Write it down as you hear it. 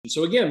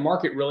So again,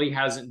 market really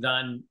hasn't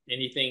done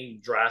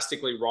anything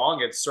drastically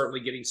wrong. It's certainly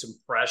getting some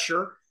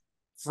pressure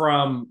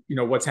from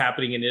what's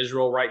happening in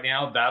Israel right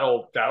now.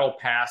 That'll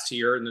pass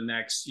here in the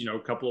next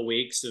couple of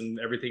weeks, and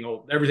everything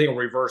will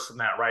reverse from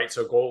that, right?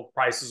 So gold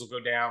prices will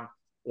go down,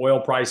 oil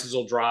prices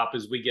will drop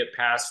as we get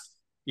past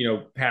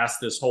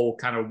this whole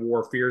kind of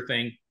war fear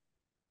thing.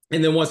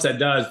 And then once that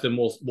does, then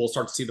we'll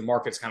start to see the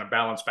markets kind of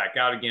balance back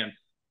out again.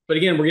 But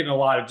again, we're getting a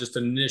lot of just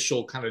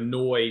initial kind of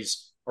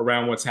noise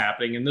around what's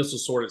happening, and this will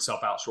sort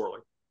itself out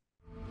shortly.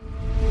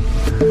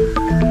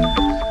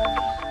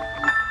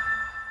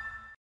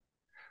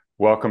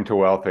 Welcome to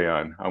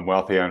Wealthion. I'm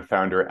Wealthion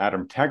founder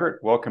Adam Taggart,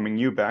 welcoming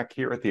you back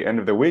here at the end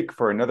of the week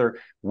for another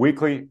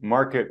weekly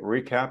market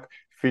recap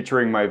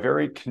featuring my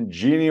very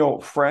congenial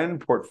friend,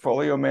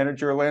 portfolio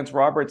manager Lance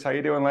Roberts. How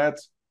you doing,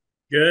 Lance?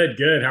 Good,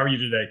 good. How are you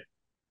today?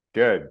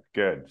 Good.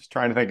 Just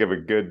trying to think of a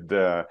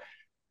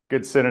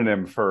good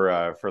synonym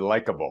for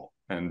likable,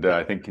 and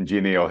I think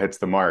congenial hits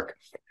the mark.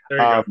 There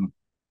you go.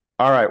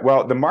 All right.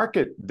 Well, the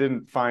market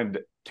didn't find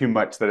too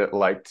much that it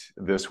liked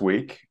this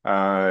week.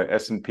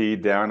 S&P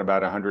down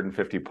about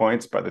 150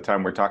 points by the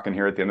time we're talking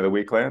here at the end of the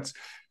week, Lance.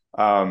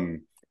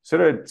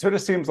 Sort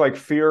of seems like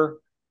fear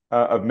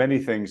of many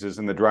things is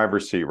in the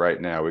driver's seat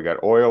right now. We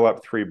got oil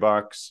up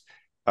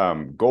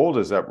 $3. Gold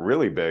is up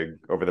really big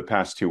over the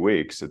past 2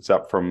 weeks. It's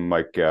up from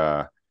like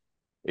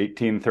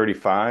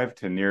 1835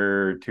 to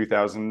near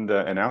 2000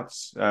 an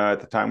ounce at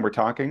the time we're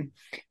talking.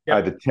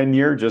 Yep. The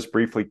 10-year just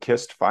briefly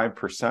kissed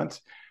 5%.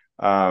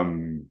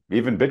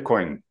 Even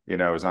Bitcoin,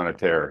 is on a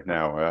tear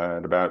now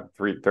at about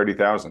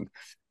 30,000.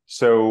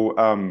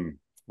 So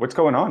what's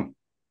going on?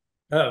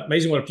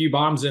 Amazing what a few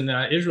bombs in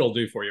Israel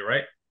do for you,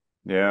 right?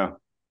 Yeah.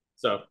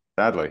 So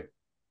sadly.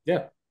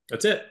 Yeah,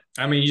 that's it.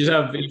 I mean, you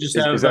just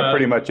have. Is that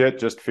pretty much it?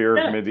 Just fear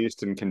of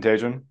Mideastern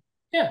contagion?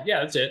 Yeah,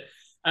 that's it.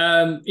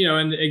 And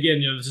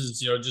again, this is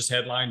just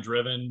headline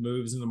driven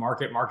moves in the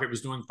market. Market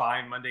was doing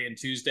fine Monday and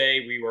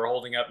Tuesday. We were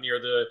holding up near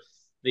the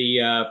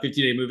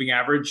 50-day moving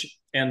average,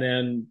 and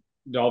then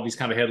all these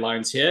kind of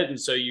headlines hit, and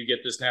so you get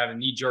this kind of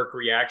knee-jerk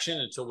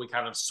reaction until we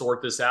kind of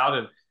sort this out.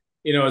 And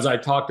as I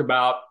talked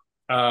about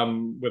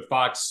with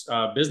Fox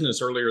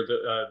Business earlier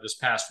this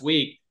past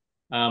week,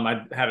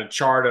 I had a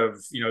chart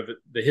of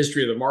the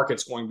history of the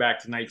markets going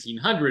back to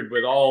 1900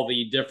 with all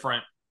the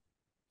different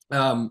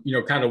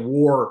kind of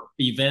war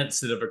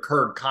events that have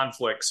occurred,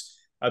 conflicts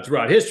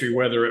throughout history,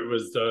 whether it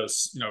was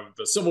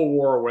the Civil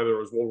War, or whether it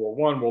was World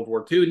War I, World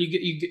War II, and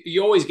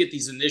you always get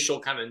these initial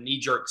kind of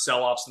knee-jerk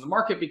sell-offs in the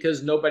market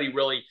because nobody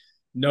really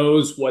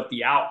knows what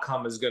the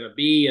outcome is going to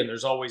be, and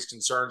there's always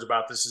concerns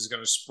about this is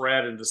going to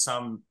spread into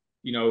some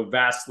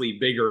vastly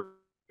bigger.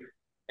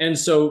 And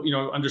so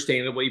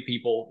understandably,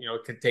 people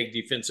could take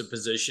defensive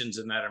positions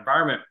in that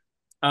environment.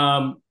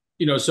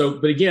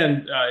 But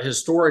again,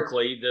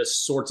 historically, this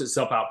sorts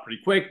itself out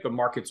pretty quick. The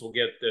markets will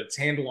get its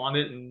handle on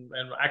it. And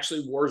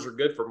actually, wars are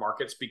good for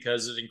markets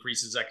because it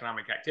increases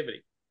economic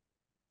activity.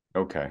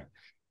 Okay.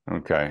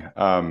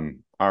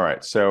 All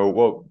right. So,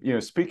 well,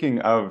 speaking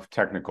of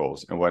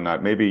technicals and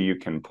whatnot, maybe you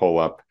can pull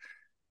up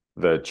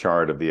the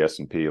chart of the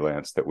S&P,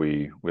 Lance, that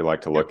we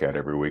like to look at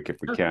every week if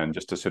we can,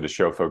 just to sort of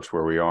show folks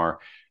where we are.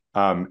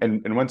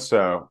 And once we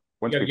pull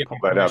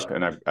that up,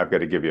 and I've got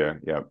to give you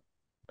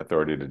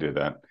authority to do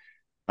that.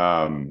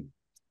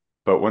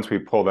 But once we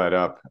pull that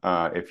up,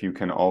 if you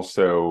can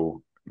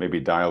also maybe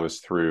dial us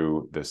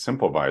through the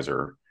Simple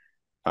Visor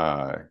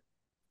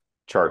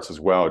charts as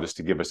well, just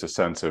to give us a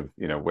sense of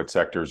what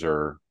sectors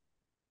are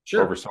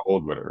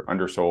oversold, what are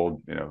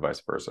undersold,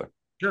 vice versa.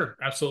 Sure,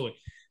 absolutely.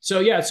 So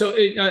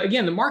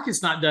again, the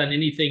market's not done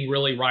anything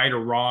really right or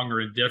wrong or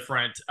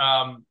indifferent.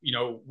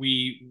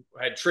 We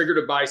had triggered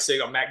a buy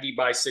signal, MACD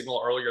buy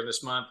signal earlier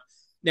this month.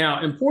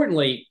 Now,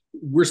 importantly,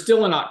 we're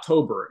still in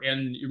October,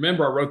 and you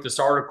remember I wrote this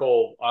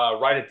article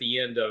right at the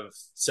end of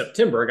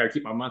September. I got to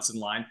keep my months in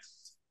line,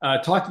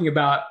 talking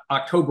about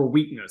October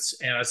weakness,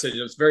 and I said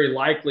it's very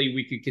likely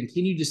we could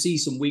continue to see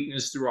some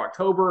weakness through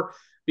October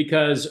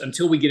because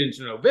until we get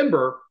into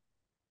November.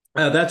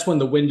 That's when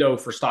the window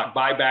for stock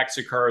buybacks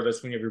occur.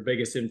 That's when you have your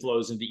biggest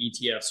inflows into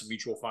ETFs and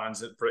mutual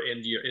funds for end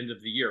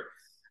of the year.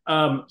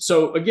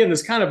 So again,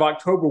 this kind of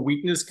October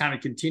weakness kind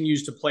of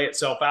continues to play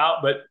itself out.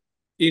 But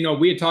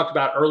we had talked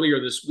about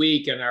earlier this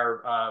week in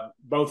our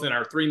both in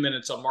our 3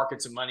 minutes on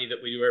markets and money that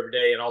we do every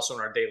day, and also in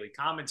our daily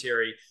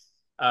commentary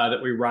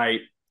that we write.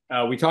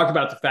 We talked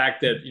about the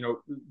fact that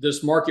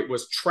this market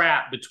was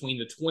trapped between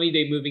the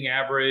 20-day moving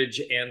average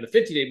and the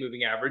 50-day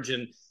moving average,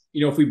 and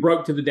if we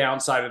broke to the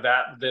downside of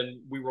that,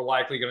 then we were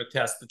likely going to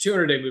test the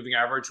 200-day moving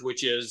average,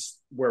 which is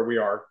where we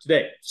are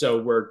today. So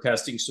we're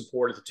testing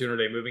support at the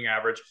 200-day moving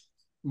average.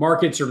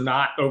 Markets are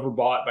not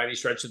overbought by any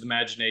stretch of the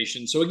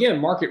imagination. So again,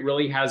 market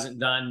really hasn't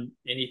done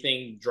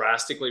anything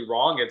drastically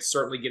wrong. It's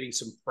certainly getting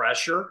some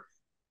pressure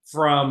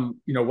from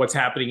what's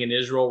happening in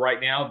Israel right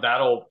now.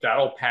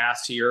 That'll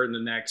pass here in the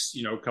next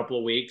couple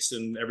of weeks,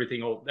 and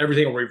everything will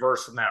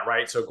reverse from that,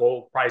 right? So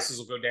gold prices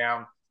will go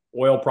down,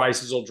 oil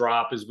prices will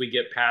drop as we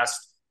get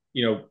past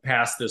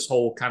this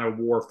whole kind of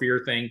war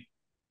fear thing.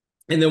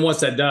 And then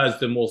once that does,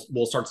 then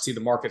we'll start to see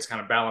the markets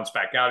kind of balance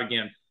back out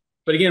again.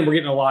 But again, we're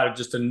getting a lot of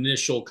just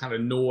initial kind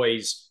of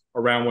noise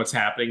around what's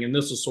happening, and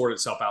this will sort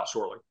itself out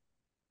shortly.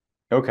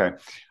 Okay.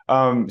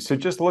 So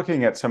just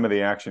looking at some of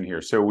the action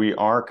here. So we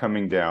are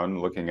coming down,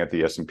 looking at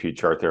the S&P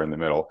chart there in the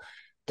middle,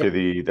 to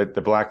Yep.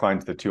 the black line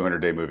to the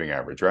 200-day moving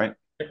average, right?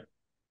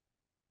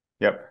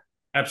 Yep.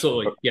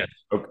 Absolutely. Yes.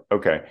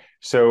 Okay.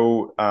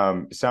 So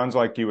sounds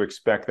like you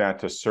expect that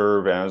to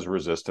serve as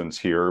resistance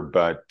here,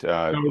 but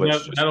So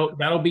let's just,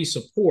 that'll be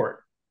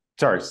support.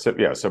 sorry,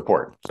 yeah,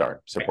 support. Sorry,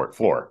 Okay. support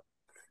floor.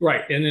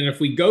 Right. And then if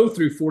we go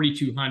through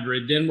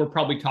 4,200, then we're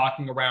probably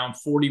talking around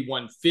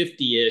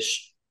 4,150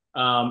 ish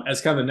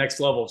as kind of the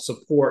next level of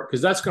support,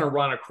 because that's going to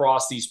run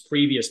across these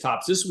previous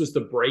tops. This was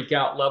the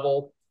breakout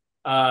level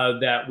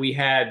that we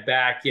had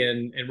back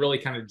in really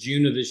kind of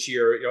June of this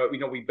year.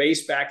 We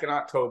based back in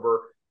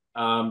October,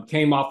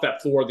 came off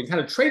that floor, then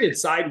kind of traded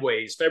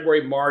sideways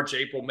February, March,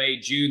 April, May,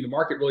 June. The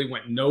market really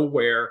went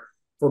nowhere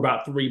for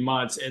about 3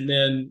 months. And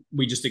then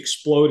we just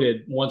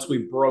exploded once we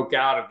broke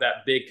out of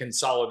that big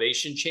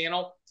consolidation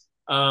channel.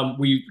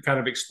 We kind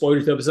of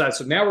exploded to the other side.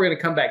 So now we're going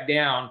to come back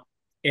down.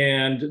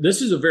 And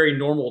this is a very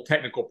normal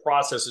technical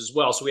process as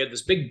well. So we had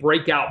this big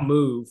breakout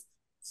move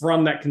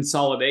from that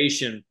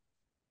consolidation.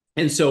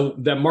 And so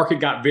the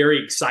market got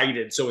very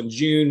excited. So in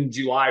June,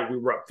 July, we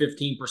were up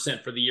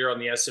 15% for the year on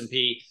the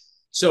S&P.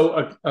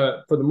 So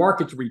for the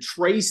market to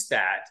retrace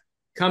that,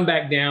 come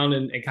back down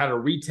and kind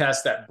of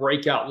retest that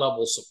breakout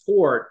level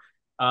support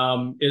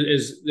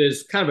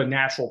is kind of a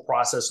natural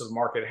process of the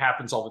market. It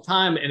happens all the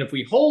time. And if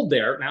we hold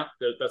there, now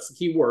that's the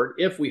key word,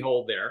 if we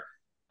hold there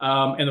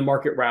and the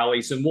market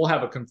rallies, then we'll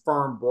have a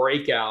confirmed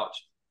breakout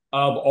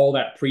of all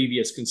that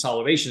previous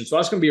consolidation. So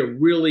that's going to be a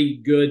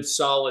really good,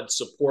 solid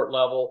support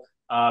level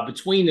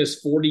between this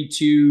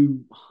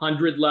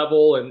 4,200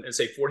 level and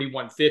say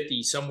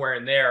 4,150, somewhere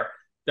in there.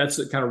 That's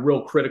the kind of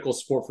real critical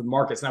support for the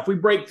markets. Now, if we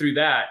break through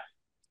that,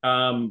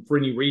 for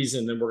any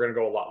reason, then we're going to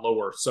go a lot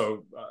lower.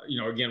 So,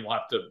 again, we'll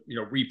have to,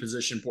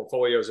 reposition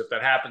portfolios if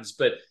that happens.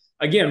 But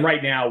again,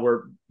 right now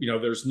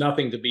there's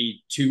nothing to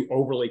be too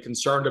overly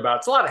concerned about.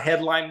 It's a lot of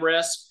headline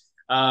risk.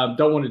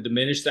 Don't want to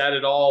diminish that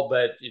at all,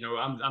 but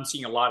I'm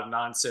seeing a lot of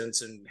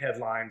nonsense and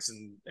headlines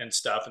and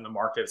stuff in the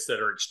markets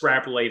that are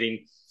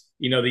extrapolating,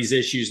 these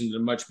issues into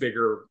much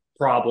bigger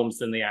problems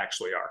than they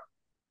actually are.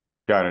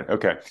 Got it.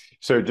 Okay.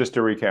 So just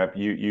to recap,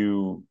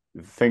 you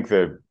think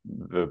that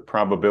the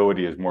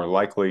probability is more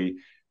likely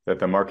that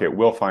the market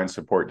will find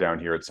support down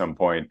here at some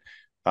point.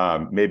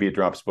 Maybe it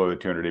drops below the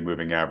 200-day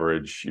moving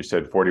average. You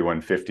said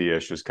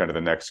 4150-ish is kind of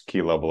the next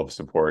key level of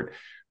support.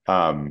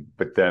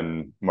 But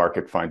then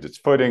market finds its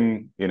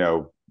footing,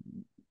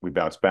 we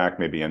bounce back,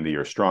 maybe end the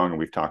year strong. And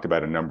we've talked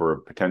about a number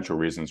of potential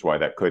reasons why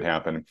that could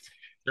happen.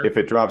 Sure. If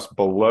it drops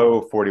below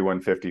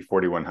 4150,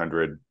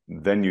 4100,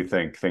 then you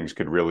think things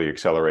could really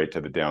accelerate to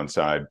the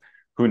downside.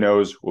 Who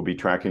knows? We'll be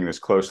tracking this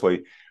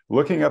closely.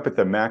 Looking up at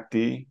the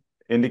MACD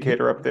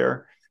indicator up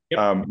there,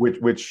 yep.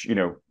 which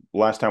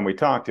last time we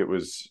talked, it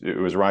was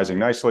rising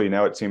nicely.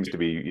 Now it seems to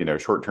be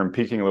short-term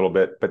peaking a little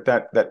bit. But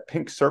that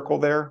pink circle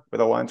there with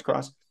the lines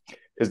crossed,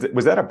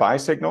 was that a buy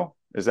signal?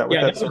 Is that what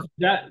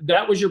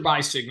that was your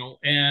buy signal?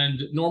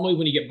 And normally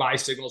when you get buy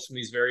signals from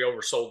these very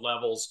oversold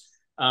levels,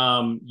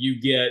 you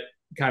get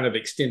kind of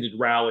extended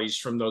rallies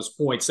from those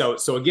points.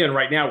 So again,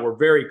 right now we're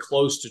very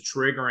close to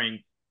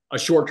triggering a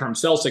short-term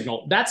sell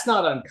signal. That's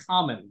not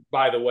uncommon,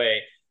 by the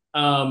way.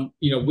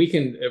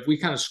 If we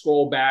kind of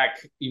scroll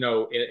back,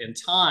 in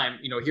time,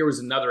 here was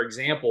another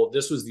example.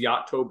 This was the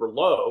October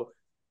low.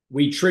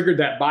 We triggered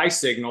that buy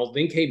signal,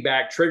 then came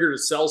back, triggered a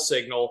sell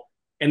signal,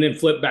 and then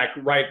flipped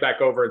right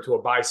back over into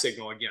a buy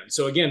signal again.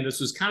 So again, this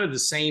was kind of the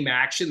same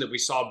action that we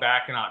saw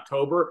back in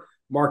October.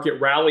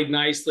 Market rallied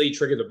nicely,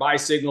 triggered the buy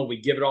signal.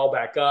 We give it all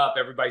back up.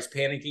 Everybody's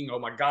panicking. Oh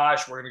my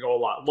gosh, we're going to go a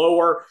lot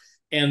lower.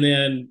 And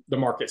then the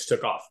markets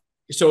took off.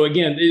 So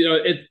again,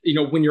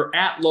 when you're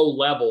at low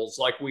levels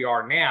like we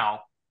are now,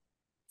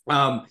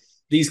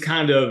 these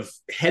kind of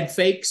head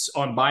fakes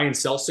on buy and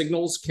sell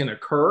signals can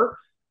occur.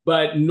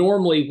 But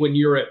normally when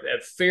you're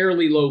at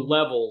fairly low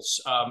levels,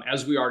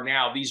 as we are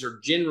now, these are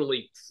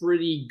generally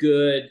pretty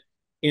good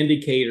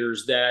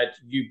indicators that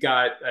you've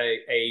got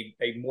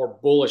a more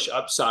bullish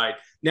upside.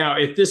 Now,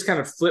 if this kind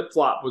of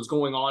flip-flop was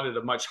going on at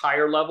a much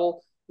higher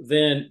level,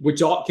 then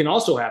which can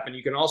also happen,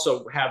 you can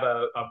also have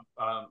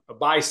a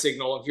buy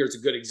signal. And here's a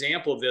good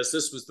example of this.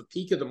 This was the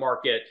peak of the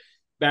market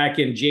back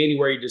in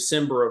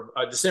December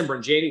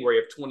and January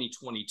of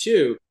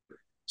 2022.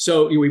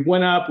 So we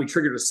went up, we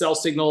triggered a sell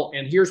signal,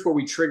 and here's where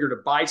we triggered a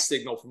buy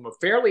signal from a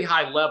fairly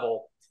high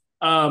level,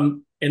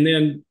 and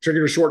then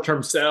triggered a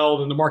short-term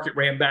sell. And the market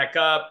ran back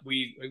up.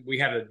 We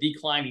had a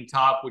declining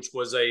top, which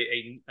was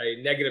a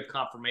negative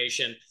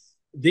confirmation.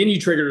 Then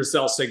you triggered a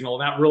sell signal,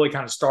 and that really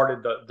kind of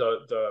started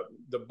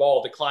the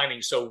ball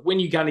declining. So when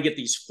you kind of get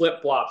these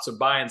flip-flops of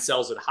buy and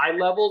sells at high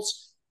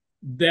levels,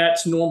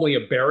 that's normally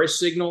a bearish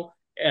signal.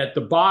 At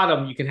the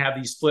bottom, you can have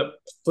these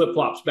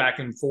flip-flops back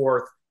and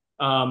forth.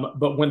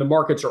 But when the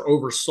markets are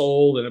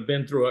oversold and have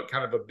been through a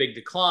kind of a big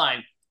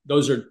decline,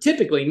 those are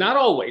typically, not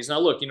always. Now,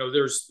 look,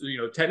 there's,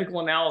 technical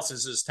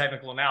analysis is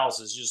technical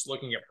analysis, just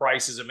looking at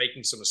prices and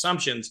making some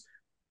assumptions.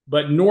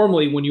 But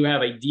normally, when you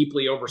have a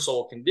deeply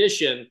oversold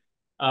condition,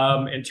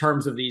 in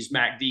terms of these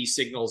MACD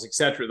signals, et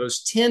cetera,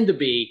 those tend to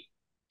be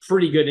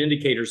pretty good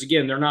indicators.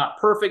 Again, they're not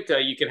perfect.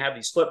 You can have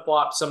these flip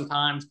flops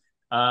sometimes.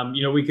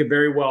 We could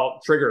very well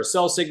trigger a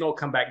sell signal,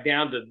 come back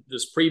down to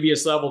this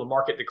previous level. The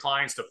market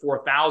declines to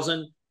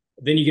 4,000.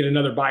 Then you get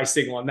another buy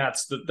signal, and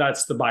that's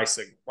the buy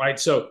signal, right?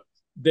 So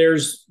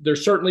there's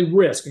certainly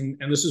risk, and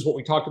this is what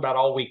we talked about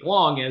all week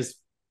long, is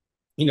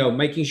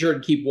making sure to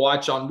keep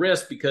watch on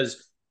risk,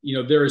 because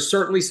there is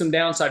certainly some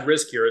downside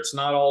risk here. It's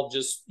not all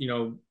just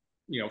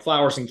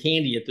flowers and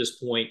candy at this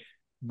point,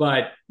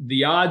 but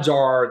the odds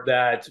are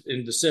that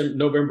in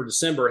November,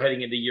 December,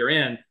 heading into year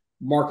end,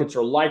 markets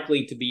are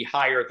likely to be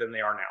higher than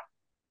they are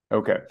now.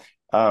 Okay.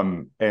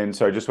 And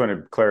so I just want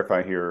to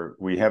clarify here,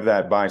 we have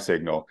that buy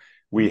signal.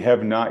 We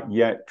have not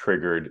yet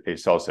triggered a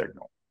sell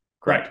signal,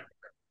 correct?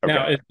 Right.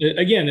 Okay.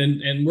 Now, again,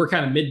 and we're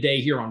kind of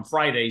midday here on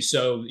Friday.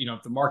 So,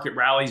 if the market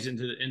rallies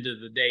into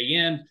the day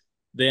end,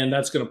 then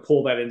that's going to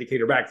pull that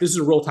indicator back. This is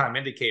a real-time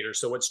indicator,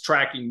 so it's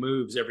tracking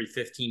moves every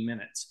 15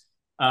 minutes.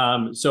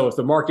 So if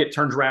the market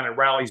turns around and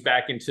rallies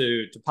back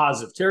into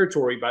positive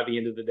territory by the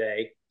end of the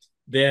day,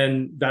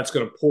 then that's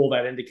going to pull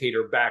that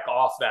indicator back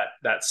off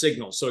that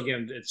signal. So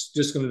again, it's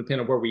just going to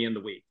depend on where we end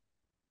the week.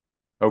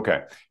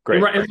 Okay,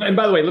 great. And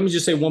by the way, let me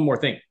just say one more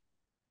thing.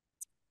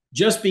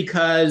 Just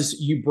because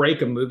you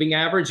break a moving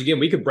average, again,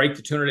 we could break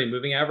the 200-day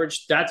moving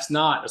average. That's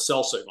not a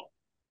sell signal.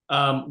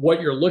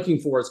 What you're looking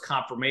for is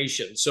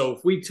confirmation. So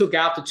if we took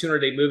out the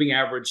 200-day moving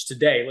average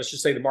today, let's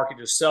just say the market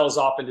just sells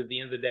off into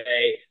the end of the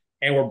day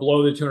and we're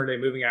below the 200-day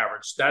moving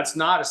average, that's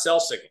not a sell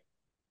signal.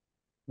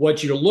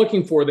 What you're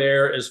looking for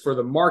there is for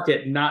the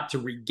market not to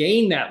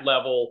regain that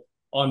level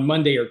on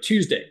Monday or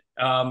Tuesday.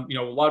 A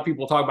lot of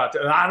people talk about,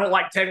 I don't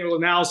like technical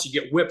analysis, you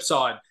get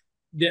whipsawed.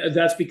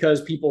 That's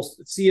because people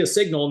see a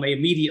signal and they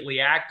immediately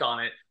act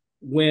on it.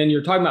 When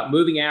you're talking about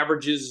moving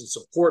averages and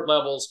support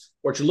levels,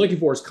 what you're looking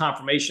for is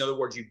confirmation. In other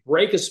words, you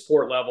break a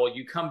support level,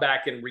 you come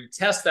back and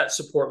retest that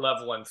support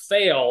level and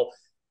fail.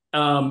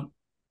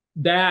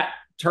 That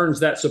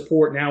turns that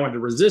support now into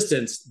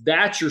resistance.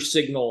 That's your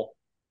signal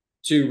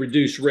to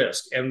reduce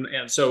risk.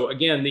 And so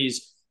again,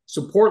 these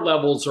support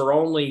levels are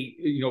only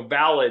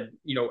valid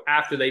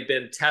after they've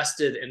been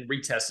tested and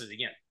retested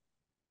again.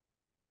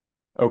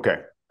 Okay,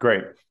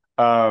 great.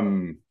 All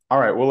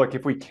right. Well, look,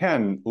 if we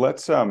can,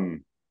 let's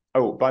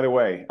oh, by the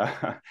way,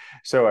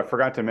 so I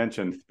forgot to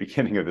mention at the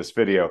beginning of this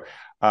video,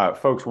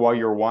 folks, while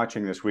you're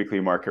watching this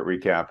weekly market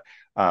recap,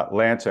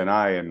 Lance and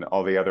I and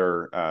all the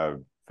other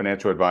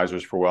financial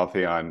advisors for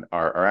Wealthion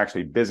are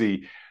actually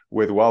busy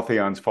with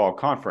Wealthion's fall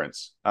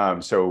conference.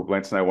 So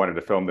Lance and I wanted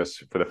to film this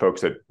for the folks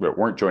that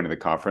weren't joining the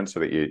conference so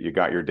that you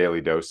got your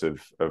daily dose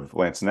of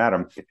Lance and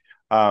Adam.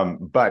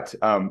 But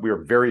we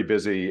were very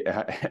busy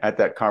at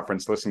that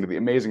conference listening to the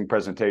amazing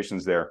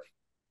presentations there.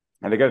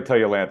 And I got to tell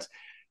you, Lance,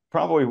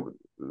 probably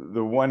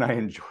the one I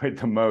enjoyed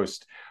the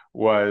most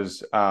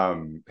was,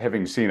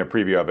 having seen a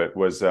preview of it,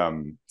 was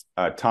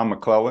Tom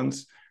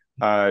McClellan's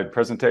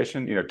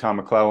presentation. Tom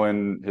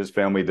McClellan, his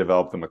family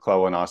developed the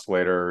McClellan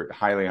oscillator,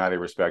 highly, highly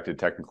respected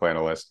technical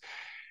analyst.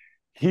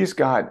 He's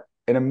got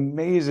an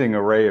amazing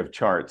array of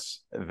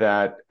charts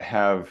that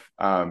have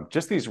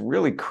just these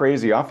really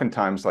crazy,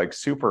 oftentimes like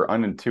super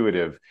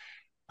unintuitive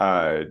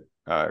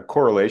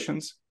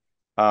correlations.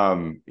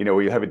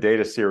 We have a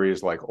data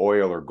series like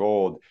oil or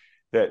gold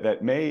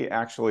that may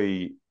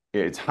actually,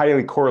 it's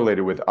highly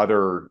correlated with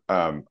other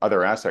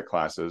asset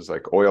classes.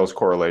 Like oil's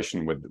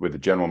correlation with the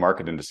general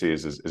market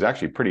indices is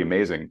actually pretty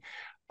amazing,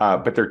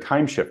 but they're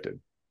time shifted,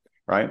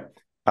 right?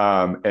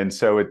 And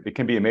so it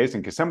can be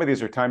amazing because some of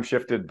these are time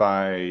shifted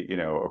by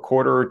a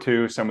quarter or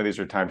two. Some of these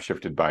are time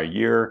shifted by a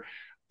year.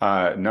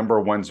 Number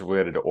of ones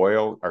related to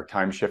oil are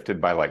time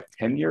shifted by like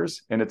 10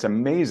 years, and it's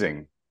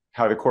amazing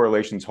how the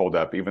correlations hold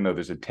up, even though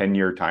there's a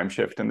 10-year time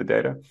shift in the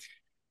data.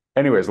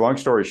 Anyways, long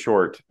story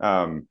short,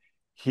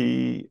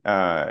 his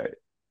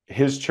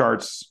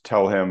charts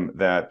tell him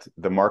that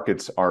the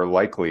markets are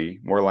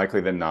more likely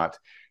than not,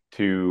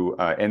 to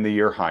end the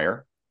year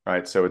higher,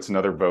 right? So it's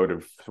another vote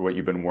of what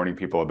you've been warning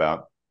people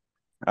about.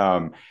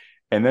 And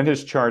then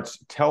his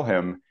charts tell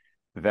him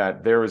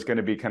that there is going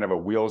to be kind of a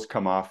wheels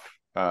come off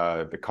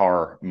the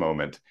car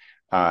moment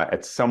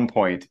at some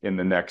point in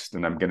the next,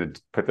 and I'm going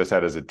to put this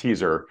out as a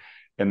teaser,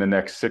 in the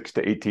next 6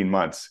 to 18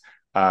 months.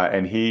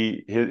 And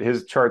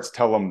his charts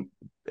tell him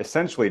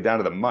essentially down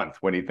to the month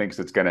when he thinks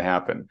it's going to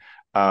happen.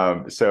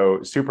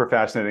 So super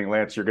fascinating,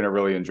 Lance. You're going to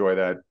really enjoy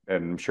that.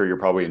 And I'm sure you're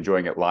probably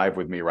enjoying it live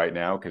with me right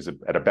now, because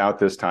at about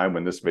this time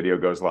when this video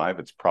goes live,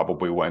 it's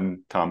probably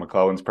when Tom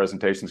McClellan's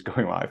presentation is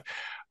going live.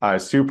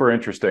 Super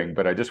interesting,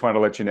 but I just want to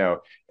let you know,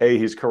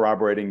 he's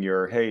corroborating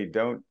your,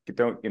 don't,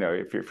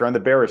 if you're on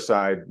the bearish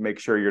side, make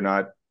sure you're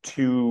not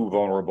too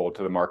vulnerable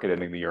to the market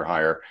ending the year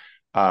higher.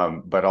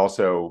 But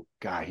also,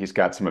 God, he's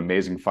got some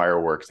amazing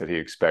fireworks that he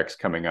expects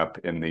coming up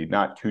in the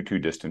not too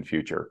distant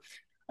future.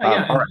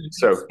 Yeah, All right.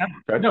 So,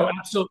 good. no,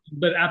 absolutely,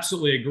 but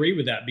absolutely agree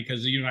with that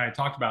because you and I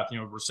talked about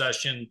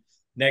recession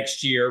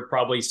next year,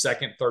 probably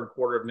second, third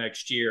quarter of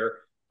next year.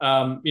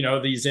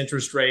 These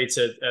interest rates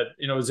it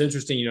was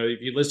interesting.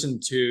 If you listen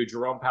to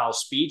Jerome Powell's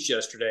speech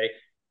yesterday,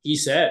 he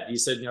said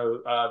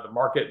the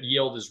market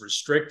yield is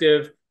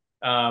restrictive.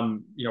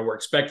 We're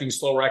expecting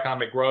slower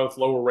economic growth,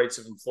 lower rates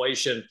of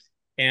inflation,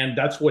 and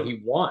that's what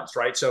he wants,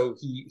 right? So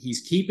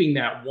he's keeping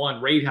that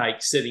one rate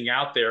hike sitting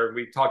out there.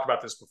 We've talked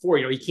about this before.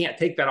 He can't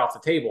take that off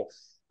the table.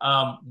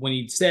 When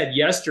he said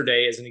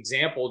yesterday, as an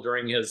example,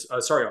 during his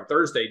on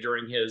Thursday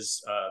during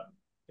his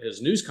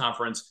news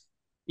conference,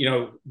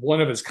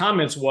 one of his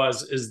comments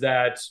is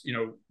that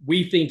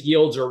we think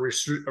yields are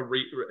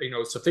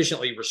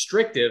sufficiently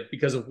restrictive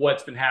because of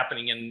what's been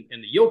happening in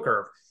the yield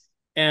curve,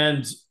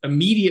 and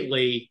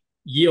immediately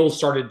yields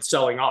started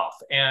selling off,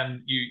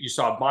 and you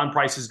saw bond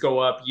prices go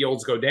up,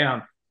 yields go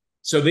down.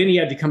 So then he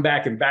had to come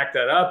back and back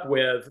that up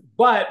with,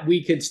 but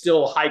we could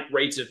still hike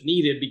rates if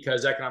needed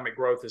because economic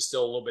growth is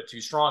still a little bit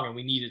too strong and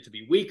we need it to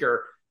be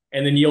weaker.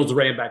 And then yields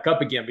ran back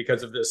up again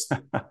because of this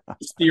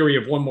theory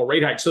of one more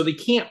rate hike. So they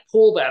can't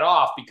pull that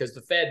off because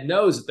the Fed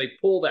knows if they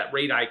pull that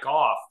rate hike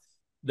off,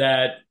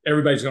 that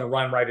everybody's going to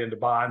run right into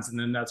bonds, and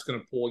then that's going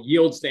to pull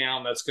yields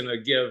down. That's going to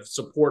give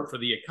support for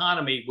the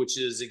economy, which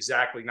is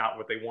exactly not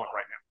what they want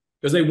right now.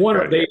 Because they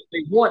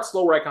want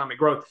slower economic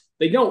growth.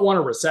 They don't want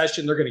a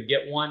recession. They're going to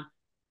get one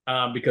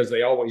because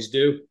they always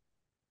do.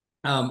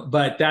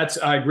 But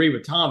I agree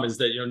with Tom, is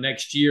that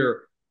next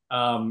year,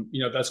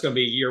 that's going to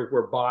be a year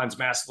where bonds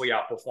massively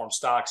outperform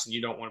stocks, and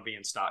you don't want to be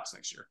in stocks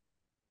next year.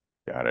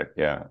 Got it.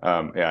 Yeah.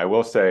 I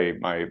will say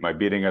my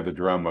beating of the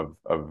drum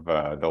of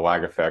the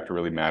lag effect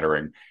really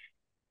mattering.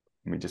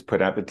 Let me just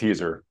put out the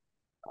teaser.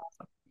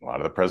 A lot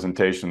of the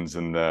presentations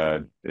in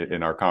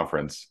our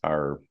conference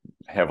are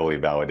heavily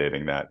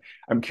validating that.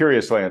 I'm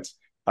curious, Lance.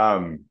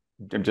 I'm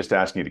just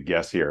asking you to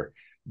guess here,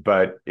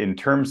 but in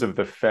terms of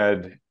the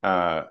Fed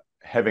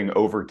having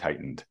over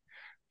tightened,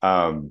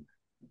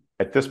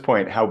 at this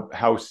point,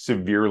 how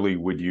severely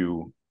would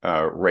you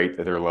rate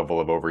their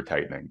level of over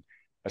tightening?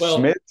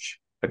 Smidge,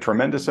 a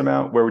tremendous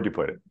amount? Where would you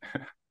put it?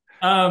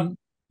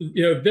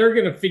 They're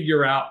going to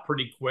figure out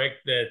pretty quick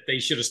that they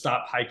should have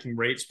stopped hiking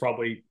rates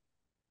probably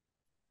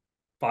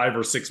 5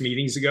 or 6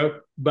 meetings ago.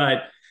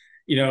 But,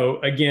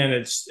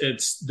 again,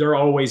 they're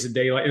always a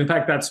day late. In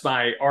fact, that's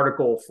my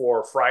article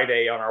for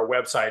Friday on our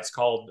website. It's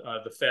called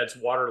The Fed's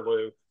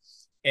Waterloo.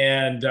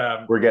 And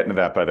we're getting to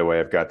that, by the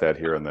way. I've got that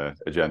here on the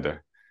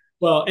agenda.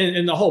 Well,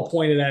 and the whole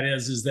point of that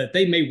is that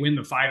they may win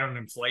the fight on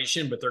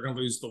inflation, but they're going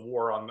to lose the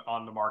war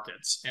on the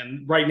markets.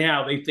 And right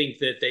now they think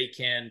that they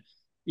can,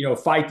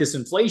 fight this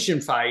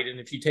inflation fight. And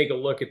if you take a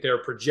look at their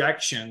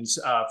projections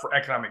for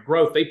economic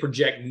growth, they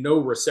project no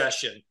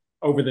recession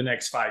over the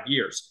next 5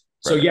 years.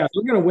 So yeah,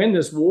 they're going to win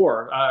this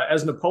war.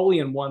 As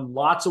Napoleon won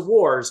lots of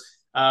wars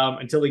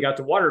until he got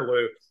to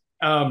Waterloo.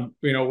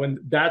 When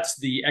that's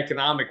the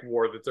economic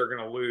war that they're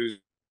going to lose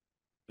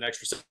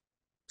next recession.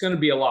 Going to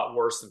be a lot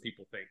worse than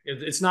people think.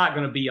 It's not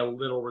going to be a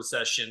little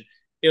recession.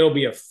 It'll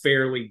be a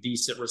fairly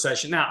decent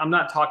recession. Now, I'm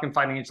not talking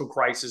financial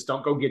crisis.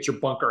 Don't go get your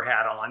bunker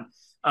hat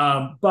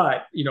on.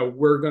 But,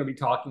 we're going to be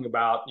talking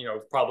about,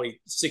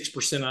 probably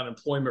 6%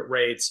 unemployment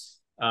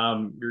rates.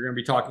 You're going to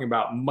be talking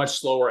about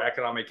much slower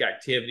economic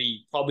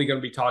activity, probably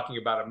going to be talking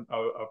about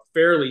a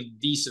fairly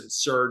decent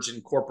surge in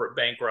corporate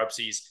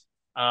bankruptcies.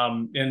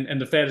 And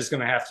the Fed is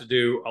going to have to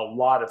do a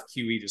lot of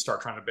QE to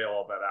start trying to bail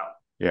all that out.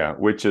 Yeah,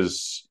 which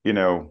is,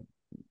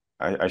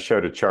 I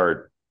showed a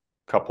chart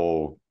a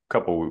couple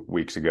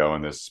weeks ago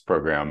in this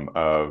program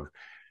of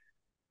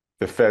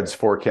the Fed's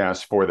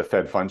forecast for the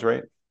Fed funds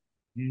rate.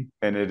 Mm-hmm.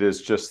 And it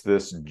is just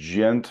this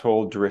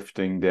gentle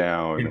drifting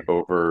down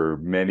over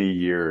many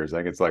years. I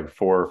think it's like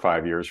 4 or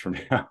 5 years from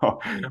now,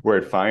 where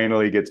it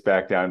finally gets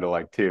back down to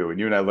like 2. And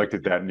you and I looked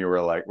at that and we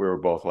were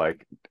both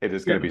like, it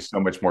is going to be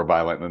so much more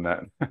violent than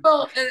that.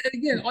 Well, and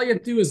again, all you have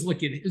to do is look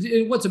at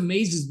it. What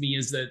amazes me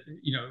is that,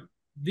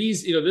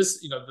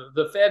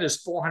 the Fed is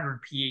 400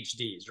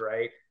 PhDs,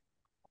 right?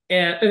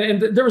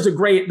 And there was a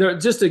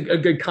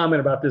good comment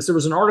about this. There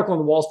was an article in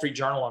the Wall Street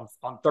Journal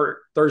on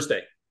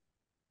Thursday,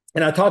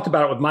 and I talked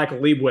about it with Michael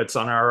Leibowitz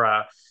on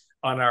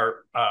our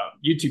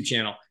YouTube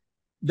channel,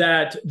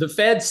 that the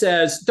Fed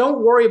says,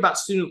 don't worry about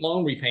student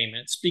loan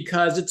repayments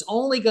because it's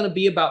only going to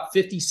be about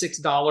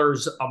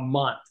 $56 a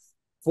month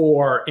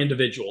for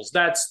individuals.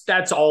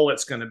 That's all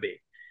it's going to be.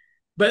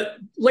 But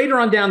later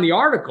on down the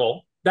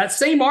article, that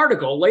same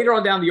article, later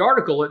on down the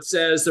article, it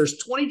says there's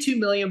 22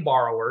 million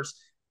borrowers.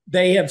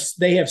 They have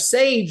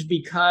saved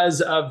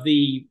because of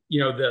the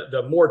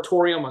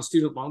moratorium on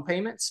student loan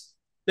payments.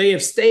 They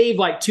have saved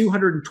like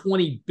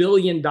 $220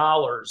 billion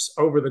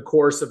over the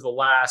course of the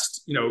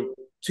last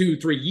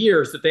 2-3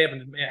 years that they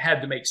haven't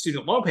had to make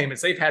student loan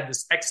payments. They've had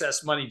this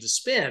excess money to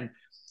spend.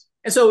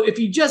 And so if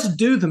you just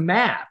do the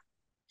math,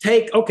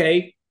 take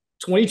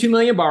 22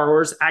 million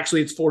borrowers.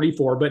 Actually, it's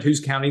 44, but who's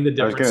counting the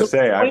difference? I was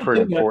going to say, I've heard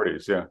in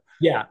 40s. Yeah.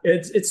 Yeah,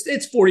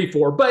 it's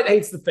 44, but hey,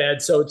 it's the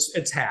Fed, so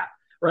it's half.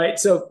 right?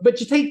 So, but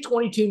you take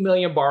 22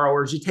 million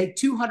borrowers, you take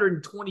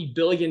 $220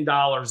 billion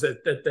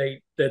that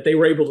they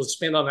were able to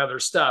spend on other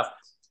stuff,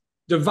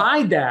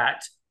 divide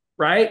that,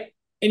 right?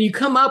 And you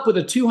come up with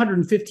a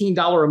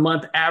 $215 a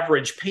month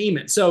average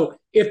payment. So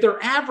if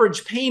their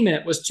average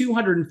payment was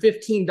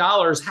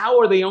 $215, how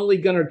are they only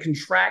going to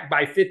contract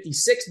by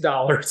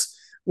 $56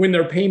 when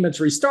their payments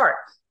restart?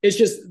 It's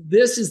just,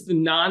 this is the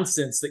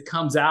nonsense that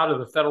comes out of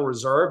the Federal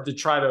Reserve to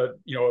try to,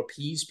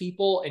 appease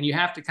people. And you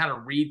have to kind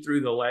of read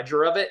through the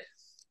ledger of it.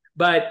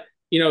 But,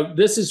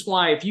 this is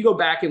why if you go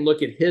back and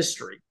look at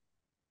history,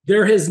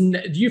 do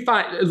you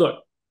find,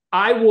 look,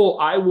 I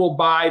will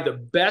buy the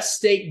best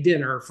steak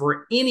dinner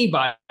for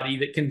anybody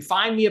that can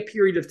find me a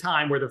period of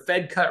time where the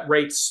Fed cut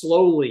rates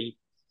slowly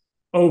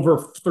over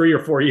 3 or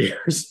 4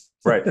 years.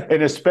 Right.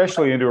 And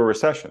especially into a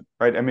recession,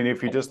 right? I mean,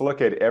 if you just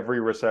look at every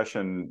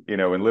recession,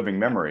 in living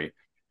memory,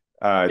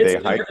 they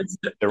hike,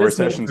 the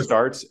recession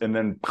starts and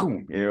then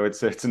boom,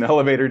 it's an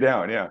elevator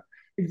down. Yeah.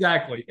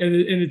 Exactly. And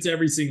it's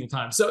every single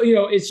time. So,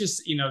 it's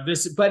just,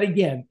 this, but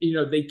again,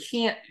 they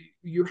can't,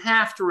 you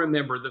have to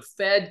remember the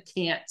Fed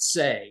can't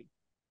say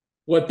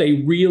what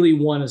they really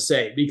want to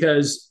say,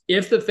 because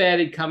if the Fed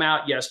had come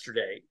out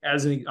yesterday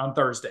on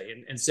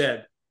Thursday and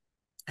said,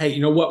 hey,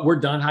 you know what, we're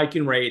done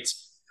hiking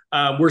rates.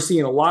 We're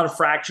seeing a lot of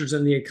fractures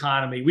in the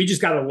economy. We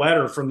just got a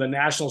letter from the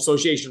National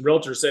Association of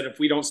Realtors said if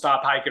we don't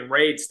stop hiking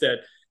rates that,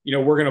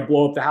 we're going to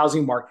blow up the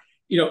housing market.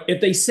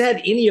 If they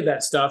said any of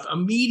that stuff,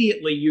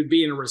 immediately you'd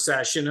be in a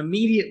recession.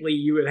 Immediately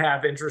you would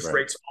have interest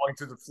rates falling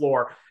through the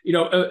floor.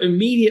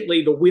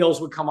 Immediately the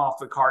wheels would come off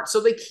the cart. So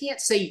they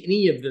can't say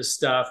any of this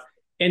stuff.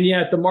 And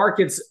yet the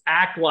markets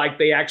act like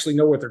they actually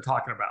know what they're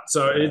talking about.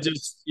 So it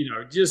just,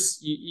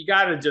 you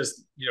got to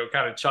just,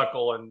 kind of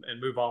chuckle and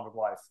move on with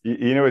life.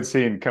 What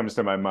scene comes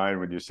to my mind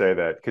when you say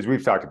that, because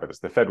we've talked about this.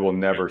 The Fed will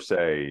never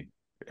say,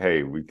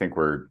 hey, we think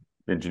we're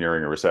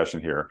engineering a recession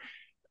here.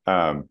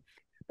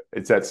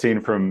 It's that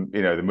scene from,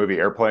 the movie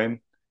Airplane,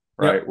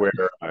 right? Yep.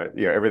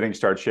 Where, everything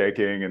starts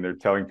shaking and they're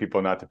telling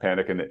people not to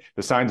panic and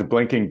the signs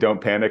blinking,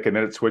 don't panic. And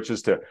then it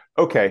switches to,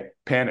 okay,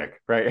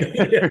 panic, right?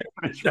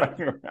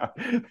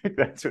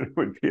 That's what it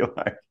would feel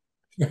like.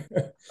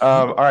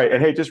 All right.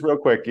 And hey, just real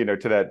quick, to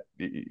that,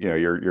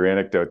 your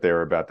anecdote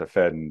there about the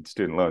Fed and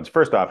student loans.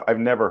 First off, I've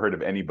never heard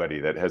of anybody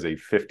that has a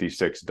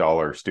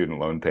 $56 student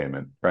loan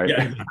payment, right?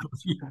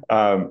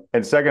 Yeah.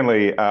 And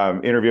secondly,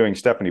 interviewing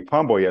Stephanie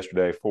Pomboy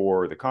yesterday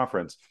for the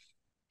conference,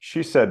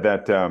 she said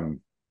that the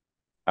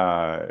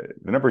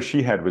number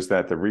she had was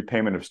that the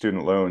repayment of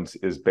student loans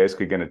is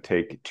basically going to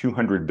take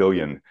 200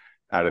 billion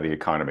out of the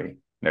economy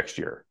next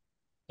year.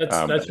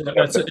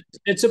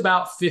 It's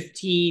about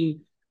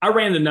 15. I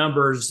ran the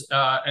numbers,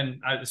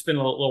 and it's been a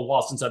little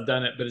while since I've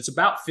done it, but it's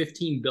about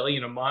 15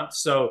 billion a month.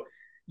 So,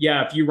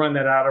 yeah, if you run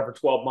that out over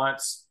 12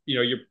 months,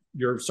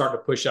 you're starting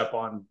to push up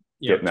on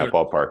getting that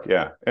ballpark.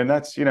 Yeah, and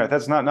that's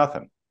that's not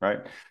nothing,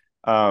 right?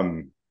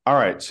 All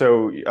right,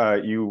 so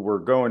you were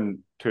going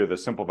to the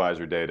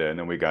SimpleVisor data, and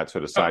then we got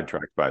sort of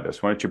sidetracked by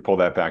this. Why don't you pull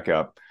that back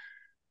up?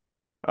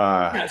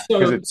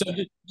 So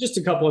just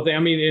a couple of things. I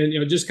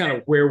mean, just kind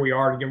of where we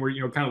are again.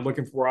 We're kind of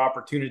looking for where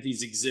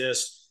opportunities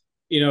exist.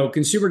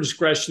 Consumer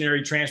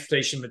discretionary,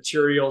 transportation,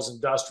 materials,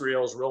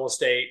 industrials, real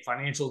estate,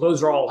 financial,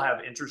 those all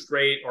have interest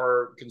rate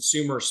or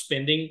consumer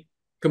spending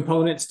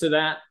components to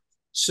that.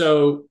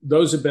 So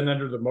those have been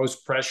under the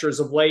most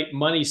pressures of late.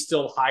 Money's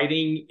still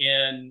hiding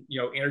in,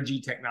 energy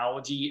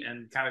technology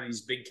and kind of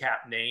these big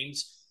cap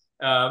names.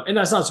 And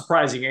that's not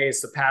surprising.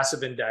 It's the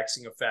passive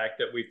indexing effect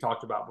that we've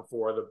talked about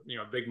before, the,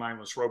 big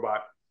mindless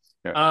robot.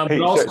 Yeah. Hey,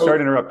 sorry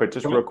to interrupt, but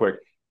just real quick,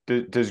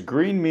 does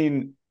green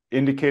mean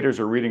indicators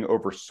are reading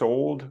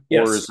oversold,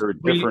 yes, or is there a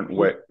different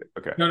way?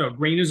 Okay. No,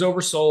 green is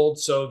oversold.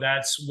 So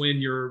that's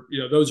when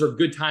those are a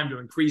good time to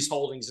increase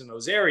holdings in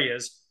those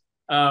areas.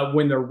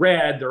 When they're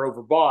red, they're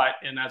overbought,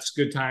 and that's a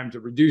good time to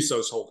reduce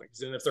those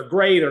holdings. And if they're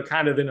gray, they're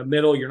kind of in the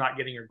middle. You're not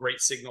getting a great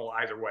signal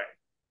either way.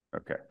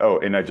 Okay. Oh,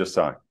 and I just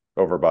saw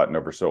overbought and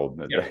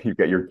oversold. Yeah. You've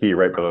got your key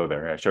right below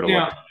there. I should have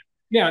looked.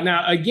 Yeah.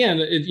 Now, again,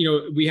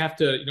 we have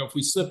to, if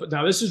we slip it,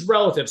 now this is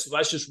relative. So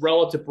that's just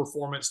relative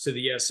performance to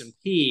the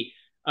S&P.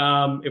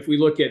 If we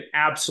look at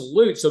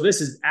absolute, so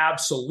this is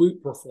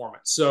absolute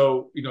performance.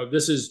 So,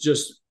 this is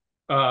just,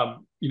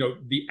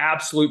 the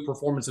absolute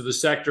performance of the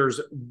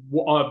sectors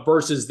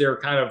versus their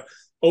kind of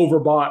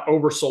overbought,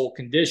 oversold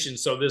condition.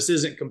 So this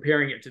isn't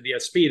comparing it to the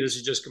S&P. This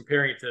is just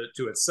comparing it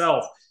to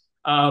itself.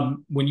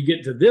 When you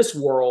get to this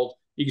world,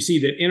 you can see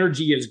that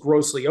energy is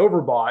grossly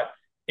overbought,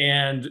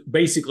 and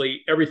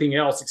basically everything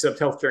else except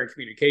healthcare and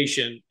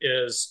communication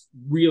is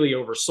really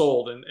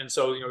oversold. And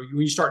so,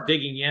 when you start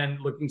digging in,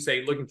 looking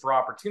for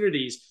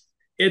opportunities,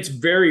 it's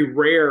very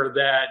rare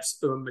that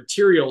the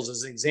materials,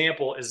 as an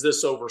example, is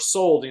this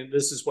oversold. And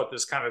this is what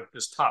this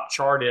top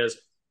chart is.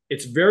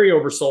 It's very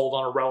oversold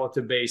on a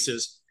relative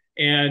basis.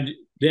 And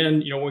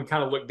then, when we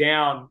kind of look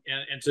down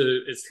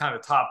into its kind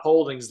of top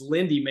holdings,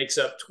 Lindy makes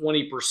up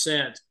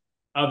 20%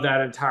 of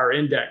that entire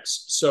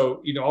index.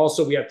 So,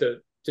 also we have to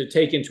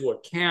take into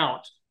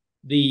account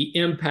the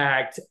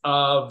impact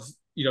of,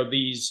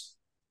 these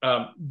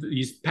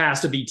these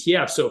passive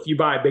ETFs. So if you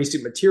buy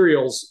basic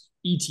materials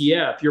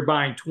ETF, you're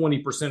buying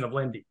 20% of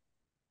lending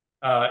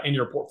in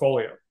your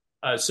portfolio.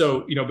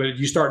 So, but if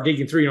you start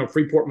digging through,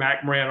 Freeport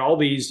McMoran, all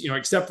these,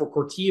 except for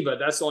Corteva,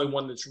 that's the only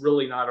one that's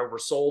really not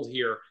oversold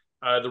here.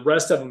 The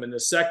rest of them in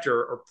this sector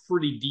are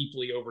pretty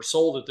deeply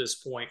oversold at this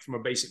point from a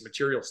basic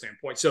material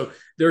standpoint. So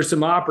there's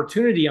some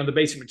opportunity on the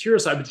basic material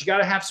side, but you got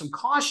to have some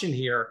caution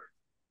here.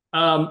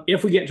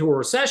 If we get into a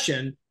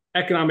recession,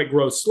 economic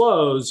growth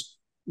slows,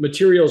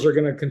 materials are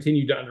going to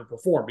continue to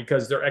underperform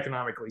because they're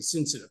economically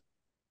sensitive.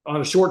 On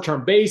a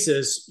short-term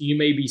basis, you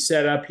may be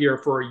set up here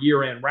for a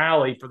year-end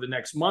rally for the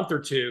next month or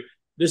two.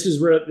 This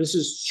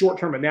is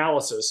short-term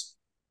analysis.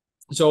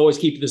 So always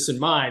keep this in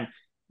mind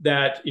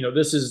that,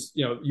 this is,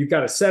 you've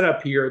got a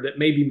setup here that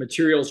maybe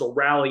materials will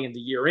rally into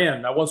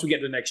year-end. Now, once we get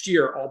to next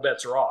year, all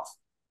bets are off.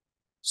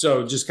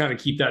 So just kind of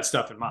keep that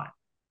stuff in mind.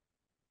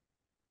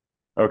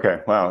 Okay.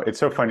 Wow. It's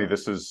so funny.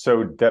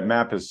 That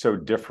map is so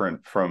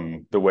different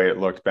from the way it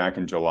looked back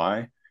in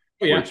July.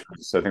 Oh, yeah. Which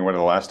was, I think, one of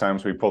the last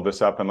times we pulled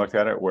this up and looked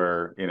at it,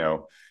 where,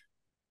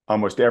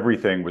 almost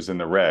everything was in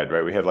the red,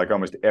 right? We had like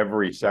almost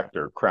every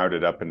sector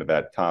crowded up into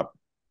that top,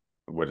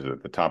 what is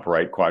it, the top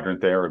right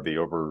quadrant there of the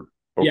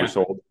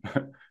oversold.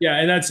 Yeah.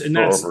 And that's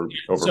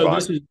so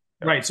this is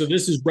right. So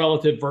this is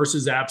relative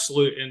versus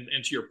absolute.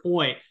 And to your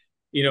point,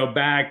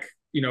 back,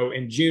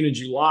 in June and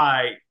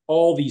July,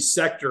 all these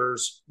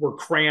sectors were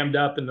crammed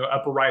up in the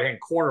upper right-hand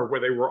corner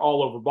where they were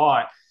all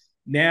overbought.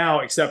 Now,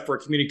 except for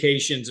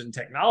communications and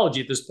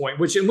technology at this point,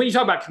 and when you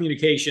talk about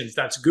communications,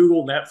 that's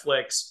Google,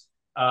 Netflix,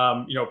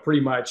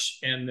 pretty much.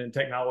 And then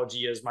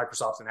technology is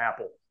Microsoft and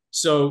Apple.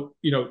 So,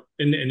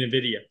 and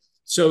NVIDIA.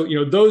 So,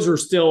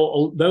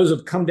 those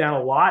have come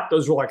down a lot.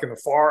 Those were like in the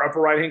far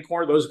upper right-hand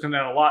corner. Those have come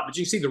down a lot. But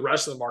you can see the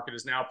rest of the market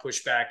is now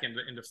pushed back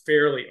into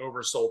fairly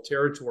oversold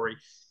territory.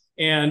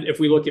 And if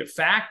we look at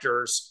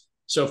factors,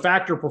 so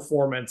factor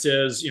performance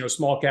is,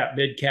 small cap,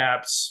 mid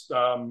caps,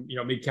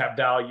 mid cap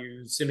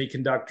value,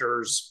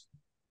 semiconductors,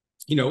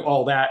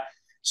 all that.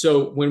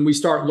 So when we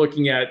start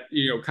looking at,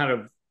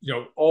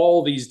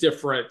 all these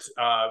different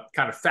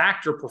kind of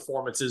factor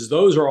performances,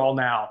 those are all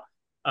now,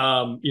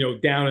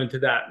 down into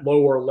that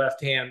lower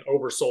left-hand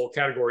oversold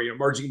category.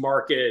 Emerging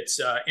markets,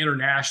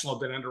 international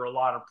have been under a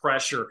lot of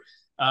pressure.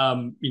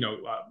 Kind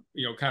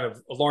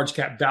of a large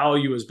cap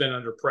value has been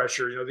under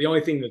pressure. The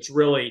only thing that's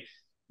really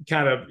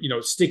kind of,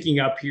 sticking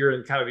up here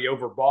in kind of the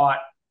overbought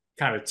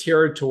kind of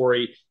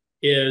territory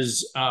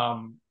is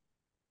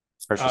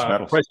precious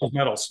metals. Precious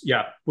metals,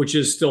 yeah, which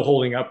is still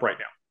holding up right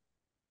now.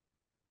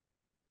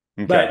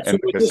 Okay. But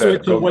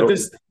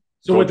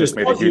what this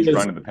made a huge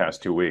run in the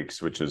past 2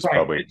 weeks, which is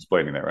probably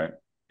explaining that, right?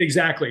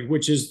 Exactly.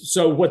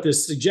 So what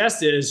this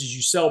suggests is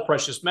you sell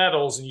precious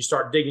metals and you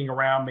start digging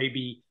around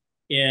maybe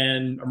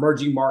in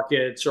emerging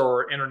markets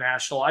or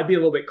international. I'd be a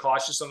little bit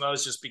cautious on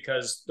those just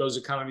because those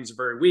economies are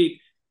very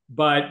weak.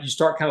 But you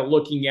start kind of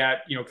looking at,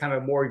 kind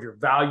of more of your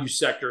value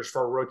sectors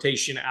for a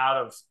rotation out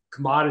of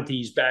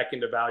commodities back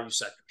into value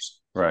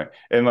sectors. Right.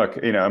 And look,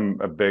 I'm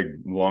a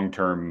big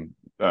long-term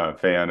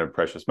fan of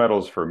precious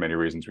metals for many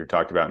reasons we've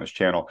talked about in this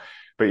channel.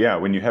 But yeah,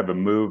 when you have a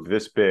move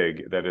this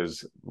big that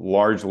is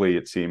largely,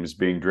 it seems,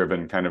 being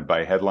driven kind of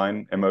by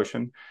headline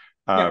emotion,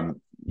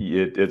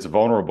 it's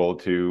vulnerable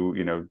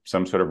to,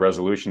 some sort of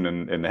resolution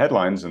in the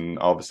headlines, and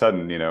all of a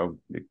sudden,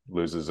 it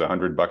loses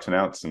 $100 an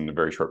ounce in a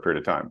very short period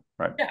of time,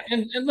 right? Yeah,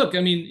 and look,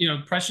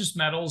 precious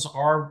metals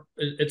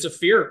it's a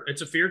fear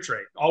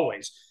trade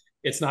always.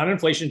 It's not an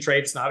inflation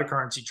trade, it's not a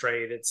currency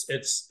trade. It's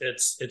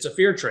a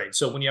fear trade.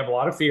 So when you have a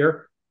lot of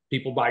fear,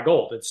 people buy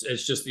gold.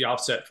 It's just the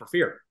offset for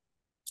fear.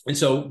 And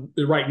so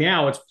right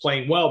now it's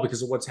playing well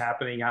because of what's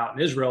happening out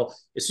in Israel.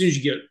 As soon as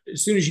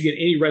you get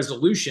any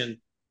resolution,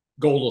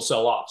 gold will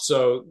sell off.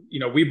 So,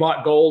 we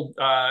bought gold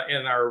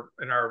in our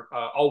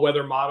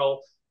all-weather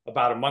model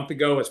about a month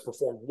ago. It's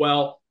performed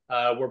well.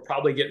 We're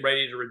probably getting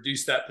ready to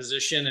reduce that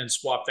position and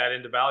swap that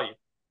into value.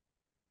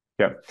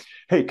 Yeah.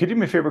 Hey, could you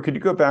do me a favor? Could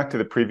you go back to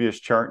the previous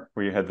chart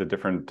where you had the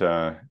different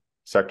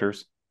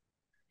sectors?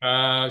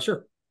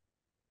 Sure.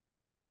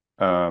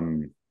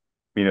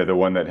 The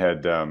one that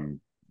had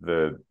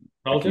the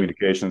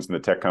communications and the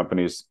tech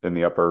companies in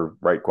the upper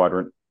right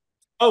quadrant.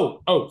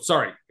 Oh,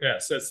 sorry.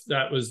 Yes,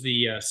 that was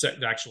the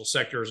actual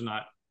sectors,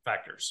 not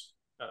factors.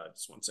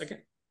 Just 1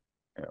 second.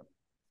 Yeah.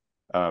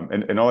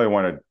 And all I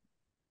want to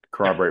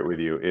corroborate with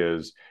you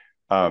is,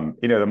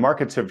 the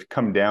markets have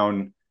come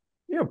down,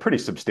 pretty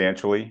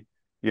substantially,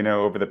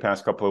 over the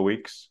past couple of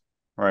weeks,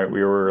 right?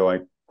 We were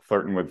like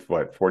flirting with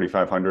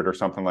 4,500 or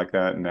something like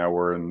that, and now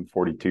we're in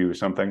 42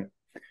 something.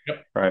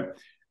 Yep. Right.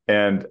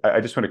 And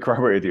I just want to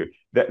corroborate with you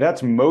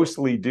that's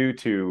mostly due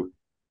to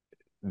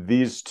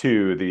these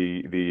two,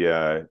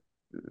 the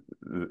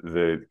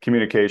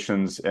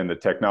communications and the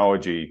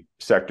technology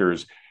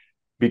sectors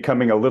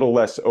becoming a little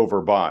less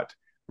overbought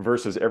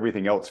versus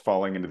everything else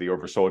falling into the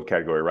oversold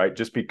category, right?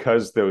 Just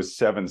because those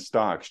 7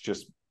 stocks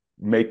just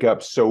make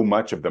up so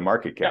much of the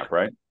market cap,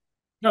 right?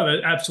 No,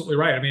 that's absolutely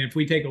right. If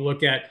we take a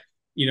look at,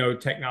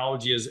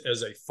 technology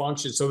as a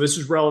function, so this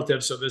is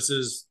relative. So this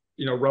is,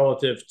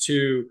 relative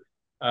to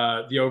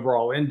the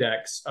overall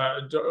index,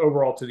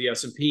 overall to the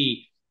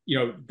S&P.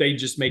 They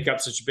just make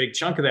up such a big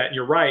chunk of that. And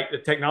you're right, the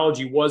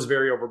technology was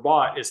very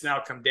overbought. It's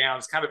now come down.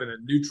 It's kind of in a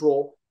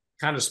neutral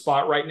kind of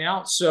spot right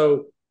now.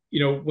 So,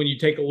 when you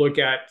take a look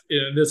at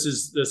this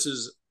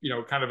is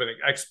kind of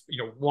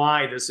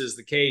why this is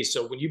the case.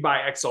 So when you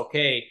buy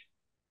XLK,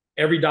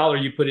 every dollar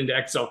you put into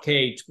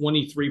XLK,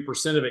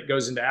 23% of it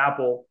goes into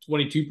Apple,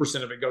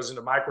 22% of it goes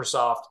into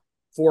Microsoft,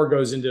 4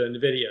 goes into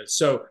NVIDIA.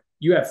 So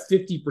you have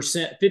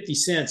 50%, 50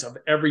 cents of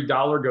every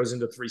dollar goes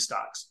into 3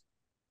 stocks.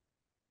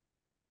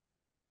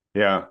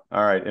 Yeah.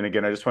 All right. And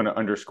again, I just want to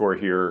underscore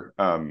here,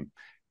 kind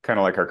of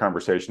like our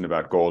conversation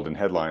about gold and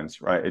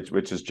headlines, right?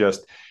 Which is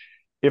just,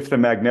 if the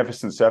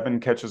Magnificent Seven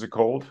catches a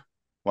cold,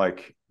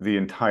 like the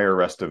entire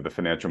rest of the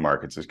financial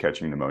markets is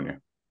catching pneumonia.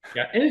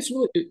 Yeah. And it's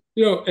really,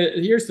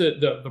 here's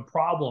the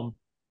problem.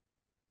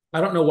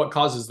 I don't know what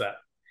causes that.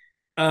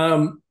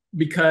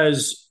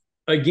 Because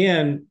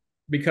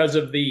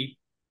of the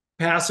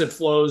passive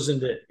flows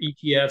into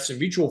ETFs and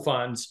mutual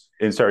funds.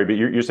 And sorry, but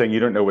you're saying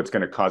you don't know what's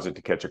going to cause it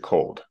to catch a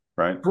cold,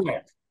 right?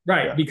 Correct.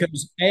 Right. Yeah.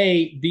 Because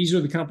these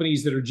are the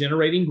companies that are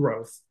generating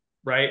growth,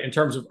 right, in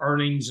terms of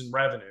earnings and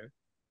revenue.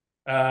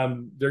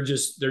 They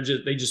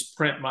just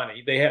print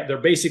money. They're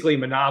basically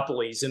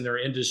monopolies in their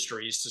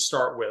industries to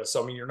start with.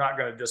 So, I mean, you're not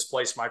going to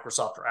displace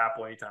Microsoft or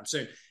Apple anytime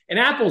soon. And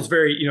Apple's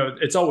very,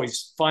 it's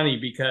always funny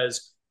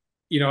because,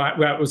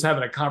 I was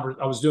having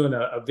I was doing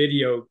a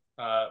video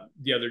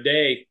the other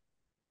day,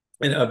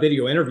 in a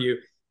video interview,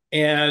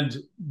 and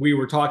we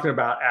were talking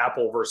about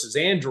Apple versus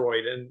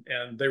Android,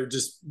 and they were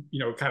just,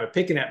 kind of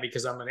picking at me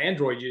because I'm an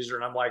Android user.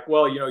 And I'm like,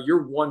 well,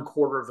 you're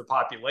 1/4 of the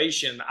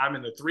population. I'm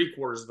in the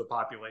 3/4 of the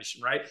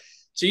population, right?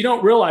 So you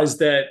don't realize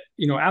that,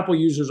 Apple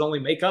users only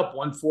make up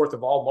 1/4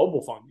 of all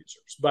mobile phone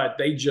users, but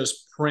they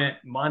just print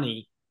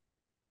money,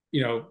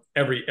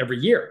 every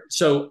year.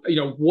 So,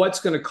 what's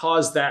going to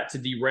cause that to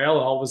derail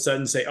and all of a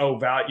sudden say, oh,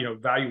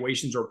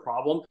 valuations are a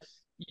problem?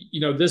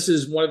 This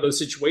is one of those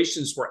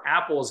situations where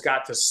Apple has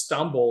got to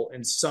stumble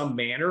in some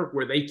manner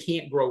where they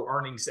can't grow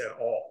earnings at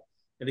all,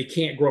 and they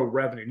can't grow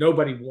revenue.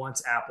 Nobody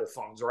wants Apple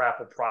phones or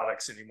Apple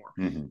products anymore.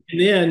 Mm-hmm.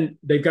 And then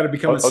they've got to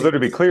become although to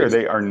be clear,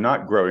 they are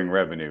not growing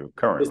revenue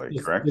currently,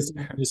 correct?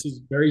 This is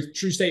a very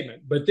true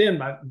statement. But then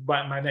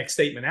my next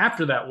statement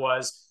after that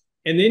was,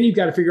 and then you've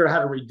got to figure out how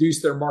to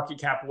reduce their market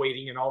cap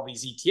weighting in all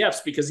these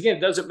ETFs, because again,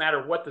 it doesn't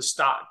matter what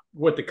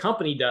the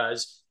company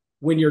does.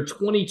 When you're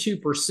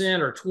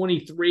 22% or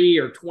 23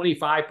 or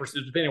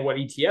 25%, depending on what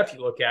ETF you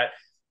look at,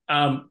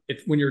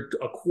 when you're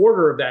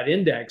 1/4 of that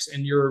index,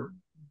 and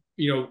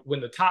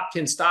when the top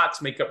 10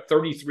 stocks make up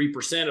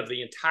 33% of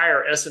the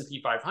entire S&P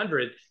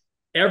 500,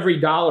 every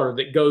dollar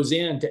that goes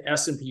into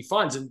S&P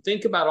funds, and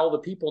think about all the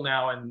people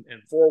now in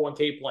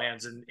 401k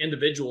plans and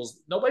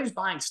individuals, nobody's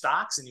buying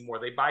stocks anymore.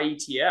 They buy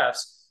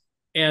ETFs,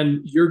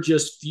 and you're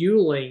just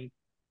fueling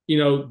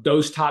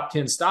those top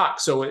 10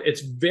 stocks. So it's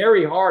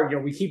very hard.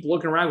 We keep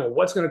looking around, well,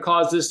 what's going to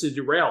cause this to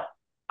derail?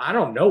 I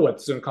don't know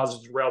what's going to cause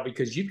it to derail,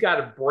 because you've got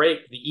to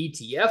break the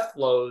ETF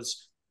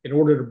flows in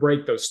order to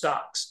break those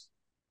stocks.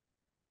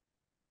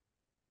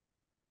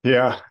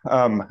 Yeah.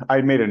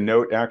 I made a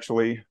note,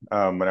 actually,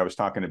 when I was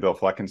talking to Bill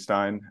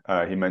Fleckenstein.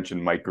 He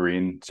mentioned Mike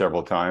Green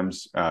several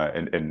times,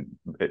 and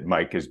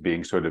Mike is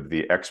being sort of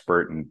the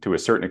expert and, to a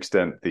certain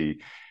extent, the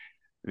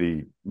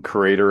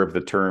creator of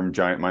the term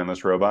giant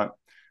mindless robot.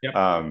 Yep.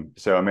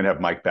 So I'm going to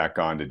have Mike back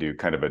on to do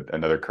kind of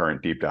another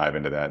current deep dive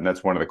into that. And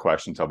that's one of the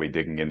questions I'll be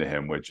digging into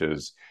him, which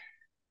is,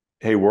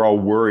 hey, we're all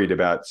worried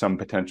about some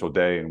potential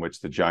day in which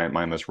the giant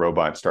mindless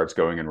robot starts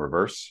going in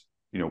reverse.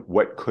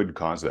 What could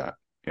cause that?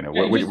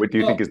 What do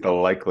you think is the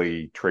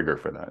likely trigger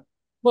for that?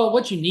 Well,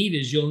 what you need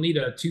is you'll need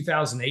a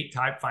 2008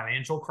 type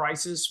financial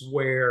crisis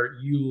where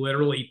you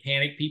literally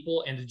panic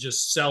people into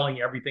just selling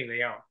everything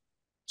they own.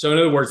 So in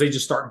other words, they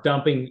just start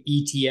dumping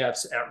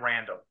ETFs at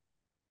random.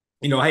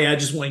 Hey, I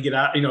just want to get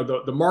out.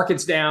 The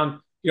market's down.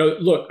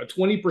 Look, a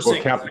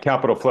 20%. Well,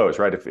 capital flows,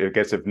 right? If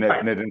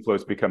net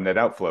inflows become net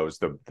outflows,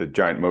 the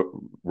giant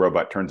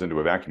robot turns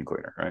into a vacuum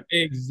cleaner, right?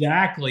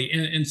 Exactly.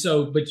 And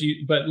so,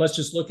 but let's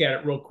just look at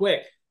it real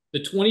quick. The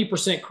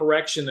 20%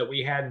 correction that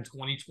we had in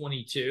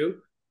 2022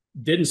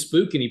 didn't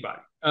spook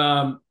anybody.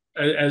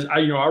 As I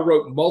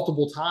wrote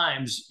multiple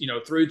times,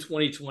 through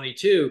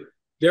 2022.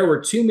 There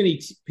were too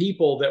many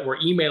people that were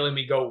emailing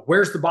me, go,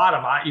 where's the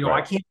bottom?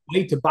 I can't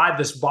wait to buy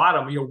this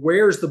bottom.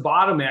 Where's the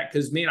bottom at?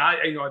 Because, man, I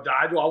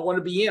want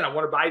to be in. I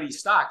want to buy these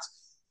stocks.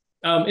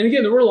 And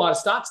again, there were a lot of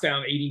stocks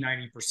down 80,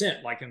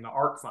 90%, like in the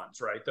ARK funds,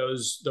 right?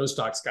 Those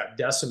stocks got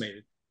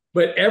decimated.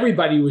 But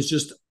everybody was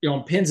just,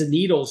 on pins and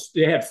needles.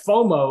 They had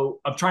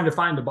FOMO of trying to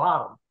find the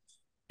bottom.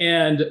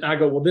 And I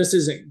go, well, this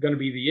isn't going to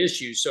be the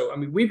issue. So, I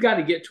mean, we've got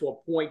to get to a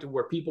point to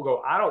where people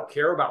go, I don't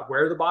care about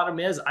where the bottom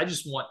is. I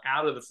just want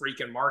out of the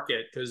freaking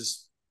market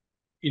because,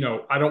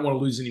 I don't want to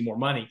lose any more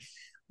money.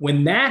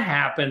 When that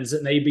happens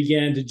and they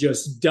begin to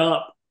just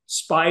dump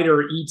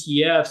spider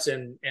ETFs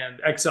and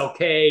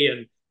XLK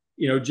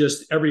and,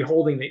 just every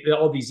holding,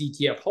 all these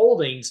ETF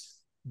holdings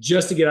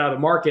just to get out of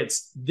the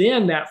markets,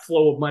 then that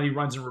flow of money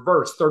runs in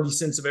reverse. 30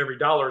 cents of every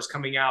dollar is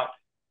coming out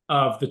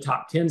of the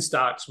top 10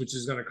 stocks, which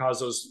is going to cause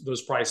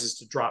those prices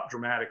to drop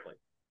dramatically.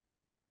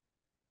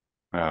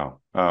 Wow.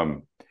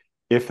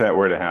 If that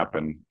were to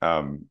happen,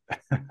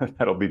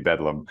 that'll be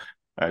bedlam.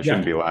 I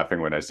shouldn't be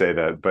laughing when I say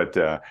that, but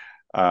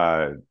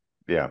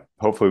yeah,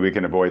 hopefully we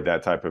can avoid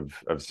that type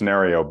of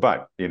scenario.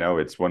 But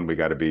it's one we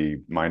got to be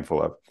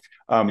mindful of.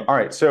 All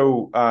right,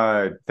 so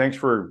thanks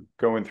for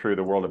going through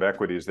the world of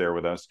equities there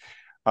with us.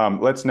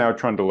 Let's now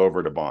trundle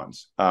over to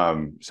bonds.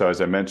 So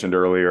as I mentioned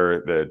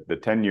earlier, the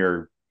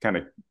 10-year kind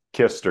of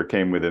kissed or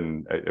came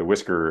within a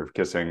whisker of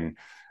kissing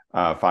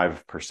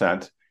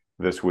 5%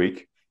 this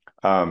week.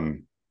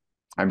 I'm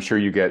sure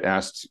you get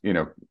asked,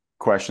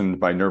 questioned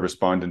by nervous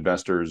bond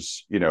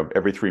investors,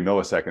 every 3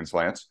 milliseconds,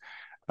 Lance.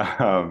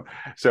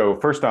 So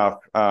first off,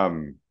 I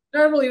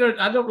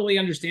don't really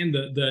understand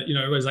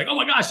everybody's like, oh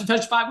my gosh, you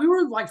touched 5. We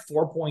were like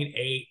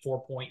 4.8,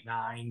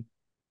 4.9.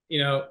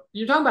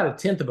 You're talking about a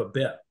tenth of a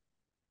bit.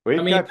 We've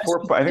got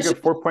 4. I think it's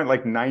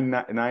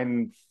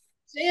 4.99.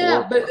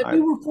 Yeah, but we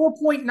were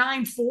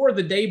 4.94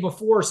 the day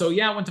before. So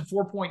yeah, it went to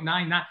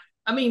 4.99.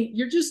 I mean,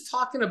 you're just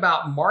talking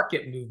about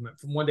market movement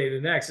from one day to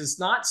the next. It's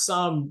not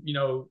some,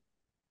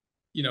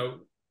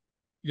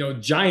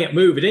 giant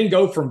move. It didn't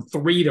go from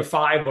 3 to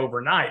 5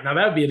 overnight. Now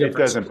that would be a different. It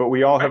doesn't, but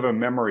we all have a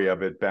memory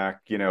of it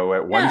back,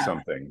 at one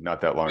something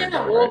not that long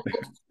ago. Well, right?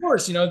 Of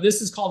course,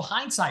 this is called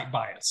hindsight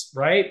bias,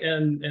 right?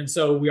 And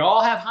so we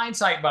all have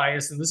hindsight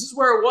bias, and this is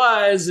where it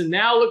was, and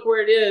now look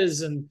where it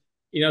is, and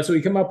so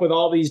we come up with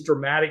all these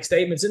dramatic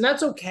statements, and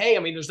that's okay. I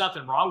mean, there's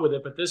nothing wrong with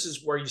it, but this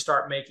is where you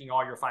start making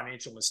all your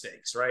financial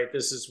mistakes, right?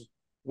 This is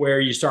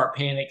where you start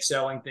panic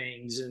selling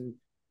things and,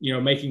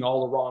 making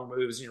all the wrong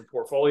moves in your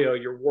portfolio.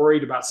 You're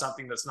worried about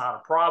something that's not a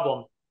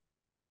problem.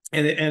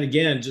 And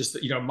again, just,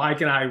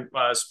 Mike and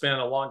I spent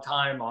a long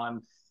time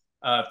on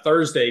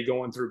Thursday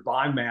going through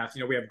bond math.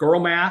 We have girl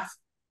math,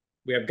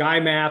 we have guy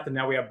math, and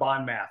now we have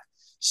bond math.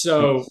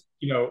 So,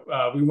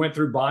 we went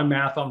through bond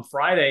math on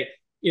Friday.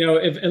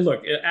 And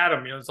look,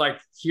 Adam, it's like,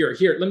 here,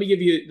 let me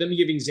give you an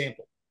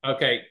example.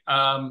 Okay.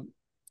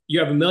 You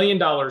have $1 million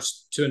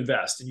to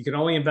invest, and you can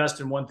only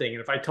invest in one thing.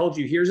 And if I told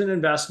you, here's an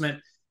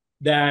investment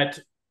that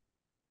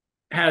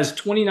has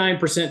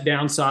 29%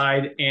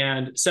 downside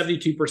and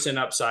 72%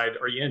 upside,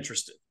 are you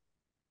interested?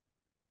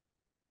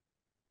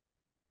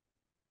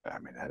 I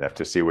mean, I'd have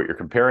to see what you're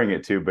comparing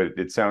it to, but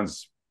it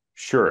sounds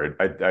sure.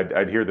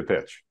 I'd hear the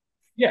pitch.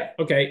 Yeah.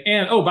 Okay.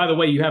 And by the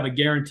way, you have a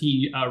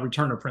guaranteed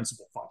return of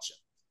principal function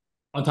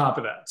on top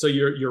of that. So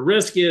your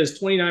risk is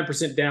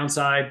 29%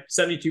 downside,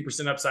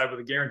 72% upside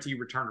with a guaranteed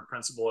return of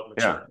principal at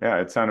maturity.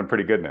 Yeah, it sounded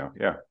pretty good now.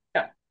 Yeah.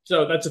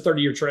 So that's a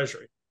 30-year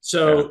treasury.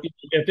 So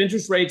if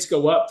interest rates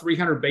go up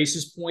 300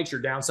 basis points,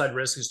 your downside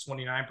risk is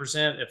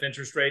 29%. If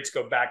interest rates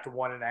go back to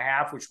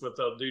 1.5, which is what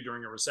they'll do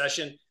during a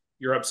recession,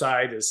 your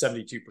upside is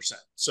 72%.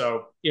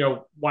 So,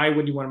 why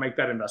would you want to make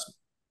that investment?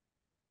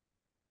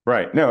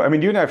 Right. No, I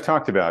mean, you and I have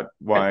talked about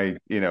why,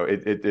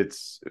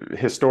 it's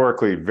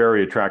historically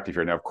very attractive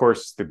here. Now, of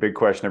course, the big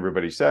question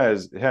everybody is,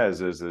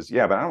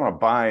 yeah, but I don't want to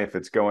buy if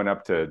it's going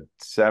up to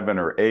 7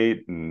 or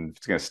 8 and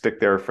it's going to stick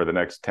there for the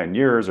next 10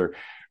 years or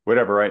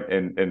whatever. Right.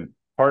 And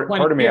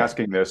part of me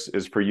asking this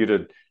is for you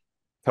to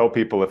tell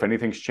people if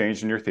anything's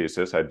changed in your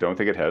thesis. I don't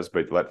think it has,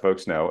 but let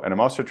folks know. And I'm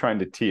also trying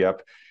to tee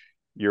up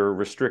your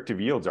restrictive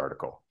yields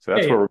article. So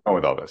that's where we're going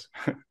with all this.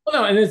 Well,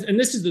 no, and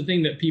this is the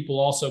thing that people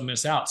also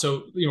miss out.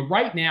 So,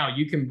 right now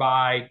you can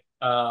buy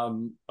a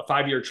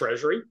 5-year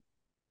treasury,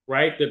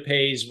 right? That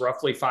pays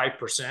roughly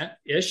 5%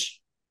 ish,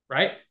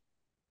 right?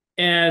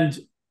 And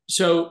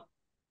so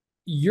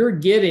you're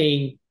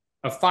getting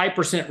a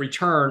 5%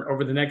 return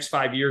over the next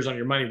 5 years on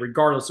your money,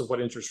 regardless of what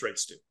interest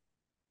rates do,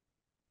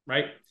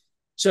 right?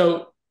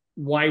 So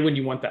why wouldn't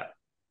you want that?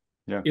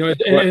 Yeah.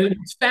 And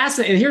it's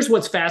fascinating. And here's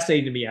what's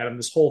fascinating to me, Adam,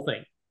 this whole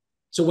thing.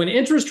 So when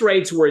interest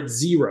rates were at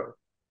 0,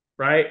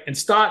 right, and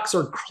stocks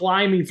are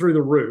climbing through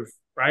the roof,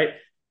 right,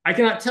 I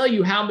cannot tell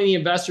you how many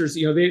investors,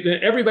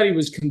 everybody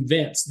was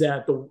convinced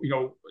that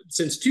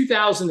since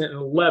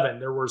 2011,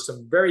 there were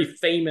some very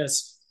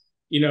famous,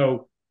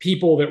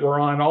 people that were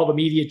on all the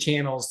media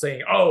channels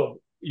saying, oh,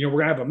 we're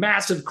going to have a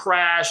massive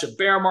crash, a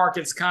bear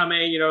market's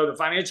coming, the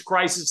financial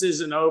crisis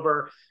isn't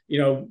over.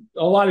 A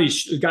lot of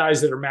these guys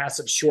that are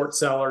massive short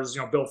sellers,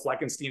 Bill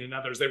Fleckenstein and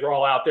others, they were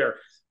all out there.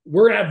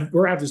 We're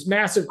gonna have this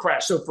massive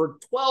crash. So for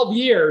 12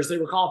 years, they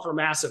were calling for a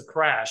massive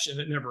crash, and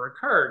it never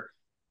occurred.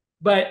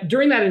 But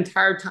during that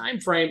entire time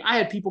frame, I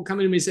had people come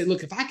to me and say,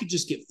 look, if I could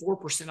just get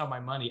 4% of my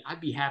money,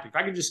 I'd be happy. If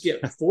I could just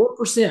get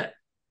 4%,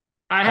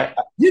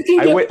 you can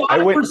get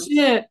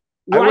 5%.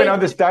 I went on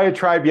this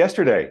diatribe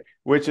yesterday,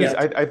 which is,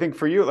 I think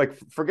for you, like,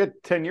 forget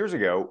 10 years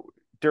ago,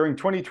 during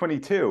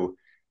 2022,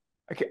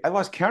 I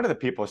lost count of the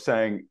people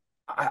saying,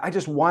 I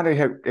just want to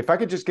have, if I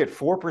could just get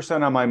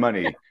 4% on my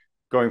money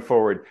going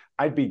forward,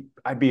 I'd be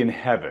in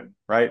heaven,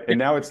 right? And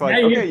now it's like,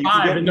 now okay, you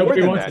can get more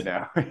than that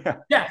now.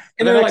 Yeah.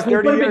 And they're like,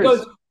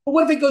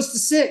 what if it goes to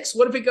 6?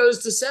 What if it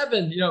goes to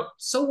 7?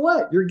 So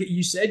what?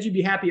 You said you'd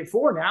be happy at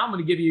 4. Now I'm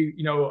going to give you,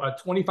 a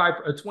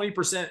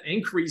 20%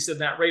 increase in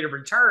that rate of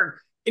return,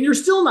 and you're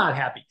still not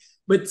happy.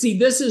 But see,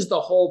 this is the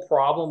whole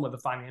problem with the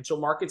financial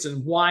markets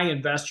and why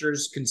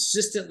investors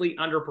consistently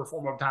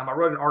underperform over time. I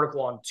wrote an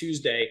article on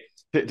Tuesday.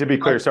 To be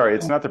clear, sorry,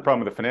 it's not the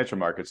problem with the financial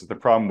markets. It's the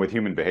problem with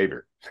human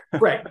behavior.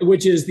 Right,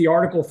 which is the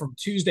article from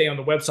Tuesday on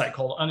the website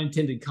called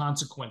Unintended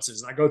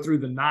Consequences. And I go through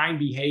the 9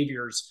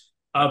 behaviors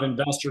of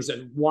investors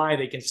and why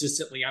they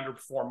consistently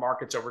underperform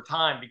markets over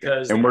time.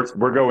 Because and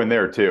we're going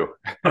there too.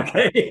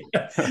 Okay.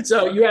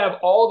 So you have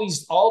all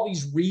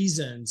these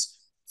reasons.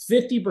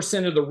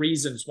 50% of the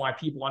reasons why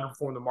people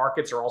underperform the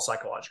markets are all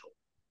psychological.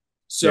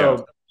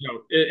 So,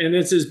 and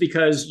this is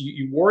because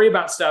you worry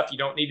about stuff you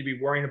don't need to be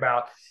worrying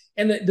about.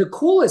 And the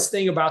coolest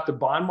thing about the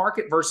bond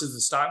market versus the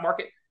stock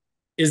market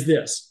is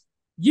this.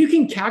 You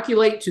can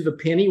calculate to the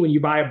penny when you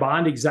buy a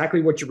bond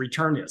exactly what your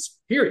return is,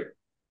 period.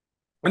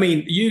 I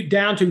mean, you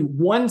down to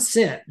 1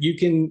 cent, you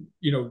can,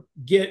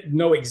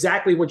 know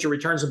exactly what your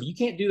returns are. But you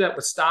can't do that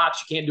with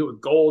stocks. You can't do it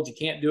with gold. You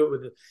can't do it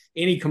with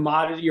any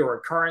commodity or a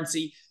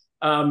currency.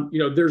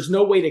 There's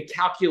no way to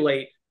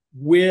calculate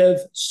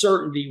with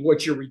certainty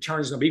what your return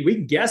is going to be. We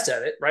can guess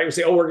at it, right? We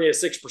say, we're going to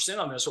get 6%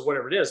 on this or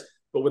whatever it is.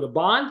 But with a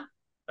bond,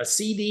 a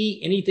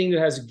CD, anything that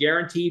has a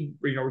guaranteed,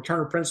 return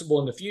of principal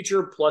in the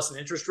future plus an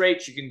interest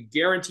rate, you can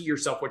guarantee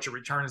yourself what your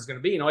return is going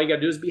to be. And all you got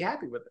to do is be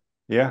happy with it.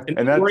 Yeah.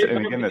 And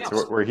again, that's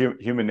where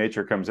human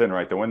nature comes in,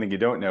 right? The one thing you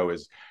don't know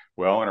is,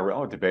 well, on a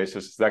relative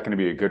basis, is that going to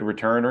be a good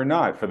return or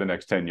not for the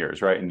next 10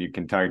 years, right? And you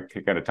can kind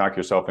of talk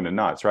yourself into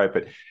knots, right?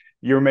 But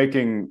you're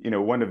making,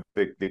 one of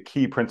the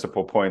key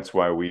principal points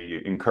why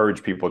we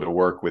encourage people to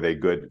work with a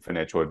good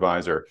financial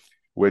advisor,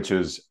 which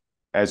is,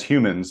 as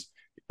humans,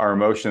 our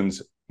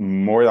emotions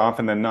more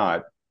often than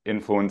not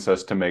influence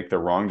us to make the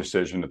wrong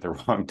decision at the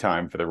wrong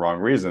time for the wrong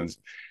reasons.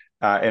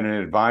 And an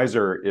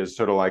advisor is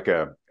sort of like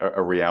a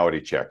reality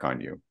check on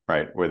you,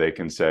 right? Where they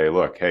can say,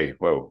 look, hey,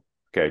 whoa,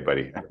 okay,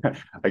 buddy,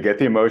 I get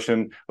the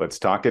emotion. Let's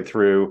talk it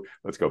through.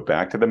 Let's go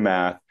back to the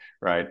math,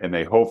 right? And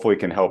they hopefully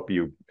can help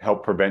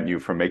prevent you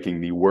from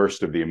making the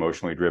worst of the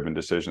emotionally driven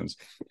decisions.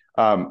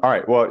 All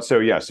right. Well, so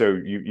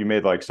you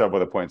made like several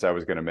of the points I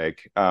was going to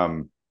make.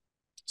 But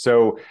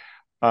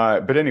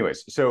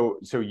anyways, so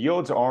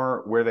yields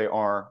are where they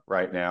are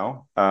right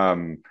now.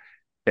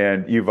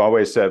 And you've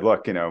always said,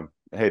 look,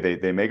 hey,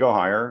 they may go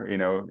higher,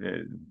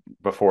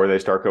 before they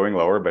start going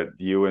lower, but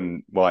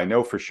I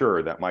know for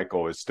sure that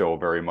Michael is still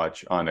very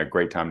much on a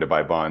great time to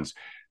buy bonds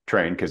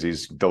train because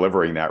he's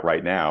delivering that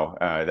right now,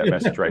 that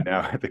message right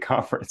now at the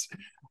conference.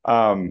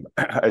 I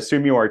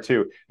assume you are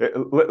too.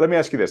 Let me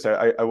ask you this.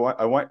 I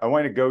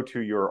want to go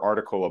to your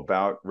article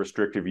about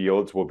restrictive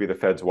yields will be the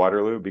Fed's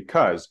Waterloo,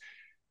 because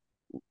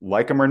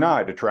like them or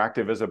not,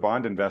 attractive as a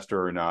bond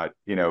investor or not,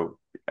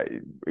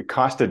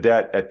 cost of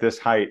debt at this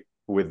height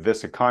with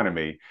this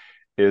economy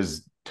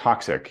is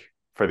toxic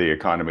for the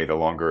economy the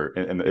longer,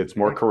 and it's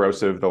more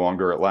corrosive the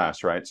longer it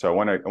lasts, right? So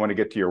I want to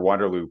get to your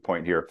Waterloo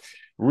point here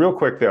real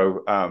quick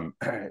though.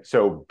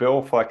 So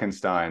Bill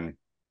Fleckenstein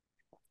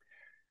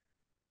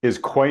is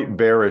quite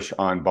bearish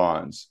on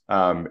bonds.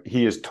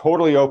 He is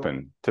totally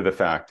open to the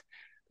fact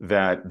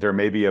that there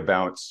may be a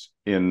bounce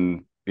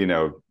in,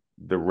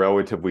 the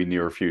relatively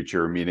near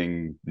future,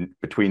 meaning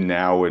between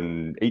now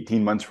and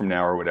 18 months from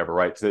now or whatever,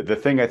 right? So the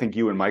thing I think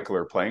you and Michael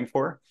are playing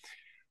for.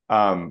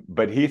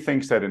 But he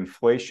thinks that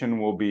inflation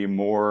will be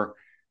more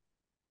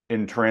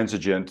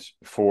intransigent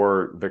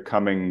for the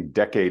coming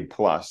decade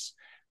plus.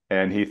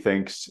 And he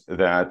thinks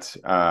that,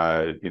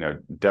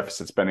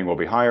 deficit spending will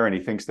be higher. And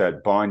he thinks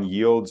that bond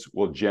yields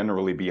will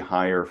generally be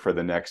higher for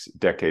the next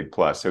decade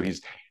plus. So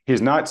he's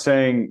not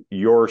saying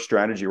your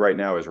strategy right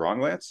now is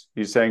wrong, Lance.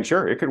 He's saying,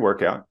 sure, it could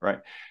work out, right?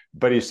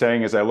 But he's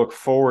saying, as I look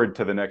forward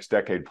to the next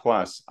decade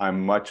plus,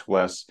 I'm much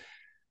less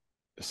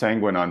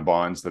sanguine on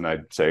bonds than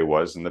I'd say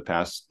was in the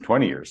past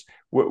 20 years.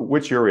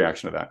 What's your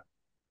reaction to that?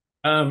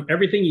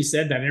 Everything he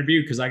said in that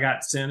interview, because I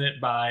got sent it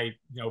by,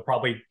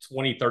 probably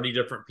 20, 30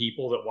 different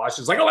people that watched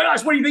it. It's like, oh my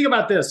gosh, what do you think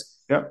about this?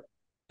 Yep.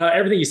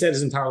 Everything he said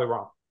is entirely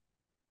wrong.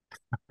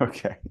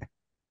 Okay.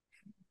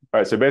 All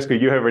right. So basically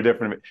you have a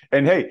different,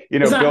 and hey,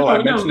 Bill,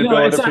 I mentioned that Bill,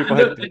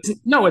 other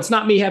people it's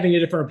not me having a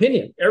different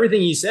opinion. Everything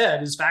he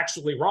said is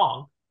factually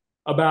wrong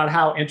about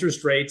how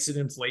interest rates and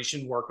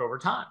inflation work over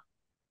time.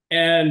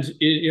 And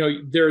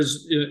there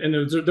was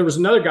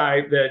another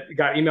guy that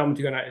got emailed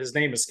to, and his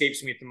name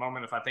escapes me at the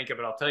moment. If I think of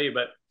it, I'll tell you.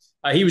 But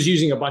he was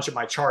using a bunch of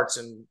my charts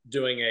and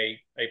doing a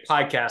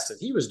podcast that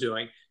he was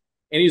doing,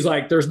 and he's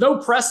like, "There's no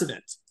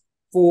precedent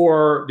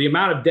for the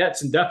amount of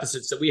debts and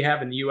deficits that we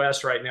have in the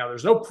U.S. right now.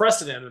 There's no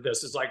precedent of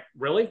this." It's like,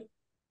 really?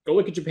 Go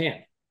look at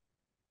Japan.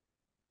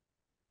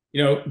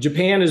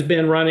 Japan has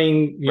been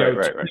running,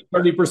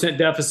 30%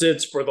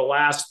 deficits for the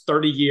last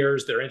 30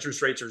 years. Their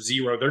interest rates are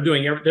zero. They're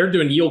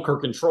doing yield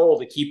curve control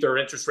to keep their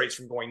interest rates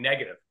from going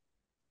negative.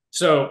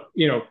 So,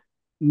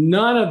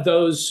 none of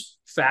those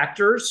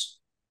factors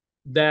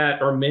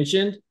that are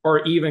mentioned are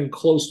even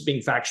close to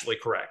being factually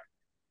correct.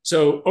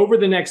 So over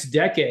the next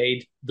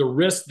decade, the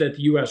risk that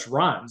the U.S.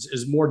 runs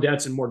is more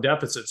debts and more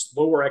deficits,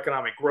 lower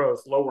economic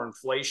growth, lower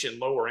inflation,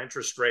 lower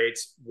interest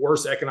rates,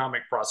 worse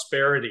economic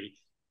prosperity.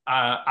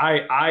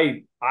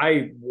 I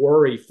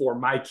worry for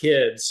my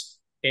kids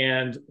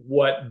and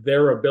what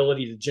their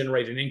ability to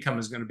generate an income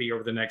is going to be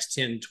over the next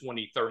 10,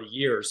 20, 30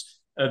 years.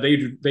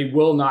 They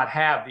will not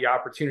have the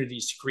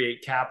opportunities to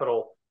create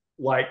capital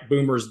like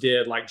boomers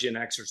did, like Gen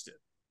Xers did.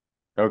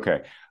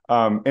 Okay.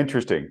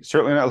 Interesting.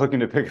 Certainly not looking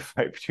to pick a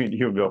fight between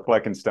you and Bill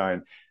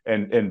Fleckenstein.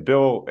 And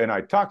Bill and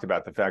I talked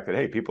about the fact that,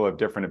 hey, people have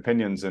different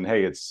opinions, and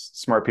hey, it's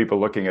smart people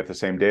looking at the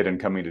same data and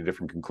coming to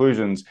different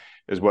conclusions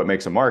is what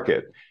makes a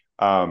market.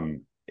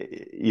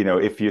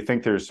 If you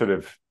think there's sort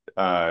of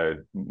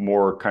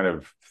more kind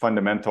of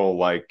fundamental,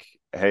 like,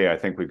 hey, I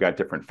think we've got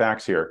different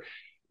facts here,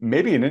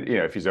 maybe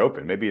if he's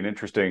open, maybe an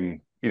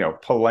interesting,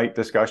 polite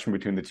discussion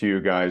between the two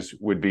of you guys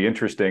would be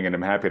interesting, and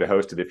I'm happy to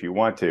host it if you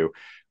want to.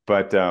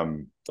 But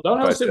don't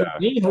host it with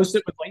me. Host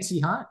it with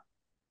Lacey Hunt.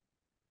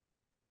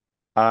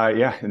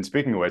 Yeah. And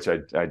speaking of which,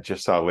 I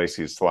just saw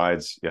Lacey's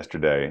slides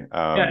yesterday.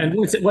 And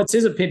what's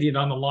his opinion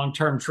on the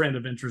long-term trend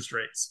of interest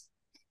rates?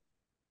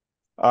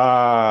 In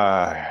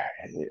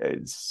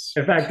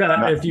fact,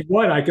 if you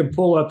want, I can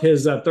pull up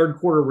his third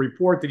quarter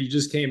report that he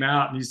just came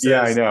out, and he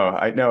says, "Yeah,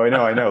 I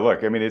know.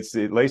 Look, I mean, it's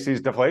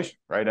Lacey's deflation,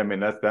 right? I mean,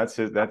 that's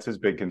his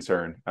big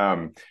concern.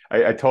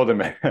 I told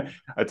him,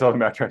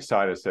 after I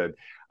saw it, I said,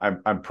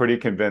 I'm pretty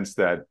convinced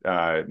that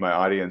my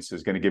audience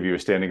is going to give you a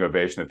standing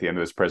ovation at the end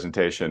of this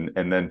presentation,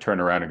 and then turn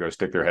around and go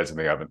stick their heads in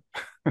the oven."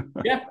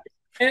 Yeah,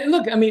 and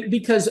look, I mean,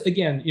 because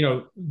again,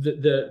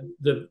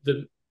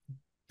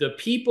 the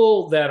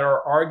people that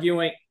are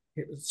arguing.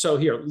 So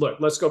here,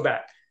 look, let's go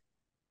back.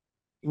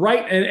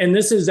 Right. And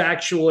this is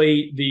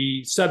actually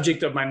the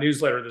subject of my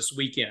newsletter this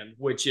weekend,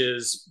 which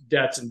is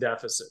debts and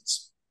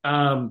deficits.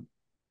 The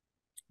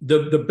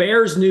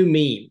Bears' new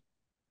meme,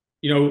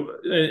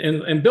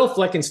 and Bill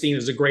Fleckenstein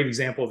is a great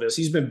example of this.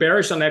 He's been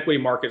bearish on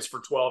equity markets for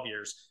 12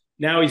 years.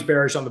 Now he's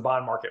bearish on the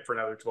bond market for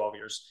another 12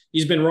 years.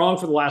 He's been wrong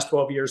for the last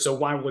 12 years. So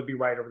why will it be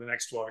right over the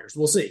next 12 years?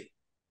 We'll see.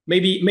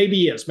 Maybe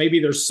he is. Maybe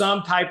there's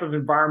some type of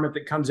environment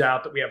that comes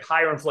out that we have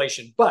higher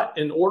inflation. But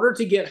in order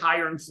to get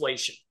higher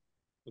inflation,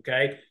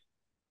 okay,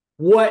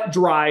 what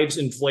drives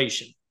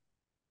inflation?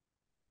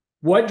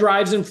 What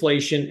drives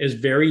inflation is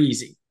very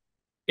easy.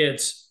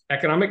 It's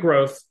economic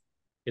growth,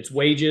 it's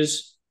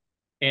wages,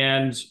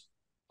 and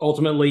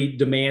ultimately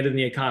demand in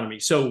the economy.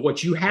 So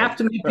what you have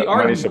to make the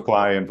argument, money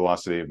supply and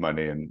velocity of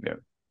money, and yeah.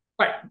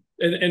 Right.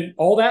 And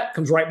all that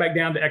comes right back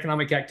down to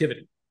economic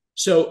activity.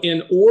 So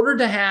in order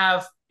to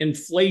have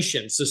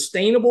inflation,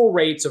 sustainable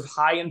rates of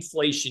high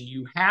inflation,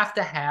 you have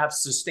to have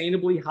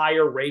sustainably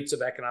higher rates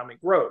of economic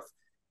growth.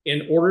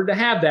 In order to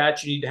have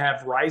that, you need to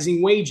have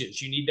rising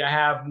wages. You need to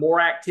have more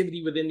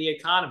activity within the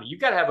economy. You've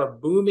got to have a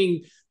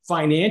booming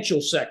financial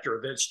sector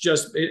that's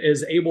just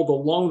is able to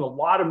loan a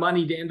lot of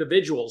money to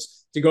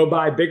individuals to go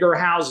buy bigger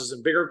houses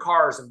and bigger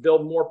cars and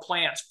build more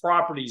plants,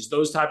 properties,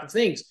 those type of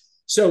things.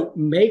 So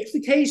make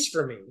the case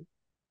for me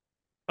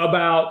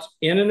about,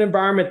 in an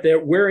environment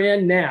that we're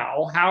in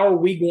now, how are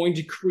we going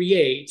to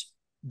create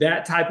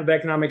that type of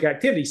economic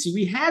activity? See,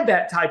 we had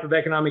that type of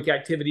economic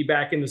activity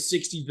back in the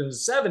 60s and the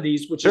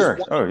 70s, which sure.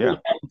 is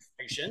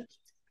inflation,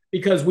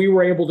 because we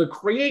were able to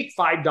create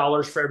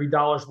 $5 for every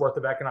dollar's worth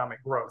of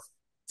economic growth.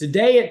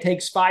 Today, it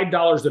takes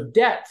 $5 of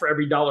debt for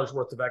every dollar's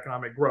worth of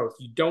economic growth.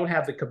 You don't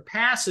have the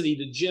capacity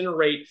to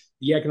generate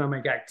the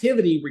economic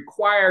activity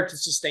required to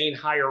sustain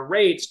higher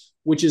rates,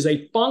 which is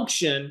a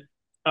function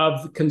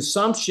of the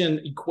consumption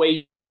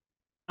equation.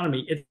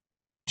 It's a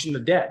function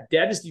of debt.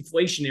 Debt is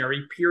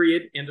deflationary,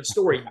 period, end of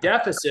story.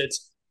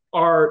 Deficits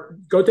are,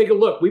 go take a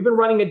look. We've been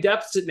running a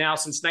deficit now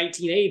since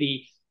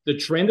 1980. The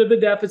trend of the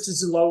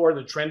deficits is lower.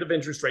 The trend of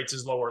interest rates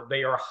is lower.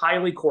 They are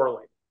highly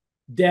correlated.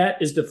 Debt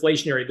is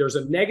deflationary. There's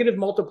a negative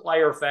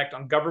multiplier effect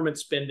on government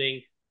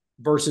spending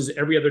versus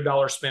every other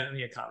dollar spent in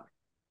the economy.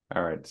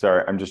 All right.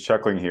 Sorry, I'm just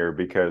chuckling here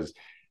because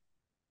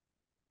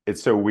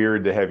it's so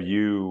weird to have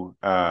you,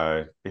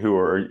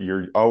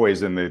 you're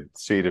always in the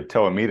seat of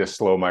telling me to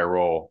slow my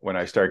roll when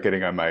I start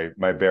getting on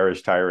my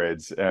bearish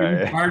tirades.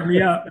 Fired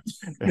me up.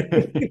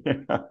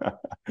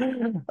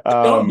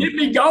 Don't get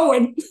me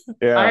going.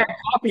 Yeah. I had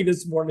coffee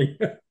this morning.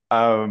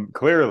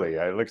 Clearly,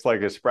 it looks like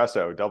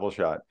espresso, double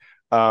shot.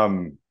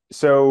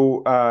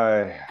 So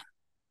I'm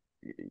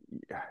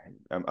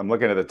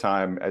looking at the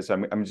time as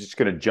I'm just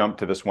going to jump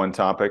to this one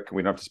topic.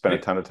 We don't have to spend a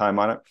ton of time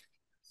on it.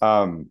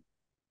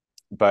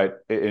 But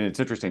it's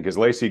interesting because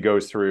Lacey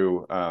goes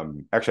through.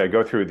 Actually, I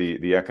go through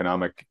the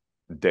economic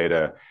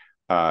data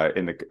at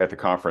the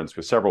conference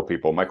with several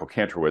people. Michael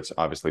Kantrowitz,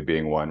 obviously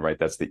being one, right?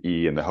 That's the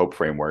E in the HOPE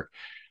framework,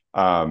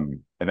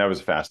 and that was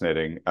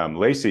fascinating.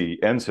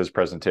 Lacey ends his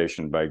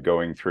presentation by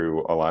going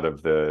through a lot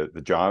of the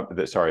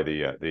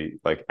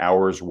like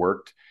hours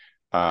worked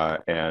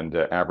and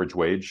average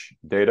wage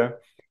data,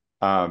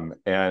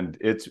 and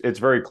it's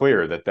very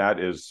clear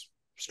that is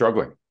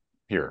struggling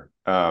here.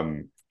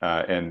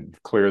 And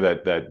clear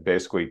that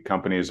basically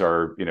companies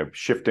are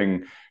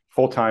shifting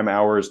full-time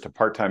hours to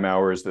part-time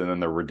hours, and then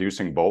they're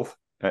reducing both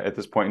at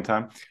this point in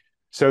time.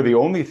 So the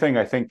only thing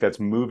I think that's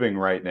moving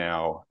right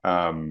now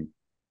on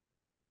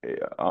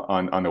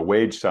the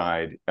wage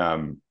side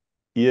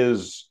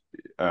is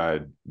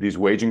these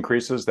wage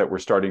increases that we're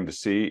starting to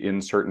see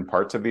in certain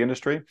parts of the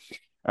industry.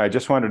 I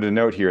just wanted to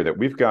note here that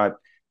we've got,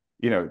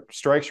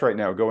 strikes right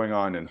now going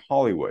on in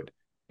Hollywood,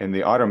 in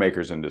the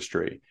automakers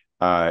industry,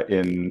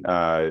 in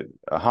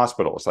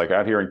hospitals. Like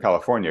out here in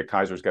California,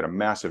 Kaiser's got a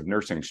massive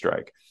nursing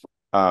strike.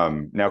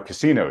 Now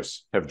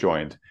casinos have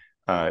joined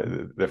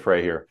the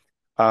fray here.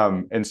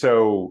 And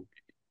so,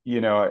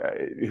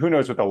 who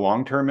knows what the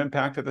long-term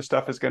impact of this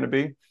stuff is going to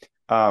be.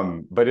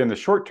 But in the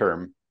short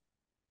term,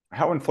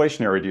 how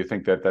inflationary do you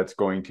think that that's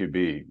going to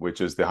be, which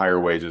is the higher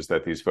wages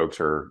that these folks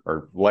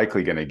are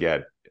likely going to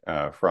get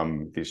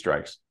from these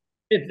strikes?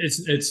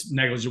 It's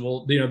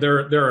negligible.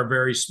 They're a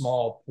very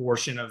small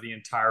portion of the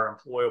entire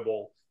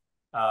employable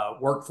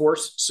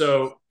workforce.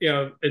 So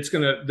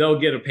they'll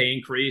get a pay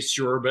increase,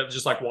 sure, but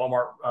just like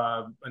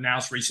Walmart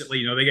announced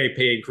recently, they gave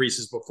pay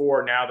increases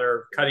before. Now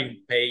they're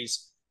cutting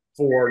pays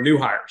for new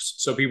hires.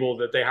 So people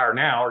that they hire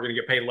now are going to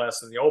get paid less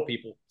than the old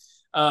people.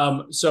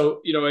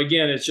 So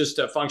again, it's just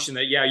a function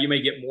that you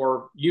may get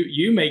more,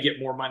 you may get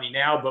more money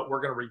now, but we're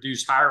going to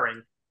reduce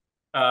hiring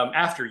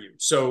after you.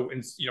 So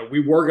we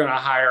were going to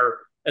hire,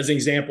 as an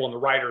example, in the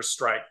writers'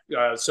 strike.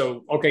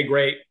 So okay,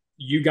 great,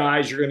 you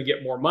guys, you're going to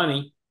get more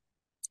money,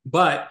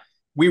 but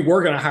we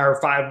were going to hire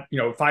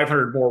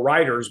 500 more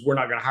writers. We're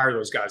not going to hire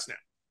those guys now.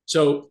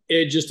 So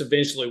it just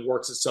eventually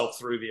works itself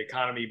through the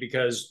economy,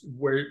 because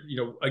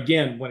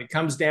again, when it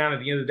comes down at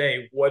the end of the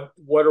day, what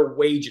are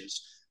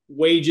wages?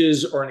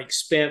 Wages are an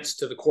expense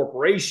to the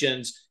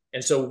corporations.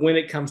 And so when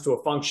it comes to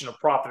a function of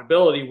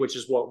profitability, which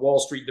is what Wall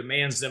Street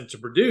demands them to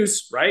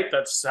produce, right?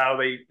 That's how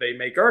they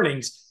make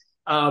earnings.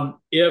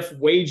 If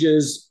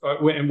wages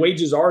and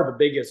wages are the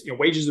biggest,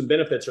 wages and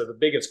benefits are the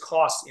biggest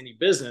cost in any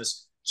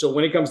business. So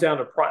when it comes down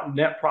to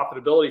net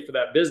profitability for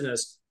that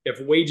business, if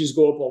wages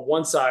go up on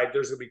one side,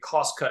 there's going to be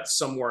cost cuts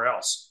somewhere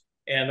else.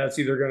 And that's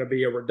either going to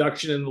be a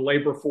reduction in the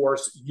labor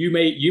force. You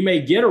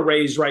may get a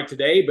raise right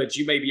today, but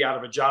you may be out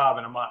of a job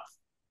in a month.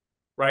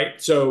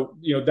 Right. So,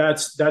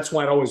 that's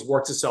why it always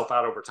works itself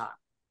out over time.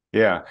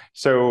 Yeah.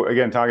 So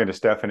again, talking to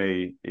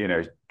Stephanie,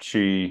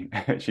 she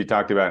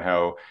talked about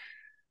how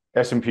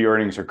S&P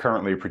earnings are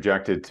currently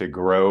projected to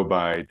grow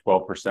by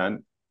 12%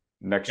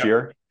 next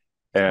year.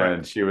 And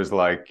right. She was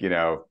like,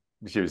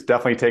 she was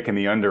definitely taking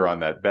the under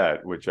on that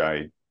bet, which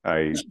I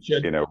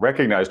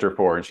recognized her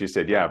for. And she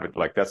said, yeah, but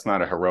like, that's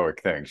not a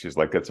heroic thing. She's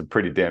like, that's a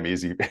pretty damn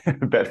easy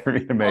bet for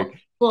me to make.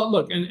 Well,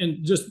 look,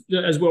 and just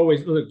as we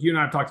always look, you and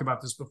I have talked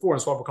about this before.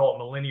 That's why we call it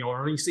millennial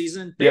earnings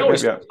season.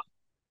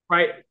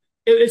 Right.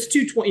 It's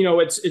 220,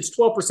 it's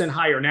 12%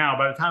 higher now.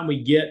 By the time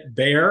we get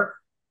there,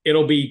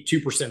 it'll be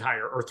 2%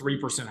 higher or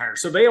 3% higher.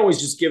 So they always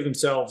just give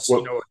themselves,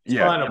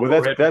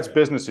 that's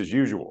business as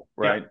usual,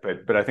 right? Yeah.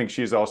 But I think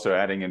she's also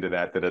adding into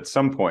that at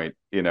some point,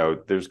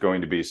 there's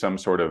going to be some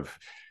sort of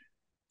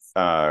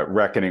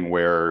reckoning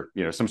where,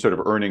 some sort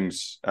of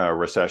earnings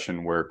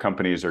recession where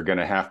companies are going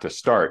to have to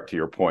start, to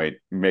your point,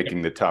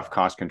 making the tough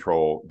cost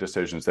control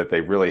decisions that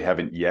they really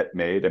haven't yet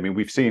made. I mean,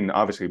 we've seen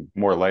obviously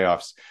more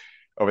layoffs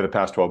over the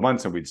past 12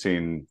 months than we'd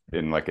seen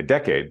in like a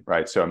decade,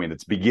 right? So, I mean,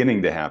 it's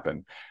beginning to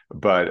happen,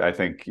 but I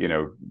think,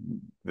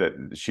 that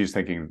she's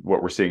thinking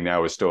what we're seeing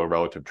now is still a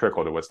relative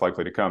trickle to what's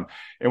likely to come.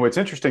 And what's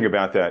interesting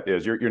about that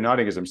is you're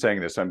nodding as I'm saying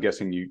this. So I'm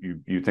guessing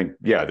you think,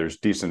 yeah, there's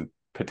decent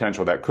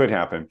potential that could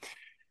happen.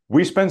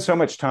 We spend so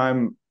much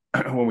time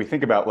when we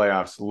think about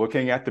layoffs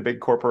looking at the big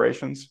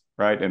corporations,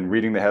 right? And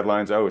reading the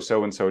headlines, oh,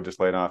 so-and-so just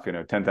laid off,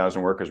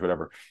 10,000 workers,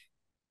 whatever.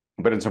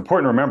 But it's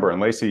important to remember,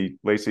 and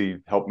Lacey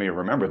helped me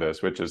remember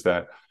this, which is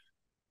that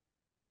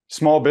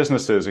small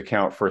businesses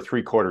account for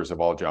 3/4 of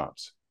all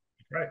jobs,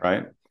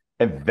 right?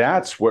 And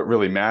that's what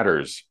really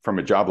matters from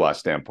a job loss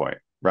standpoint,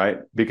 right?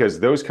 Because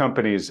those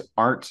companies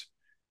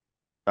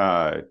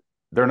they're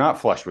not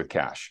flush with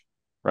cash,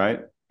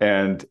 right?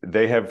 And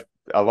they have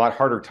a lot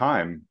harder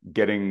time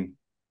getting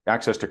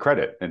access to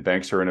credit, and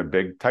banks are in a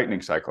big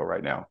tightening cycle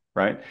right now,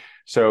 right?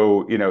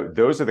 So,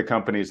 those are the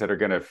companies that are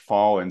going to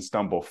fall and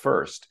stumble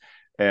first.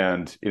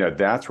 And,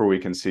 that's where we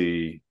can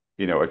see,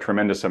 a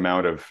tremendous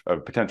amount of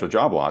potential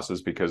job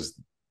losses because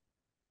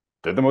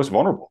they're the most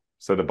vulnerable.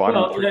 So the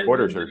bottom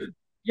 3/4 are.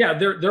 Yeah,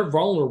 they're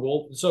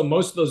vulnerable. So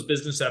most of those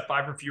businesses have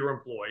 5 or fewer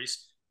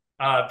employees.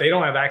 They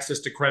don't have access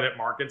to credit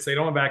markets. They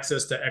don't have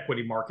access to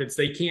equity markets.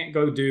 They can't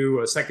go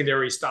do a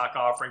secondary stock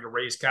offering to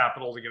raise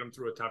capital to get them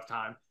through a tough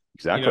time.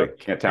 Exactly.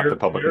 Can't tap the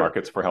public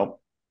markets for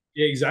help.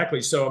 Yeah,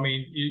 exactly. So, I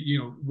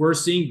mean, we're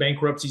seeing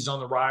bankruptcies on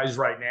the rise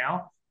right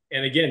now.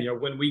 And again,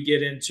 when we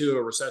get into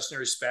a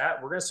recessionary spat,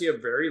 we're going to see a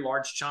very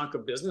large chunk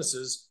of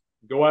businesses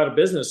go out of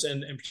business.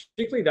 And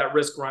particularly that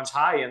risk runs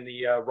high in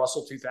the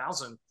Russell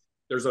 2000.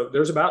 There's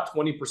about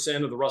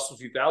 20% of the Russell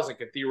 2000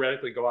 could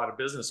theoretically go out of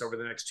business over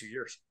the next 2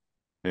 years.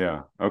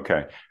 Yeah.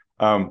 Okay.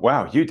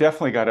 Wow. You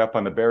definitely got up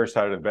on the bearish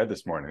side of the bed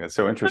this morning. That's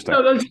so interesting.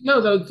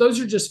 Those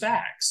are just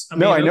facts. I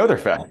know they're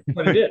facts.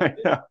 What it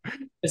is.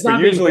 It's not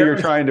usually you're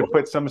trying to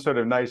put some sort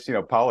of nice,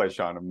 polish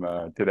on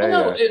them today.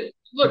 Well,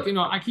 look,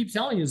 I keep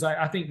telling you,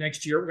 I think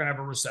next year we're going to have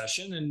a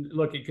recession. And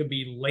look, it could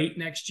be late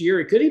next year.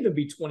 It could even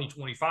be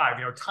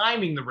 2025.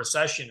 Timing the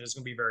recession is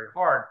going to be very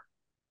hard.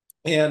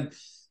 And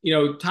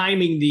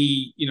timing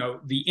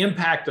the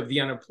impact of the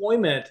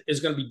unemployment is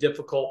going to be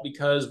difficult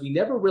because we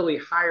never really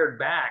hired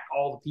back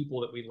all the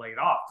people that we laid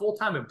off.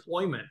 Full-time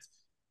employment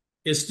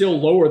is still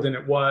lower than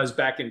it was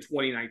back in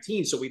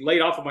 2019. So we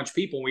laid off a bunch of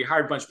people and we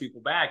hired a bunch of people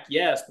back,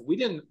 yes, but we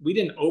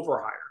didn't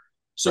overhire.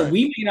 So Right.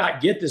 we may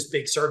not get this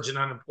big surge in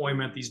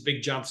unemployment, these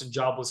big jumps in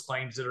jobless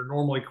claims that are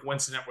normally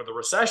coincident with a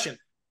recession.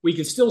 We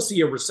can still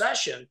see a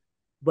recession,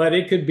 but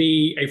it could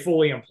be a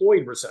fully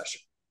employed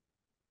recession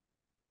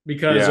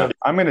because Yeah, of.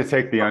 I'm going to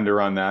take the under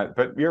on that,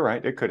 but you're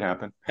right, it could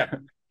happen. Yeah.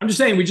 I'm just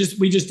saying we just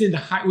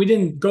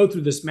didn't go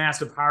through this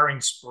massive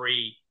hiring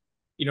spree.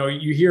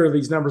 You hear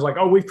these numbers like,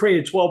 oh, we've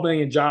created 12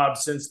 million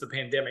jobs since the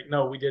pandemic.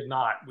 No, we did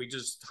not. We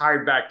just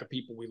hired back the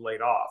people we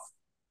laid off.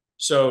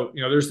 So,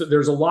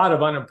 there's a lot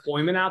of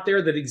unemployment out there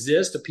that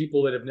exists of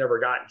people that have never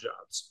gotten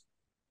jobs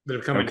that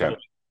have come into Okay.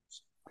 the.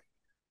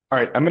 All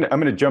right, I'm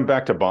gonna jump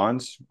back to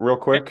bonds real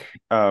quick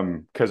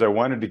because I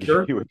wanted to give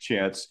Sure. you a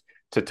chance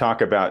to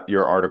talk about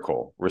your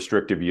article.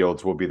 Restrictive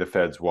yields will be the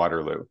Fed's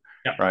Waterloo,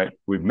 Yeah. right?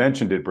 We've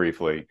mentioned it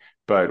briefly,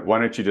 but why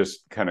don't you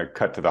just kind of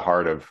cut to the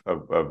heart of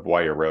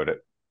why you wrote it?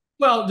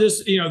 Well, this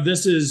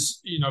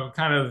is,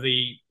 kind of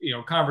the,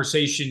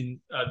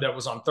 conversation that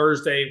was on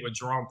Thursday with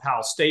Jerome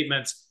Powell's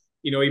statements.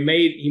 He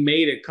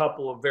made a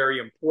couple of very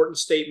important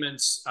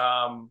statements,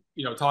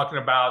 talking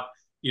about,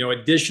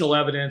 additional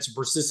evidence of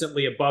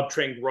persistently above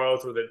trend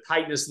growth, or the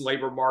tightness in the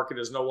labor market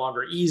is no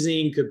longer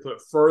easing, could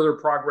put further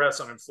progress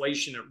on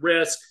inflation at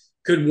risk,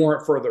 could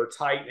warrant further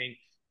tightening.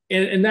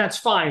 And that's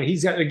fine.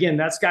 He's got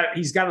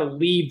to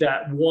leave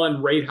that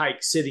one rate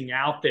hike sitting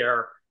out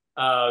there,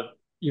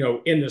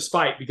 in this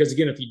fight, because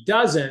again, if he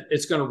doesn't,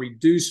 it's going to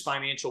reduce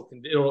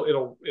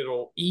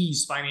it'll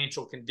ease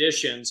financial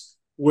conditions,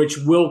 which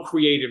will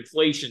create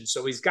inflation.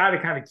 So he's got to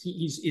kind of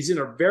he's in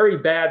a very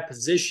bad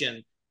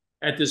position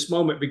at this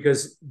moment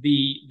because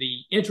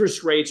the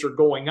interest rates are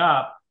going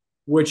up,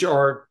 which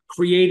are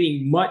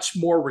creating much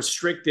more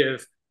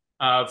restrictive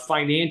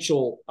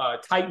financial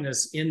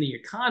tightness in the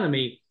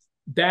economy.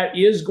 That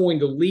is going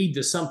to lead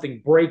to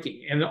something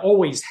breaking, and it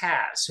always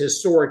has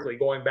historically,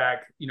 going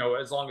back,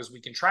 as long as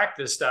we can track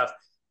this stuff.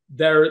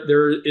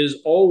 There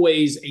is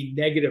always a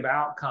negative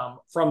outcome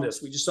from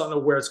this. We just don't know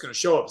where it's going to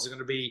show up. Is it going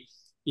to be,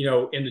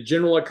 in the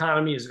general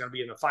economy? Is it going to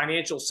be in the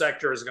financial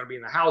sector? Is it going to be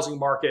in the housing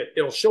market?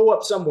 It'll show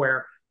up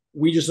somewhere.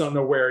 We just don't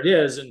know where it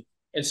is.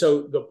 And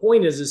so the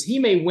point is he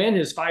may win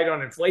his fight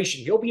on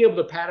inflation. He'll be able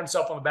to pat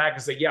himself on the back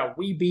and say, yeah,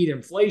 we beat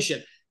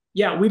inflation.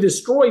 Yeah, we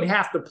destroyed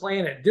half the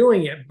planet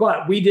doing it,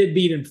 but we did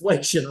beat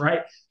inflation,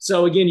 right?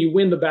 So again, you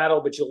win the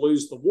battle, but you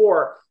lose the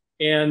war.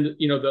 And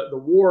the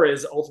war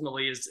is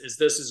ultimately is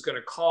this is going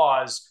to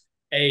cause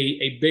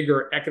a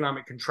bigger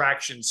economic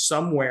contraction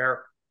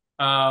somewhere,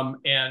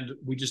 and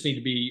we just need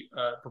to be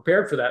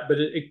prepared for that. But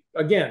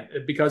again,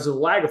 because of the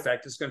lag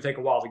effect, it's going to take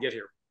a while to get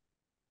here.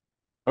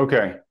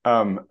 Okay,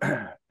 I'm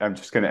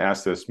just going to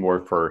ask this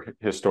more for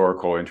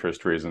historical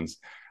interest reasons.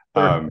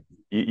 Sure.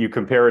 You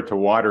compare it to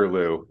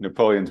Waterloo,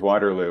 Napoleon's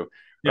Waterloo,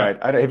 Yeah.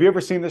 right? Have you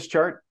ever seen this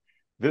chart?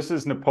 This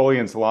is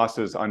Napoleon's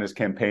losses on his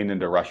campaign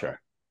into Russia,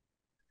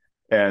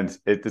 and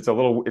it's a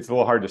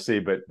little hard to see,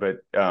 but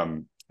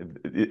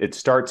it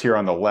starts here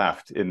on the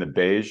left in the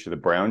beige, the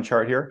brown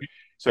chart here.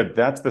 So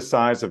that's the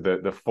size of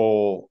the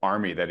full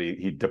army that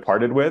he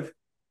departed with,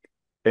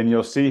 and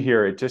you'll see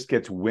here it just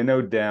gets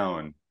winnowed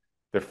down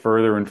the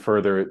further and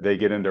further they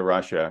get into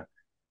Russia.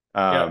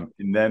 And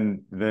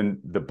then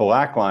the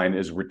black line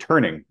is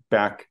returning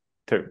back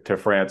to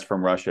France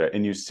from Russia.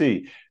 And you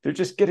see they're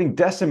just getting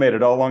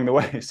decimated all along the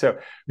way. So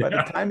by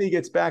the time he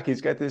gets back, he's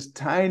got this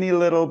tiny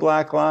little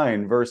black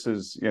line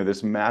versus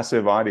this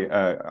massive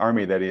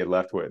army that he had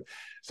left with.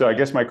 So I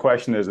guess my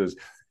question is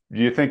do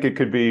you think it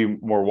could be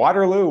more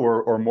Waterloo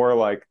or more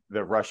like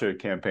the Russia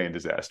campaign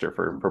disaster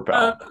for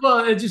Powell?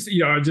 Well, it just,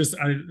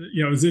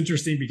 it's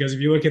interesting because if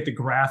you look at the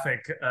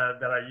graphic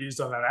that I used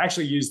on that, I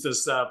actually used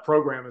this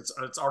program.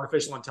 It's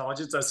artificial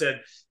intelligence. I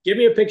said, give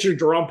me a picture of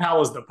Jerome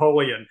Powell as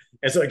Napoleon.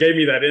 And so it gave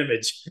me that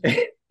image.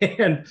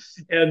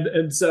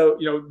 and so,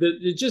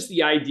 it's just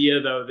the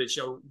idea, though,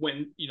 that,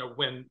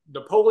 when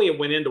Napoleon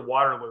went into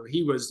Waterloo,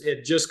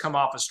 had just come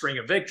off a string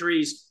of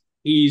victories.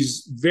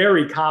 He's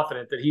very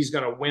confident that he's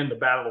going to win the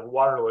Battle of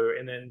Waterloo,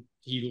 and then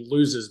he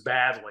loses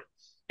badly.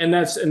 And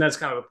that's kind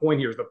of the point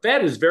here. The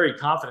Fed is very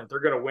confident they're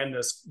going to win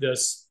this.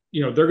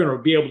 They're going to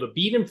be able to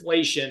beat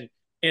inflation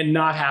and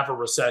not have a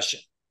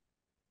recession.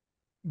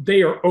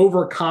 They are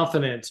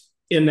overconfident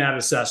in that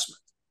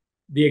assessment.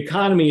 The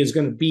economy is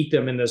going to beat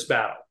them in this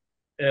battle.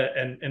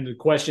 And the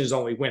question is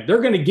only when.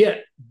 They're going to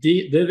get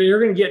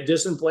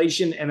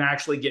disinflation and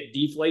actually get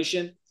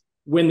deflation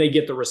when they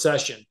get the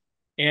recession.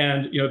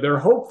 And they're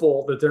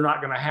hopeful that they're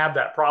not going to have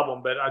that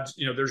problem, but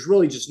there's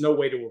really just no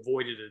way to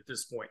avoid it at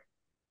this point.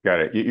 Got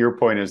it. Your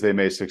point is they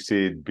may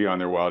succeed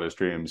beyond their wildest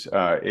dreams.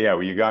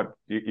 Well, you got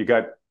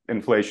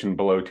inflation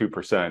below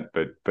 2%,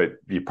 but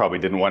you probably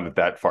didn't want it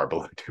that far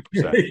below 2%.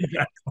 Exactly.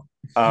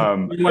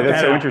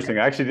 That's so interesting.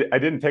 Actually, I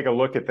didn't take a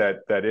look at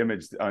that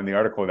image on the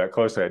article that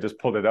closely. I just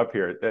pulled it up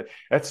here.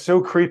 That's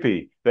so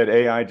creepy that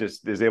AI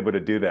just is able to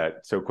do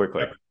that so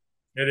quickly.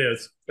 It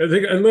is. I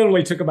think it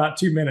literally took about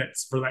 2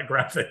 minutes for that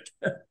graphic.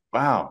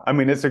 Wow. I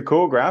mean, it's a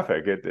cool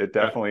graphic. It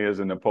definitely is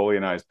a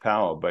Napoleonized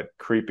pal, but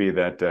creepy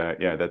that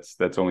yeah,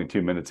 that's only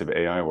 2 minutes of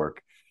AI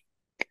work.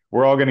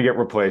 We're all going to get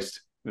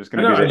replaced. There's I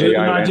going to know. be I the just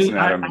AI Lance imagine. and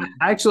I, Adam. And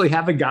I actually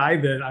have a guy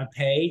that I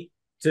pay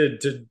to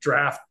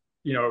draft,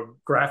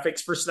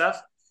 graphics for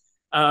stuff.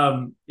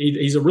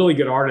 He's a really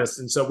good artist,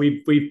 and so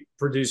we've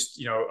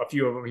produced a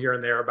few of them here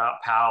and there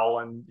about Powell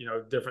and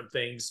different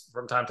things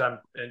from time to time,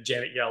 and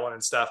Janet Yellen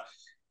and stuff.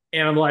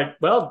 And I'm like,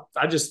 well,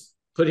 I just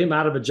put him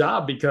out of a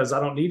job because I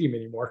don't need him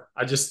anymore.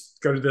 I just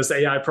go to this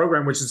AI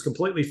program, which is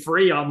completely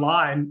free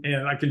online,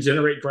 and I can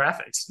generate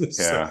graphics.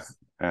 So,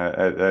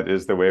 yeah, that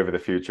is the wave of the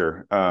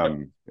future,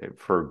 yep.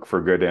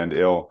 for good and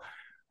ill.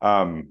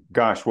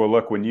 Gosh, well,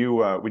 look, when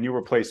you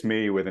replace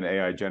me with an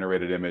AI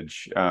generated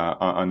image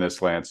on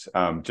this, Lance,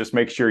 just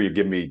make sure you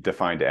give me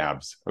defined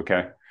abs,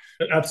 okay?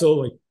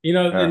 Absolutely. And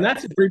Uh,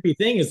 that's the creepy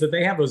thing is that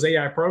they have those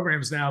AI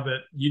programs now that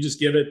you just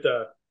give it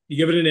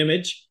an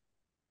image,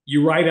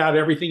 you write out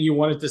everything you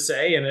want it to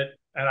say, and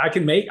I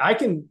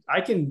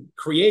can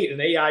create an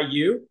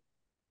AIU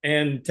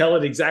and tell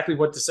it exactly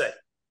what to say.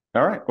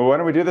 all right. Well, why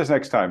don't we do this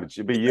next time? It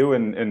should be you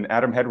and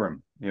Adam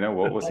Headroom.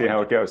 We'll see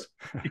how it goes.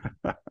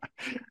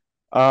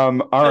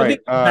 All I right. think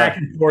it's back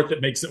and forth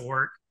that makes it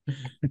work.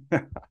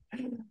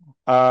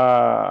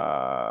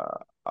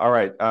 All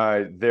right.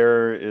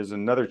 There is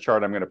another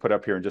chart I'm going to put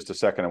up here in just a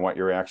second. I want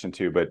your reaction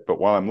to, but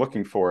while I'm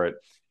looking for it,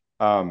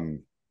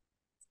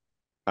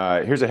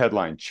 here's a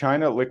headline: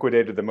 China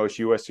liquidated the most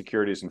U.S.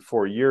 securities in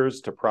 4 years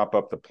to prop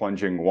up the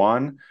plunging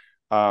yuan.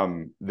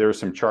 There's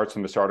some charts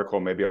in this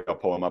article. Maybe I'll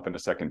pull them up in a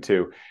second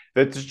too,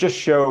 that just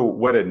show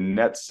what a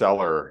net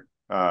seller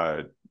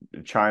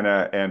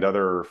China and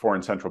other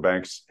foreign central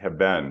banks have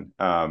been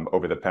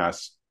over the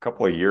past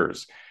couple of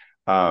years.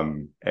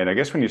 And I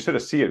guess when you sort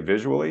of see it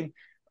visually,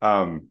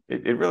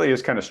 it really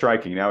is kind of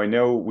striking. Now I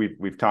know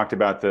we've talked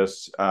about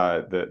this.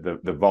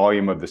 The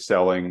volume of the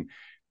selling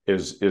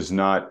is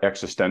not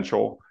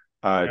existential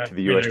Yeah, to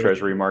the U.S.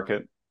 Treasury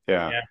market.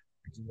 Yeah.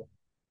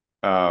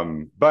 yeah.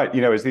 But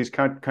as these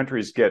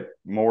countries get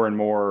more and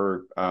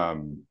more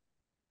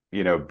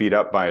beat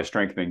up by a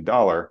strengthening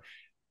dollar,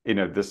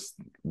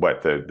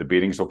 the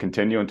beatings will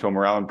continue until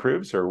morale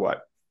improves, or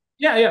what?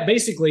 Yeah.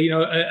 Basically,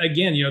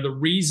 again, the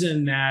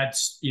reason that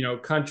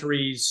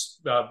countries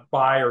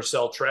buy or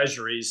sell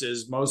treasuries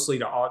is mostly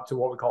to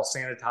what we call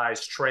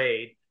sanitized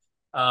trade,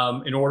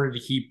 in order to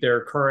keep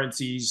their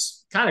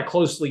currencies kind of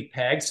closely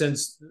pegged,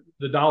 since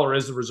the dollar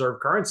is the reserve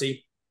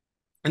currency,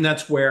 and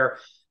that's where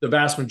the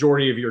vast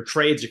majority of your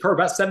trades occur.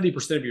 About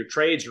 70% of your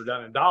trades are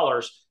done in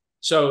dollars,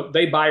 so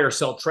they buy or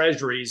sell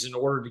treasuries in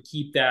order to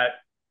keep that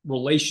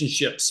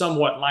relationship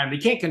somewhat in line. They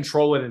can't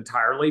control it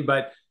entirely,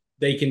 but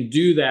they can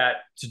do that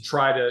to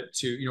try to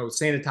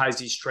sanitize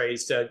these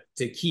trades to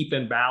keep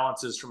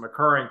imbalances from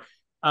occurring.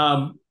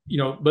 But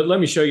let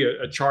me show you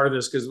a chart of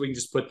this, because we can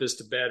just put this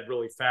to bed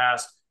really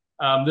fast.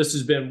 This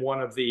has been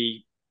one of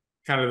the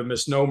kind of the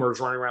misnomers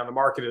running around the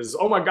market is,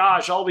 oh my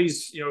gosh, all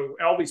these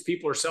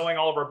people are selling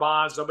all of our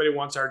bonds. Nobody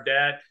wants our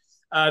debt.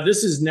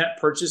 This is net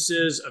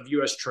purchases of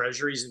U.S.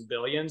 Treasuries in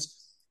billions.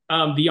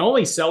 The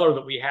only seller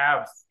that we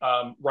have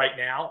right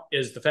now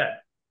is the Fed.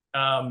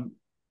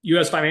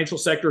 U.S. financial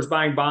sector is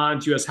buying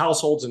bonds. U.S.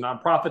 households and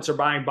nonprofits are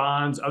buying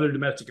bonds. Other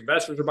domestic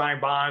investors are buying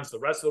bonds. The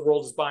rest of the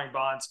world is buying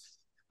bonds.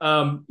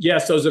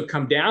 Yes, those have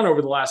come down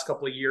over the last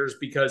couple of years,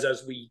 because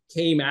as we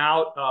came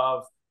out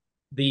of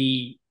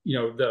the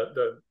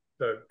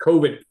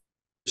COVID,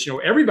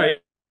 everybody,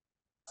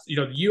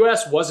 the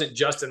U.S. wasn't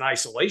just in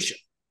isolation,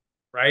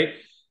 right?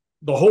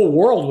 The whole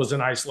world was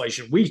in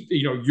isolation.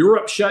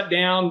 Europe shut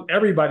down.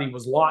 Everybody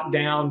was locked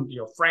down.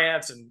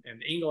 France and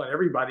England,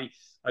 everybody,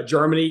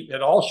 Germany,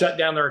 had all shut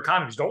down their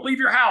economies. Don't leave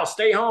your house.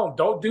 Stay home.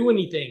 Don't do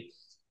anything.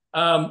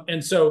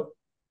 And so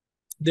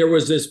there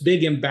was this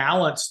big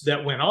imbalance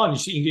that went on.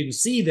 You can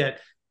see that,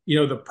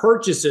 the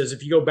purchases,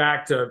 if you go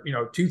back to,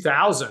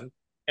 2000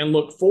 and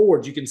look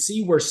forward, you can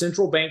see where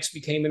central banks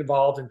became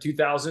involved in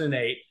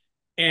 2008.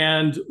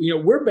 And,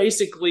 we're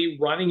basically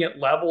running at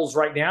levels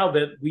right now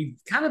that we've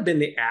kind of been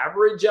the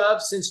average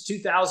of since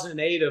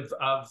 2008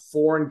 of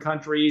foreign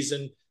countries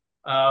and,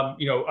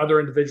 other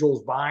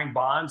individuals buying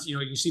bonds.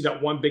 You see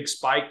that one big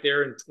spike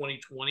there in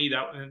 2020.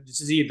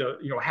 This is either,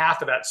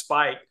 half of that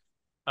spike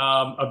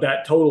of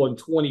that total in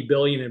 20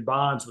 billion in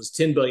bonds was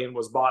 10 billion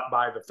was bought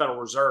by the Federal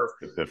Reserve.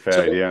 The Fed,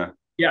 So, yeah.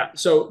 yeah.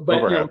 So, but,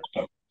 Overhead.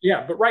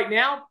 yeah, but right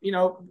now,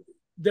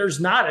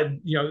 there's not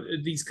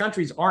these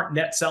countries aren't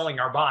net selling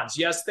our bonds.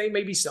 Yes, they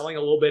may be selling a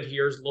little bit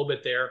here, a little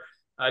bit there.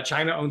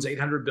 China owns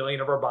 800 billion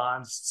of our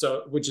bonds,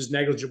 so which is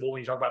negligible when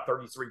you talk about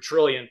 33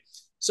 trillion.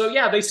 So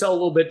yeah, they sell a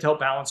little bit to help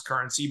balance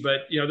currency,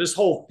 but this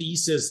whole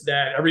thesis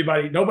that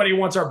nobody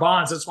wants our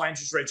bonds, that's why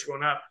interest rates are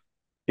going up.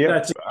 Yeah,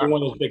 that's one of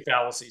those big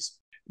fallacies.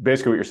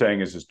 Basically, what you're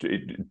saying is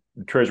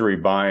Treasury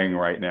buying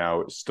right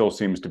now still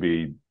seems to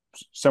be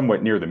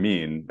somewhat near the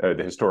mean,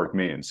 the historic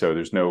mean. So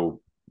there's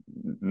no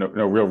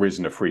real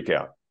reason to freak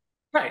out.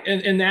 Right.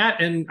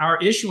 And our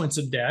issuance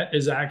of debt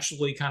is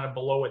actually kind of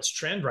below its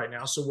trend right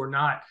now. So we're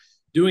not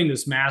doing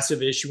this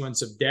massive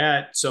issuance of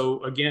debt.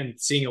 So again,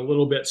 seeing a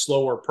little bit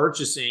slower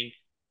purchasing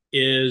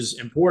is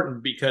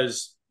important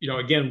because,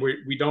 again,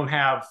 we don't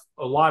have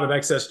a lot of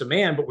excess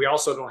demand, but we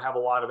also don't have a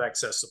lot of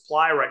excess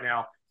supply right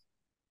now.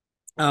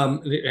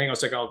 Hang on a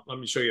second. Let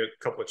me show you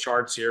a couple of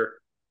charts here.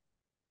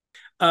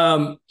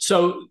 So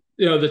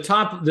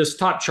this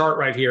top chart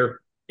right here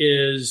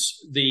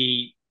is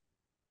the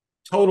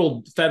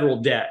total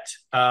federal debt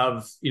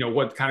of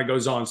what kind of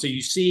goes on. So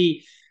you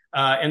see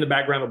in the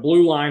background, the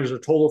blue line is our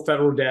total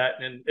federal debt,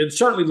 and it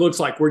certainly looks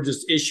like we're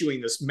just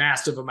issuing this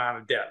massive amount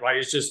of debt, right?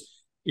 It's just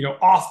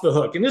off the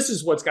hook, and this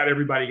is what's got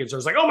everybody concerned.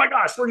 It's like, oh my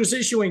gosh, we're just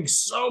issuing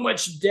so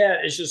much debt.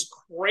 It's just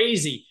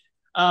crazy.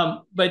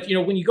 But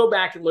when you go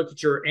back and look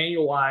at your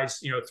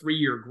annualized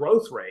 3-year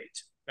growth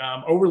rate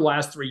over the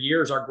last 3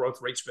 years, our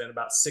growth rate's been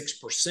about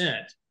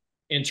 6%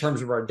 in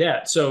terms of our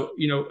debt. So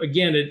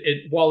again,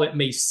 while it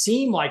may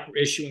seem like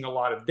we're issuing a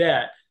lot of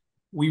debt,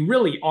 we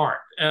really aren't.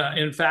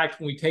 In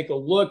fact, when we take a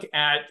look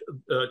at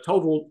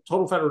total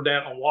federal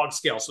debt on log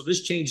scale, so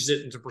this changes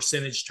it into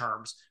percentage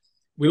terms.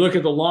 We look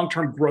at the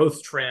long-term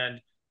growth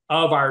trend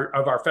of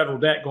our federal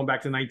debt going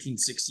back to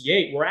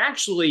 1968. We're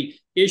actually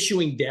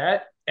issuing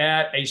debt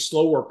at a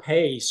slower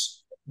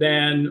pace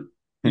than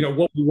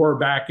what we were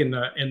back in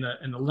the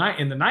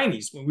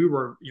 90s when we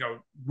were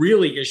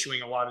really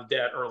issuing a lot of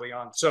debt early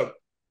on. So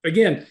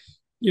again,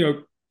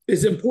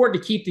 it's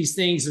important to keep these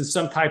things in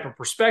some type of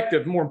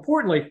perspective. More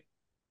importantly,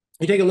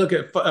 you take a look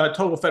at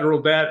total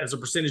federal debt as a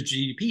percentage of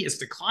GDP, it's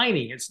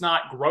declining. It's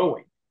not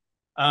growing.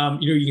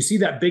 You can see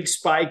that big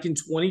spike in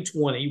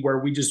 2020 where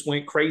we just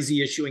went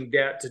crazy issuing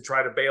debt to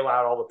try to bail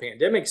out all the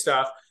pandemic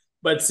stuff.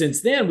 But since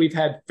then, we've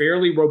had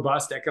fairly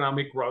robust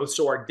economic growth.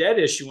 So our debt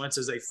issuance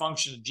as a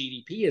function of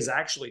GDP is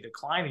actually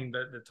declining,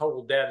 the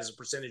total debt as a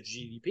percentage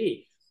of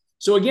GDP.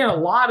 So again, a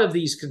lot of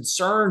these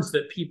concerns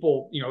that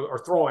people are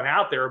throwing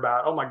out there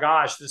about, oh my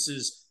gosh, this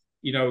is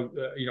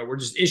we're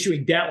just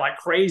issuing debt like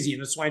crazy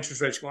and that's why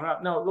interest rates are going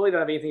up. No, it really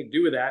doesn't have anything to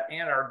do with that.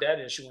 And our debt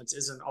issuance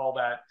isn't all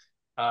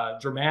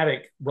that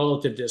dramatic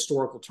relative to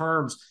historical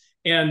terms.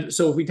 And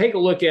so if we take a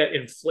look at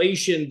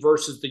inflation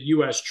versus the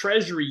U.S.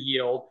 Treasury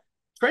yield,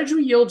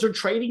 Treasury yields are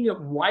trading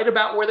right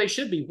about where they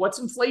should be. What's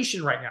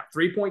inflation right now?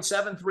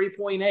 3.7,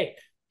 3.8.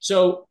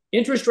 So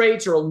interest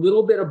rates are a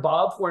little bit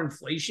above where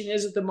inflation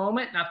is at the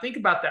moment. Now think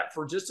about that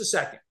for just a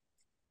second.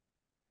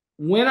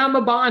 When I'm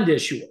a bond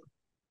issuer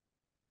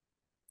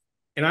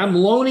and I'm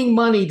loaning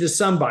money to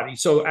somebody,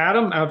 so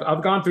Adam,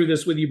 I've gone through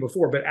this with you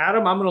before, but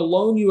Adam, I'm going to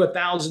loan you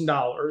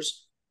 $1,000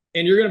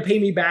 and you're going to pay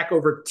me back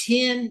over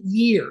 10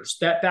 years,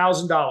 that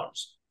 $1,000.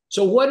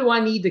 So what do I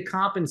need to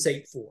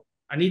compensate for?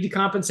 I need to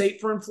compensate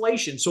for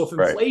inflation. So if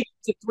inflation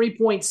is at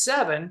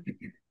 3.7,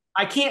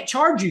 I can't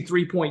charge you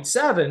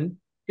 3.7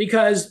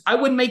 because I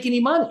wouldn't make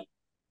any money,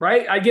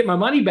 right? I get my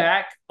money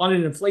back on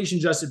an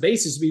inflation-adjusted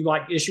basis to be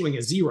like issuing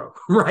a zero,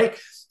 right?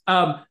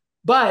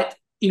 But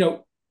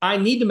I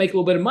need to make a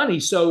little bit of money,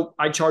 so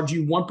I charge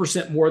you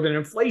 1% more than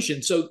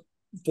inflation. So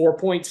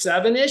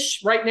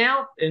 4.7-ish right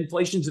now,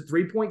 inflation's at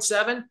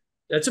 3.7.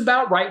 That's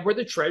about right where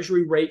the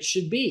Treasury rate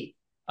should be.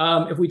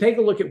 If we take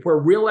a look at where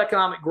real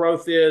economic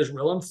growth is,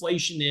 real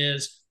inflation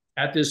is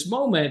at this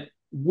moment,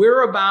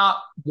 we're about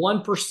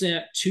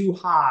 1% too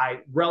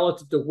high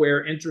relative to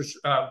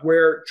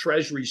where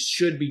Treasuries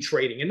should be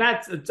trading, and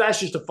that's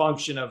just a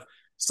function of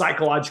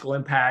psychological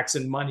impacts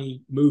and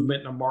money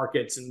movement in the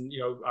markets, and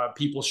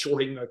people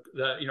shorting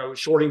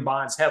shorting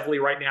bonds heavily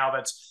right now.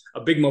 That's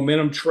a big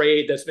momentum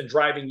trade that's been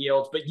driving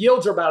yields, but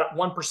yields are about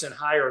 1%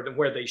 higher than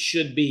where they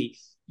should be.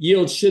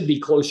 Yields should be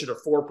closer to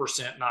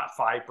 4%, not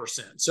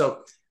 5%.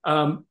 So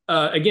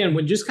again,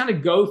 when you just kind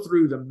of go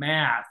through the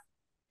math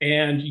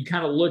and you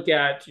kind of look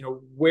at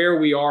where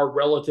we are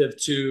relative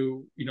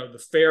to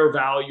the fair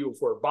value of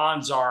where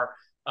bonds are,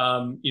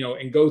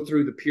 and go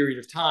through the period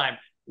of time,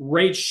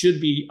 rates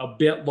should be a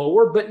bit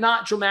lower, but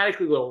not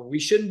dramatically lower. We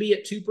shouldn't be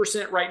at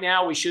 2% right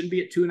now. We shouldn't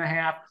be at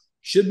 2.5.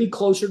 Should be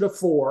closer to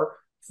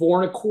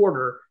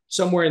 4.25,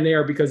 somewhere in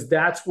there, because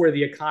that's where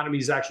the economy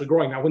is actually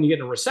growing. Now, when you get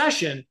in a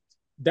recession,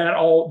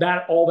 all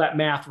that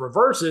math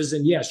reverses,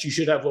 and yes, you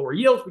should have lower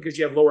yields because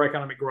you have lower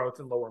economic growth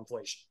and lower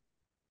inflation.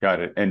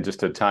 Got it. And just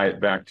to tie it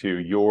back to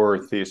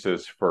your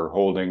thesis for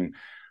holding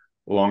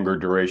longer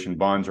duration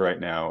bonds right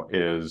now,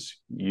 is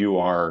you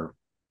are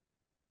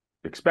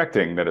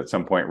expecting that at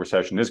some point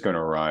recession is going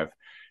to arrive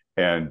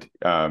and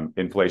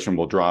inflation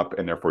will drop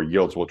and therefore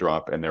yields will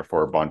drop and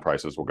therefore bond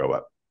prices will go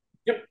up.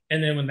 Yep.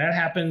 And then when that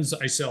happens,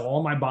 I sell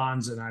all my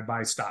bonds and I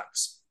buy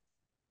stocks.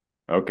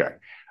 Okay.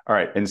 All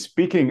right. And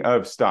speaking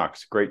of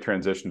stocks, great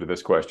transition to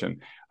this question.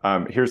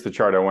 Here's the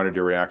chart I wanted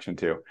your reaction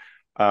to.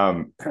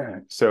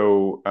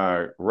 So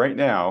right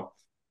now,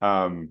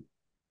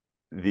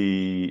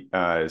 the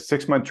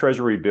 6-month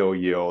Treasury bill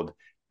yield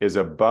is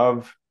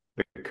above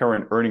the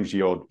current earnings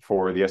yield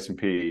for the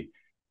S&P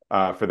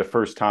for the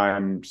first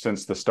time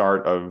since the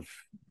start of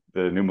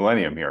the new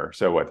millennium here.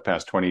 So the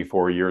past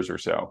 24 years or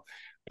so.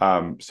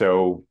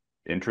 So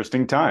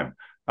interesting time.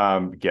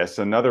 Guess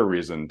another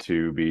reason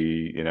to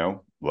be,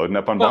 loading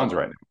up on bonds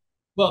right now.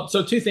 Well,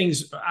 so two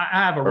things. I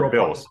have a or real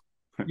bills.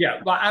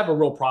 Yeah, I have a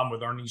real problem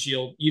with earnings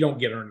yield. You don't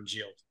get earnings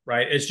yield,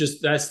 right? It's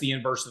just that's the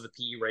inverse of the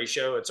PE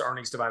ratio. It's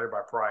earnings divided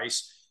by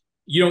price.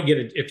 You don't get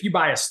it if you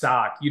buy a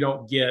stock, you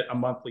don't get a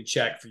monthly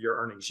check for your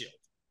earnings yield,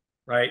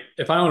 right?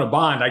 If I own a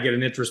bond, I get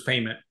an interest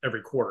payment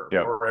every quarter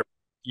Yeah. or every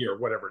year,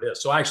 whatever it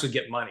is. So I actually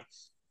get money.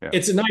 Yeah.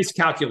 It's a nice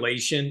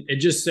calculation. It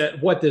just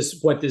said what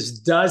this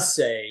does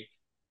say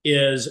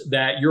is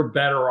that you're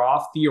better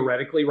off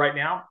theoretically right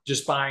now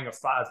just buying a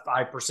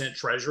 5%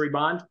 treasury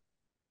bond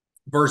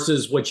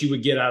versus what you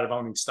would get out of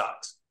owning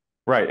stocks.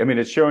 Right. I mean,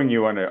 it's showing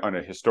you on a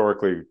Yeah,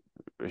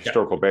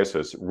 historical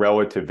basis,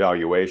 relative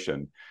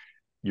valuation.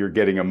 You're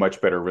getting a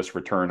much better risk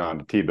return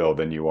on a T-bill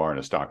than you are in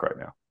a stock right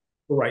now,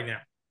 right now.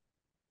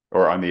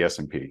 or on the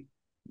S&P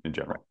in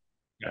general.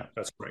 Yeah, Yeah.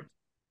 that's great.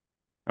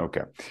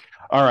 Okay.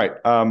 All right.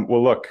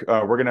 Well, look,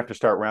 we're going to have to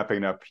start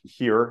wrapping up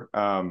here.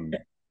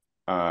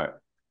 Uh,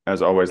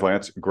 as always,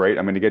 Lance, great.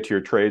 I'm going to get to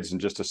your trades in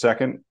just a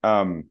second.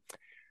 I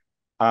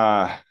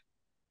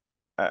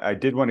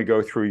did want to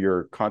go through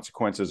your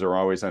consequences are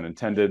always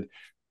unintended.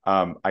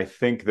 I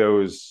think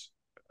those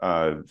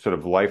sort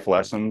of life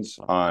lessons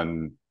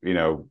on,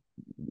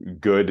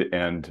 good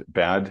and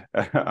bad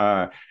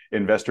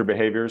investor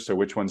behaviors, so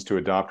which ones to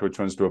adopt, which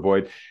ones to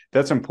avoid,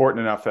 that's important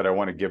enough that I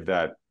want to give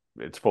that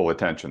its full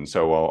attention.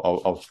 So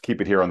I'll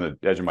keep it here on the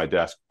edge of my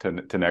desk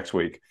to next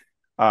week.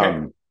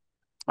 Okay.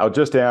 I'll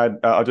just end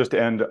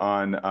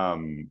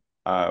on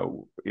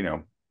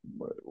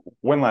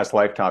one last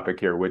life topic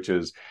here, which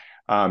is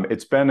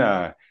it's been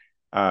a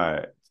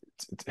uh,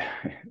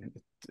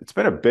 it's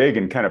been a big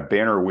and kind of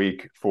banner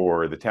week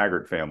for the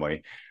Taggart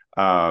family.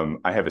 I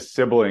have a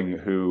sibling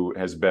who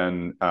has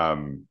been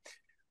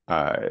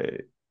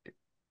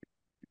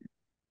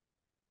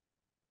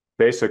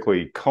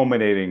basically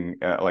culminating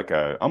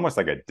almost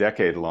like a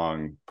decade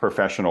long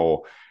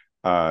professional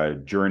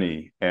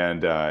journey,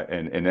 and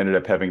ended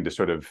up having to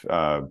sort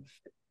of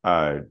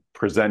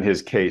present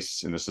his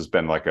case. And this has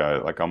been like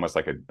I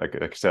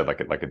said,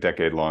 like a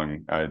decade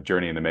long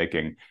journey in the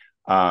making.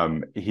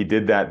 He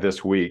did that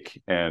this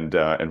week, and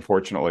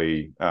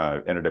unfortunately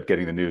ended up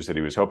getting the news that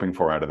he was hoping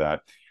for out of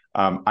that.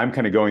 I'm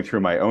kind of going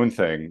through my own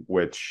thing,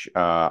 which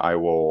I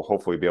will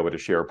hopefully be able to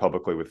share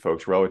publicly with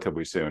folks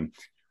relatively soon.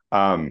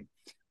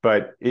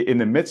 But in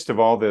the midst of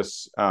all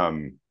this,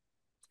 kind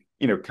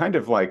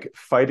of like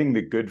fighting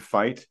the good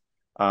fight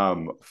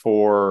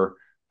for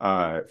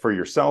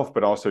yourself,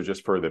 but also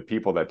just for the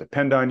people that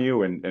depend on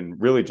you, and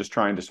really just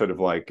trying to sort of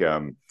like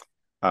kind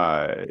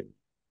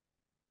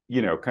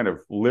of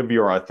live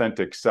your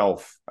authentic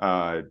self,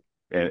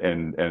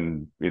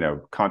 and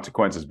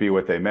consequences be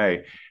what they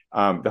may.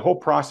 The whole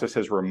process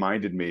has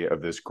reminded me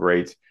of this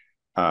great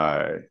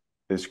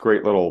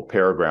little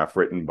paragraph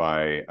written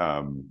by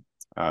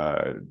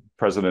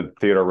President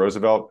Theodore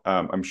Roosevelt.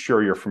 I'm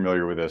sure you're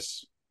familiar with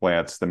this,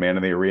 Lance, the man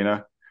in the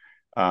arena.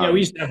 Yeah, we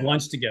used to have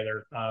lunch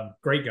together.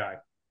 Great guy.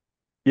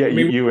 Yeah, I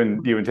mean, you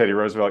and Teddy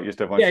Roosevelt used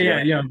to have lunch yeah,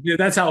 together.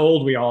 that's how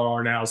old we all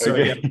are now. So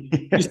yeah, Okay.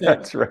 we used to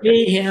That's right.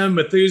 me, him,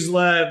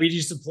 Methuselah. We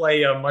used to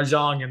play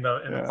mahjong in the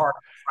Yeah. park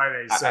on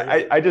Fridays. So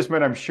yeah, I just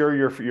meant I'm sure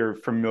you're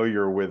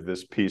familiar with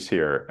this piece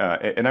here,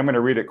 and I'm going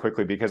to read it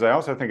quickly because I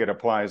also think it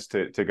applies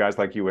to guys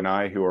like you and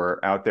I who are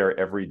out there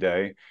every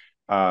day,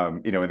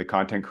 in the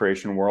content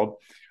creation world.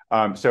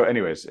 So,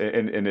 anyways,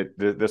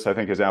 this I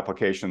think has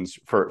applications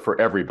for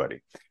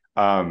everybody.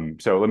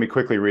 So let me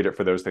quickly read it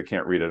for those that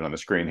can't read it on the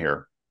screen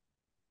here.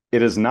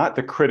 It is not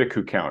the critic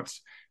who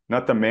counts,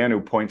 not the man who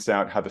points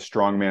out how the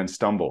strong man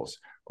stumbles,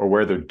 or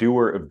where the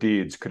doer of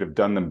deeds could have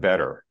done them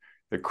better.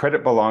 The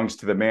credit belongs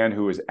to the man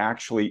who is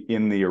actually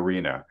in the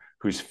arena,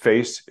 whose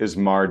face is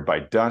marred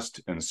by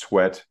dust and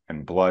sweat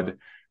and blood,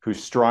 who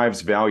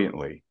strives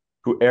valiantly,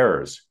 who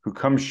errs, who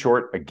comes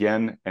short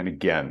again and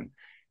again,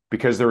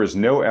 because there is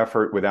no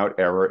effort without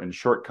error and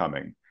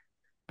shortcoming.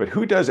 But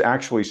who does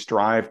actually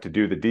strive to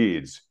do the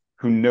deeds?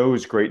 Who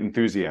knows great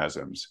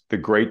enthusiasms, the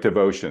great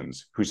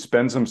devotions, who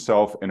spends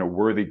himself in a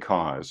worthy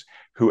cause,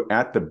 who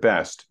at the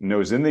best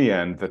knows in the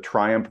end the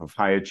triumph of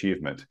high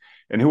achievement,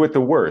 and who at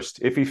the worst,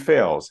 if he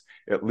fails,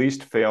 at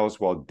least fails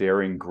while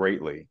daring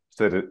greatly,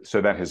 so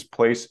that his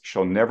place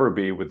shall never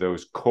be with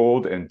those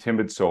cold and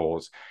timid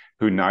souls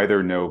who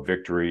neither know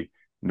victory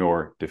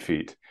nor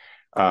defeat.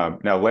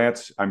 Now,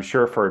 Lance, I'm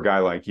sure for a guy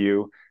like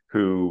you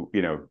who,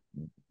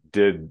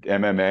 did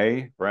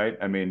MMA, right?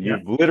 I mean, yeah.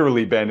 you've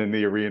literally been in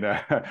the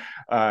arena.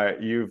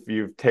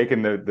 You've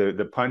taken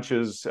the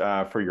punches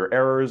for your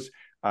errors.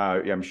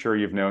 I'm sure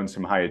you've known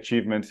some high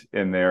achievement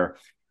in there.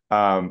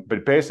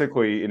 But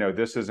basically,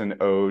 this is an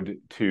ode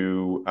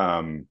to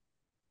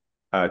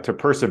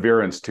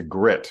perseverance, to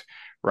grit,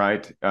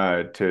 right?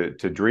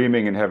 To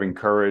dreaming and having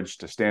courage,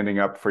 to standing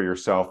up for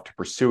yourself, to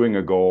pursuing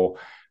a goal,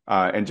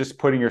 and just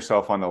putting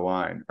yourself on the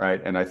line, right?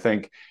 And I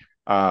think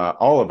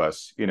all of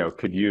us,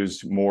 could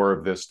use more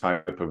of this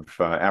type of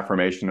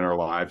affirmation in our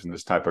lives, and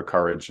this type of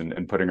courage,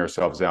 and putting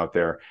ourselves out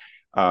there.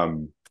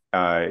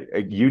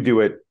 You do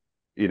it,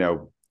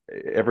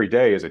 every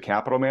day as a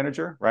capital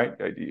manager, right?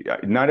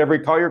 Not every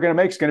call you're going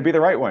to make is going to be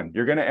the right one.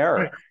 You're going to err,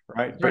 Right.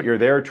 right? But Right. you're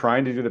there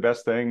trying to do the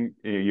best thing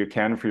you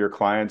can for your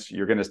clients.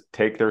 You're going to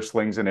take their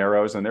slings and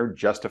arrows, and they're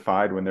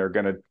justified when they're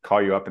going to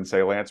call you up and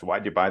say, Lance,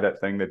 why'd you buy that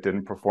thing that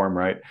didn't perform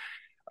right?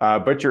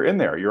 But you're in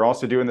there. You're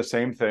also doing the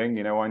same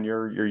thing, on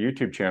your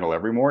YouTube channel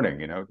every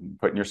morning,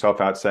 putting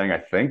yourself out saying, I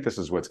think this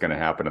is what's going to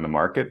happen in the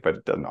market, but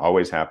it doesn't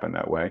always happen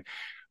that way.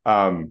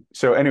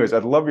 So anyways,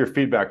 I'd love your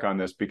feedback on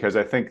this, because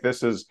I think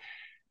this is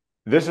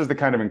the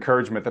kind of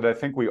encouragement that I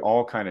think we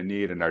all kind of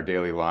need in our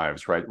daily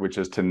lives, right? Which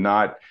is to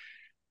not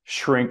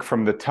shrink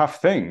from the tough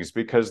things,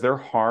 because they're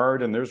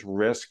hard and there's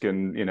risk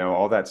and,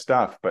 all that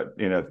stuff. But,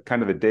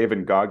 kind of the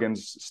David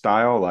Goggins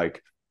style,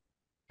 like,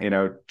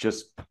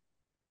 just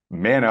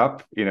man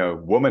up,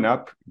 woman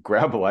up,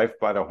 grab life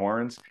by the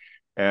horns.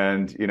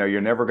 And, you're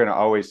never going to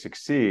always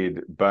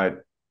succeed,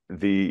 but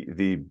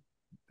the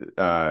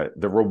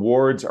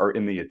rewards are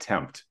in the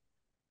attempt,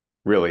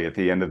 really, at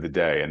the end of the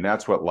day. And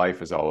that's what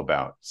life is all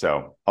about.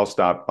 So I'll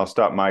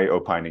stop my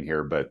opining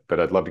here, but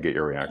I'd love to get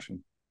your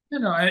reaction.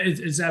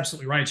 It's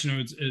absolutely right.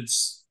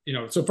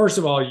 So first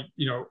of all,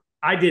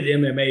 I did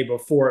MMA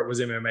before it was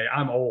MMA.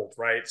 I'm old,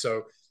 right?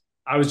 So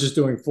I was just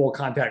doing full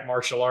contact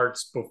martial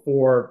arts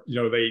before,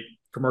 they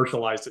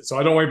commercialized it. So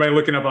I don't want anybody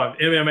looking up on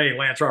MMA,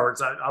 Lance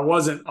Roberts. I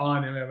wasn't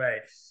on MMA.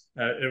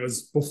 It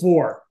was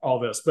before all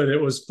this, but it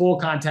was full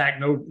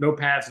contact, no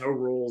pads, no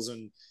rules.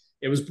 And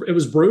it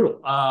was brutal.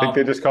 I think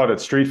they just called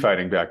it street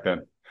fighting back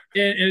then.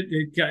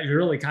 It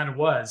really kind of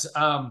was.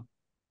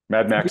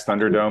 Mad Max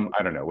Thunderdome.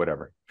 I don't know,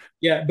 whatever.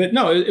 Yeah, but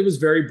no, it was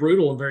very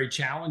brutal and very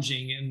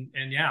challenging.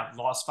 And yeah,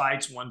 lost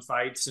fights, won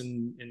fights.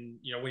 And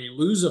when you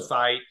lose a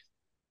fight,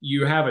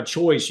 you have a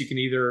choice. You can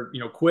either,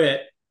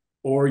 quit,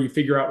 or you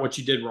figure out what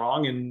you did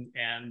wrong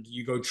and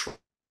you go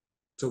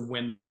to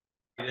win.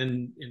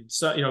 And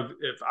so,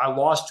 if I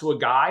lost to a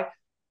guy,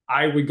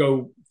 I would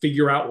go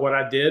figure out what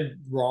I did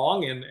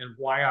wrong and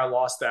why I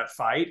lost that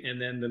fight.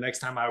 And then the next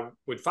time I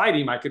would fight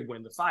him, I could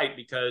win the fight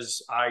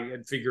because I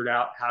had figured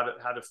out how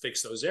to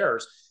fix those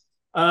errors.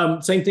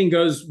 Same thing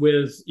goes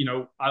with,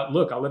 I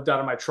lived out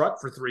of my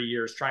truck for 3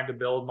 years trying to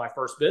build my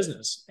first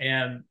business.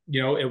 And,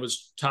 it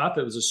was tough.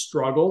 It was a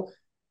struggle.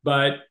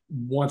 But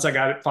once I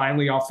got it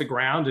finally off the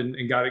ground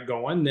and got it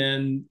going,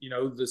 then,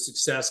 the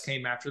success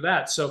came after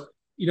that. So,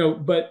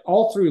 but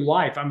all through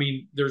life, I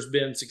mean, there's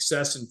been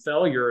success and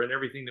failure in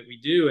everything that we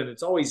do. And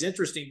it's always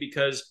interesting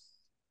because,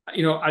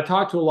 I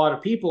talk to a lot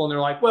of people and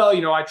they're like, well,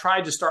 I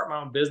tried to start my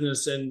own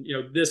business and,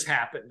 this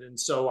happened. And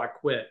so I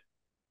quit.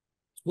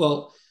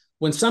 Well,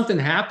 when something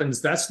happens,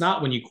 that's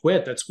not when you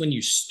quit. That's when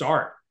you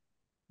start,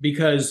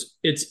 because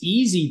it's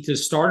easy to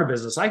start a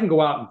business. I can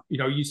go out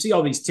and, you see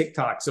all these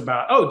TikToks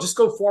about, oh, just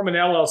go form an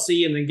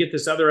LLC and then get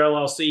this other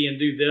LLC and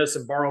do this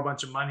and borrow a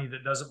bunch of money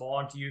that doesn't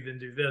belong to you, then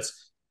do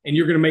this. And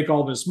you're going to make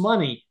all this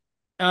money.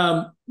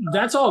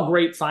 That's all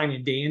great, fine,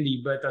 and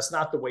dandy, but that's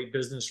not the way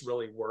business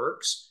really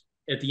works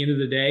at the end of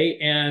the day.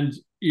 And,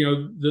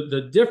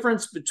 the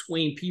difference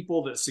between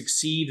people that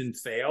succeed and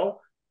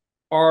fail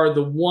are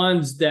the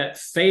ones that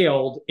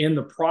failed in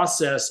the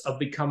process of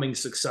becoming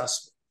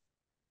successful.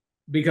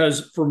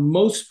 Because for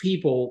most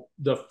people,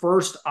 the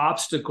first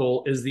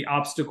obstacle is the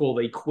obstacle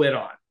they quit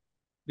on.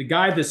 The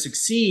guy that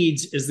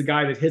succeeds is the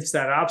guy that hits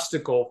that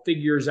obstacle,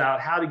 figures out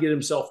how to get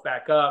himself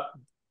back up,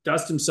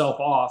 dust himself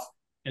off,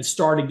 and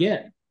start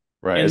again.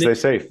 Right. And as they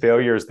say,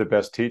 failure is the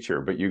best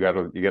teacher, but you got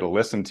to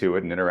listen to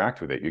it and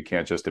interact with it. You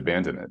can't just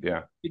abandon it.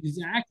 Yeah.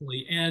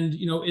 Exactly. And,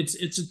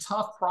 it's a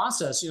tough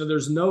process.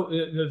 There's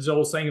the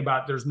old saying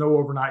about there's no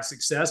overnight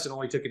success. It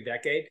only took a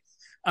decade.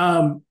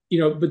 But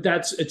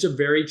it's a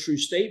very true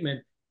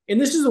statement. And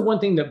this is the one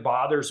thing that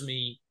bothers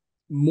me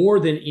more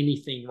than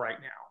anything right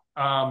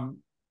now.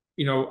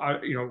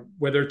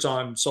 Whether it's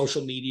on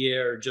social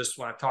media or just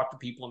when I talk to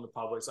people in the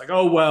public, it's like,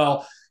 oh,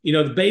 well,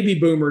 the baby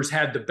boomers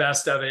had the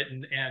best of it.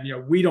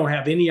 And we don't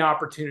have any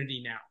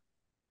opportunity now.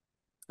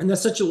 And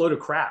that's such a load of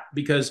crap,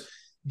 because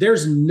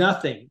there's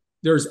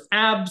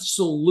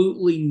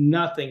absolutely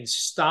nothing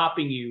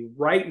stopping you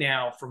right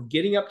now from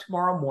getting up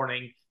tomorrow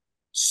morning,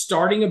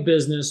 starting a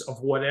business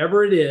of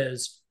whatever it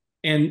is,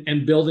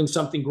 and building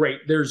something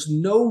great. There's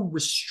no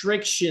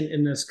restriction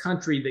in this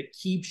country that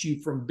keeps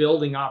you from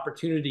building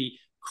opportunity,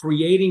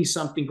 creating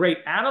something great.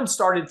 Adam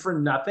started for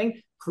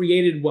nothing,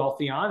 created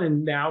Wealthion,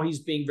 and now he's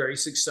being very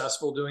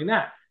successful doing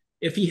that.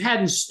 If he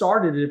hadn't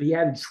started it, if he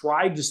hadn't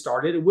tried to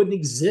start it, it wouldn't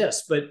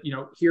exist. But,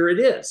 here it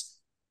is.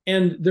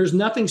 And there's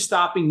nothing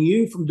stopping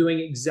you from doing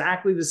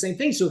exactly the same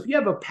thing. So if you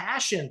have a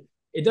passion,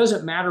 it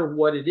doesn't matter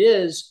what it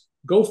is,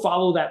 go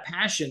follow that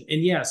passion.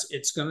 And yes,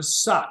 it's going to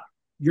suck.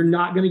 You're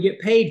not going to get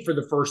paid for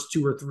the first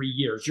 2 or 3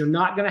 years. You're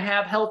not going to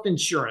have health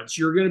insurance.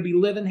 You're going to be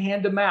living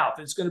hand to mouth.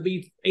 It's going to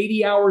be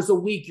 80 hours a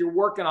week. You're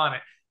working on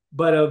it.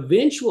 But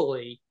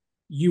eventually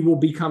you will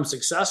become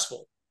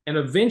successful. And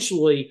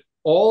eventually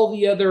all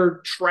the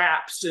other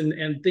traps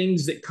and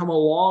things that come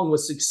along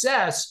with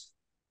success,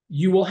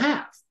 you will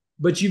have.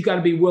 But you've got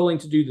to be willing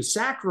to do the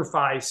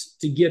sacrifice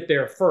to get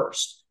there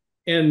first.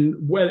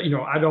 And whether,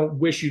 I don't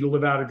wish you to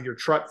live out of your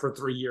truck for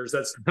 3 years.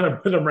 That's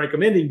not what I'm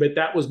recommending, but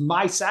that was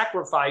my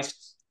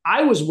sacrifice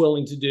I was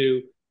willing to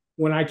do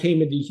when I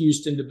came into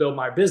Houston to build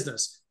my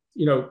business.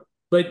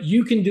 But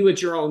you can do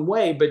it your own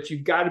way, but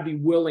you've got to be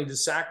willing to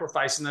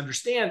sacrifice and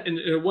understand.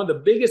 And one of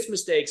the biggest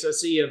mistakes I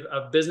see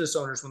of business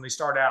owners when they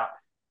start out,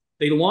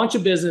 they launch a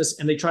business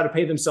and they try to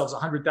pay themselves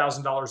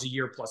 $100,000 a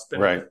year plus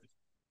benefit. Right.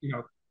 You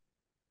know,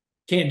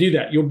 can't do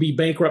that. You'll be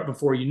bankrupt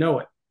before you know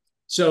it.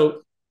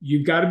 So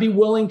you've got to be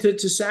willing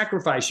to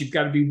sacrifice. You've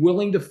got to be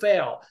willing to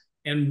fail.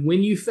 And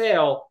when you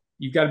fail,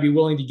 you've got to be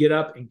willing to get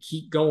up and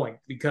keep going,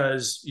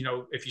 because,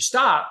 if you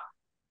stop,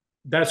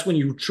 that's when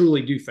you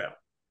truly do fail.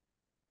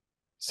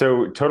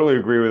 So totally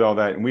agree with all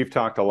that. And we've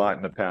talked a lot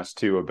in the past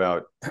too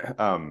about,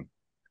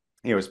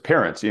 as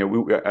parents,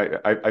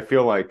 I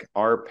feel like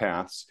our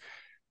paths,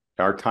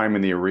 our time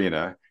in the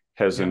arena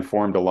has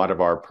informed a lot of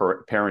our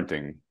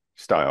parenting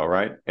style,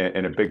 right?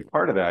 And a big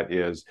part of that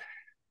is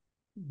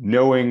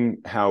knowing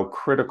how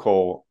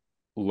critical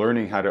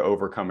learning how to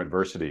overcome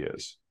adversity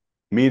is,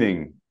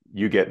 meaning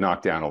you get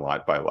knocked down a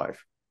lot by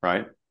life,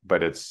 right?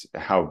 But it's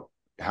how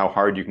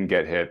hard you can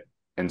get hit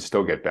and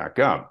still get back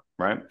up,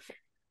 right?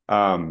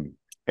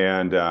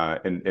 And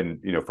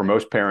for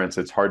most parents,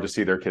 it's hard to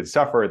see their kids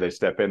suffer. They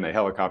step in, they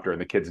helicopter,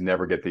 and the kids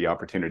never get the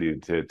opportunity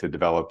to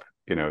develop,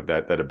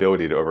 that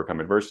ability to overcome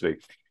adversity.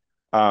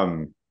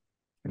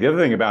 The other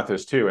thing about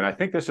this too, and I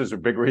think this is a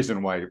big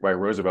reason why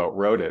Roosevelt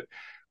wrote it,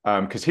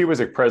 because he was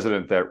a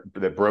president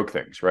that broke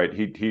things, right?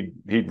 He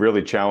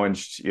really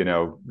challenged,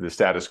 the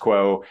status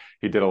quo.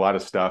 He did a lot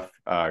of stuff,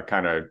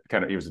 kind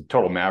of. He was a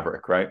total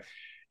maverick, right?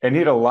 And he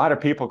had a lot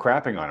of people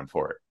crapping on him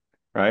for it,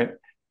 right?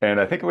 And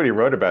I think what he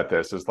wrote about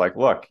this is like,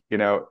 look,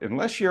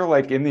 unless you're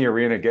like in the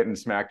arena getting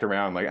smacked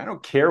around, like, I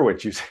don't care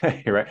what you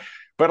say, right?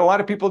 But a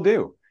lot of people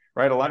do,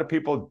 right? A lot of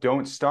people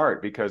don't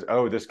start because,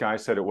 oh, this guy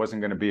said it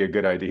wasn't going to be a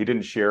good idea. He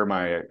didn't share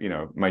my,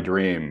 my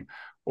dream,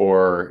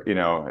 or,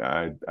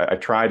 I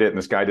tried it and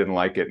this guy didn't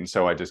like it, and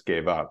so I just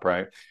gave up,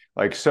 right?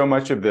 Like, so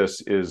much of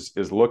this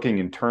is looking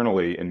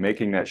internally and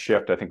making that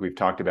shift. I think we've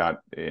talked about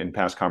in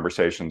past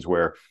conversations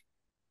where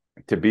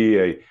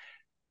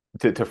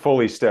to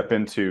fully step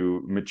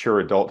into mature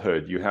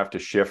adulthood, you have to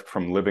shift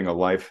from living a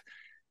life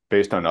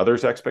based on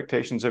others'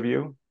 expectations of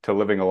you to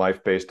living a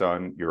life based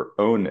on your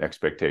own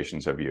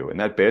expectations of you. And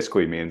that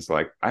basically means,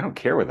 like, I don't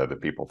care what other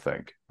people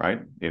think,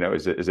 right?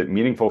 Is it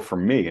meaningful for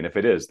me? And if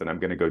it is, then I'm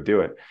going to go do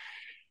it.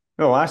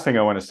 The last thing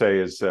I want to say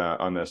is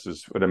on this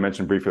is what I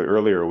mentioned briefly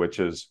earlier, which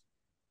is,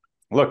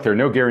 look, there are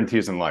no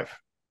guarantees in life,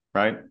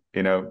 right?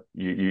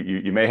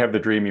 You may have the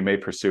dream, you may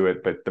pursue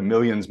it, but the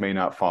millions may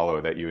not follow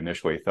that you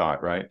initially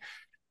thought, right?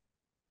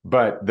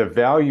 But the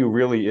value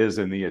really is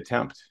in the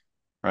attempt,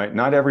 right?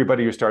 Not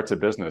everybody who starts a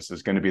business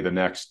is going to be the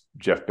next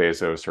Jeff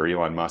Bezos or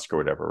Elon Musk or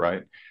whatever,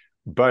 right?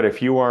 But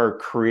if you are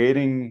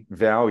creating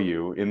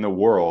value in the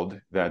world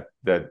that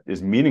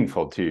is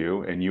meaningful to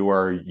you, and you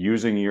are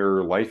using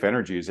your life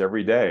energies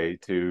every day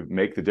to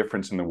make the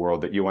difference in the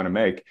world that you want to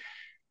make,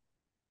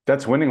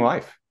 that's winning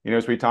life.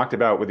 As we talked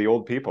about with the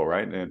old people,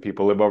 right? And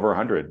people live over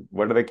 100.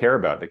 What do they care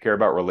about? They care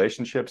about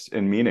relationships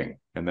and meaning,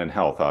 and then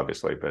health,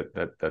 obviously, but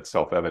that's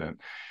self-evident.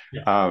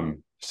 Yeah.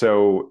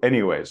 So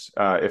anyways,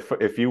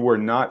 if you were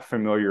not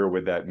familiar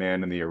with that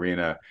man in the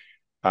arena,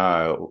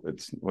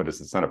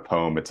 it's not a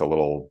poem. It's a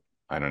little,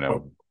 I don't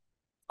know,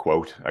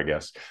 quote, I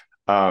guess.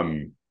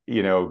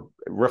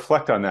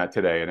 Reflect on that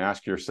today and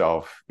ask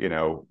yourself,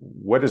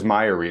 what is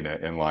my arena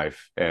in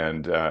life,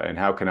 and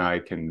how can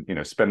I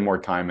spend more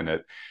time in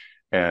it,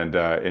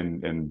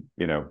 and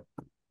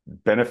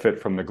benefit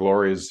from the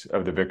glories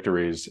of the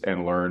victories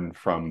and learn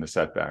from the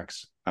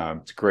setbacks.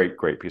 It's a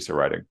great piece of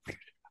writing.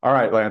 All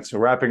right, Lance, so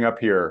wrapping up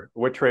here,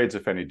 what trades,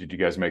 if any, did you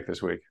guys make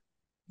this week?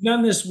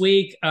 None this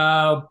week.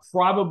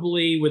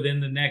 Probably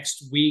within the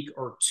next week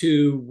or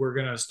two, we're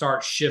going to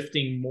start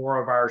shifting more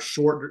of our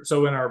short.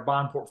 So in our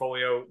bond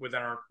portfolio,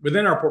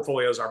 within our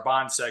portfolios, our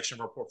bond section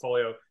of our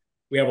portfolio,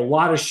 we have a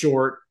lot of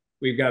short.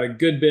 We've got a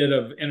good bit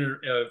of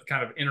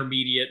kind of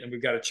intermediate, and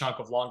we've got a chunk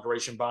of long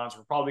duration bonds.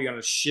 We're probably going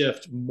to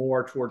shift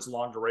more towards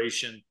long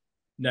duration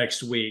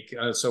next week.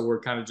 So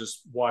we're kind of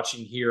just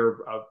watching here,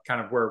 kind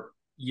of where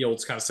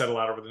yields kind of settle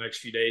out over the next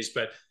few days.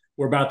 But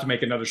we're about to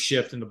make another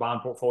shift in the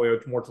bond portfolio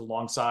more to the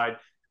long side.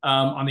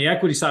 On the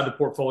equity side of the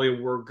portfolio,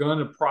 we're going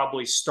to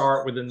probably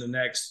start within the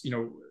next,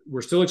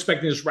 we're still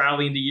expecting this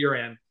rally into year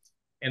end.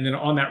 And then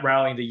on that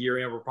rally into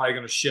year end, we're probably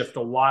going to shift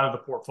a lot of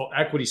the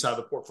equity side of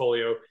the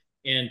portfolio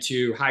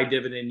into high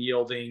dividend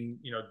yielding,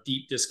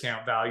 deep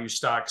discount value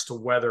stocks to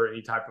weather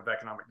any type of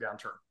economic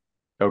downturn.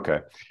 Okay.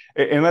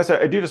 And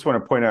I do just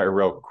want to point out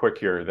real quick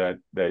here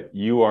that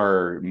you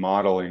are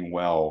modeling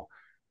well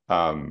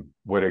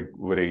what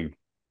a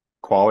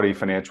quality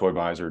financial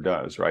advisor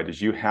does, right?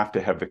 Is you have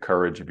to have the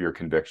courage of your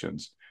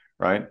convictions,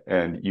 right?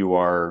 And you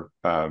are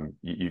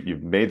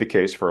you've made the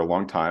case for a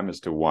long time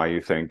as to why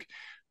you think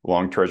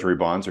long treasury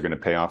bonds are going to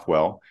pay off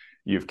well.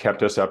 You've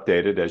kept us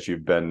updated as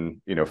you've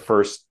been,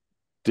 first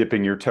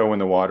dipping your toe in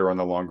the water on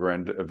the longer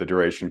end of the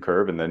duration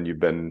curve, and then you've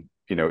been,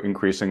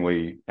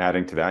 increasingly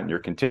adding to that, and you're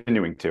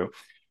continuing to.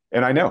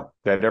 And I know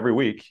that every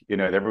week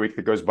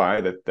that goes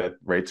by, that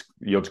rates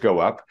yields go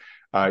up.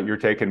 You're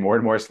taking more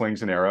and more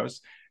slings and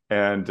arrows,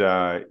 and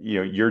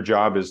your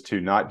job is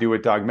to not do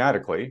it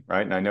dogmatically,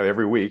 right? And I know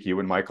every week you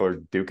and Michael are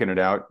duking it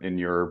out in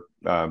your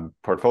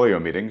portfolio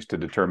meetings to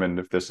determine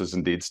if this is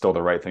indeed still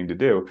the right thing to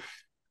do.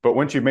 But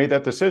once you've made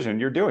that decision,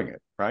 you're doing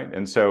it, right?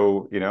 And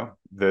so,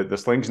 the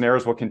slings and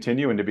arrows will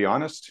continue. And to be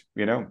honest,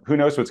 who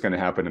knows what's going to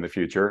happen in the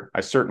future? I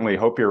certainly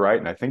hope you're right,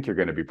 and I think you're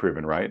going to be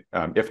proven right.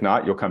 If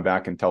not, you'll come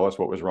back and tell us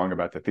what was wrong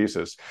about the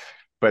thesis.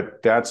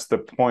 But that's the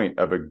point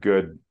of a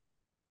good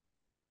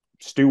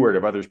steward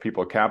of others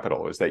people's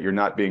capital, is that you're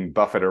not being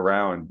buffeted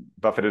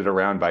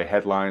around by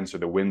headlines or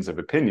the winds of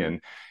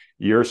opinion.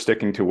 You're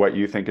sticking to what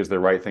you think is the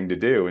right thing to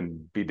do,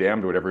 and be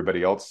damned what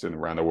everybody else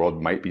around the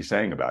world might be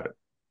saying about it.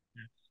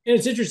 And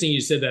it's interesting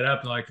you said that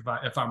up. Like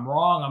if I'm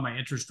wrong on my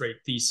interest rate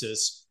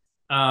thesis,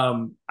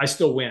 I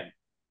still win.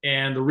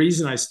 And the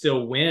reason I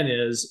still win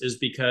is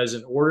because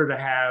in order to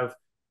have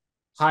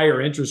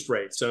higher interest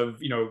rates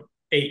of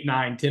 8,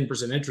 9,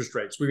 10% interest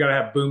rates, we got to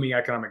have booming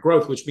economic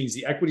growth, which means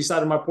the equity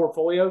side of my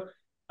portfolio,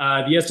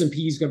 the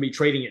S&P is going to be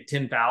trading at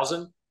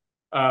 10,000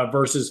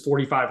 versus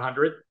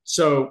 4,500.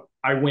 So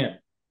I win.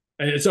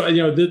 And so,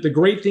 the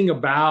great thing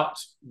about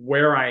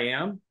where I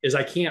am is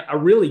I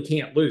really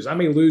can't lose. I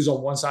may lose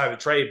on one side of the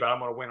trade, but I'm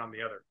going to win on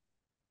the other.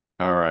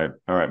 All right,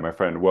 my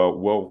friend.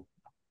 Well,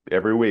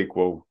 every week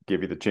we'll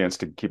give you the chance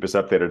to keep us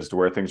updated as to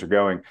where things are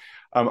going.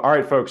 All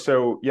right, folks.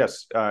 So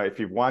yes, if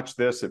you've watched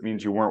this, it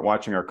means you weren't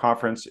watching our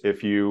conference.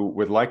 If you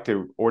would like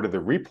to order the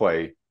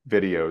replay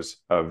videos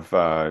of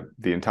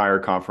the entire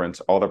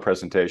conference, all the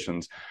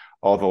presentations,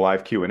 all the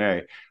live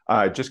Q&A,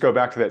 just go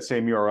back to that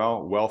same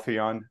URL,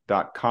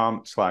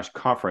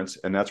 wealthion.com/conference,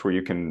 and that's where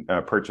you can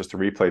purchase the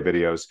replay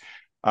videos.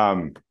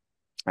 And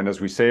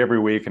as we say every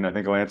week, and I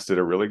think Lance did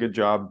a really good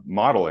job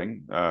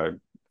modeling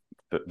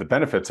the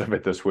benefits of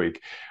it this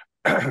week,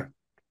 for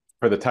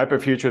the type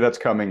of future that's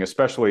coming,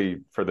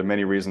 especially for the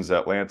many reasons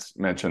that Lance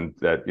mentioned,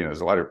 that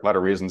there's a lot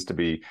of reasons to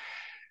be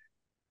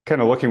kind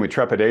of looking with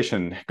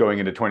trepidation going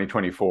into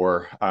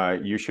 2024.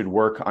 You should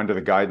work under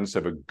the guidance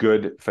of a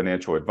good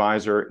financial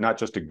advisor, not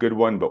just a good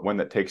one, but one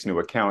that takes into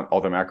account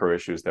all the macro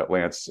issues that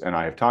Lance and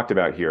I have talked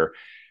about here.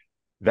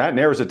 That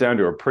narrows it down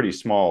to a pretty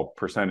small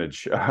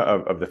percentage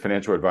of the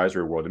financial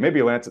advisory world. And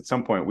maybe, Lance, at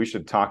some point we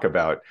should talk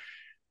about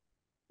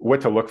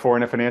what to look for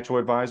in a financial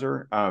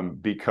advisor,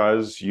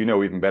 because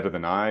even better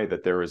than I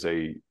that there is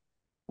a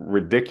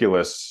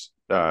ridiculous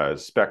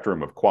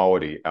spectrum of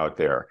quality out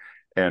there.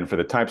 And for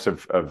the types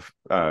of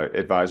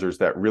advisors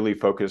that really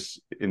focus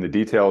in the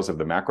details of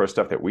the macro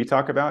stuff that we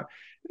talk about,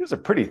 it is a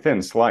pretty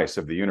thin slice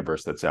of the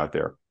universe that's out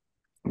there.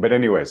 But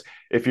anyways,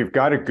 if you've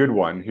got a good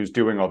one who's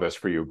doing all this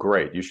for you,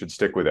 great, you should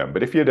stick with them.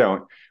 But if you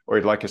don't, or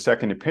you'd like a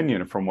second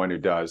opinion from one who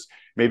does,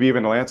 maybe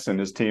even Lance and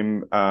his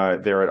team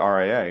there at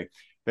RIA,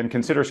 then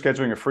consider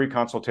scheduling a free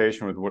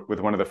consultation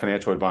with one of the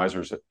financial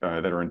advisors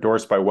that are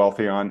endorsed by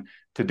Wealthion.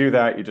 To do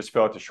that, you just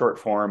fill out the short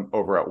form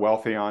over at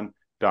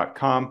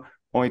wealthion.com.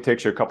 Only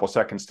takes you a couple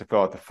seconds to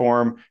fill out the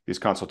form. These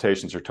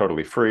consultations are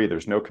totally free.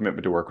 There's no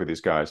commitment to work with these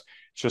guys.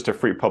 It's just a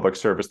free public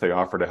service they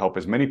offer to help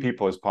as many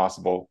people as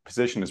possible,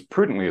 position as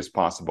prudently as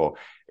possible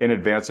in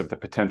advance of the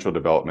potential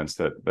developments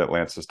that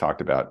Lance has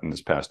talked about in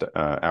this past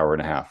hour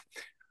and a half.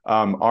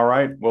 All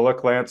right. Well,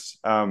 look, Lance,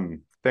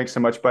 thanks so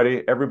much,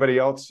 buddy. Everybody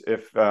else,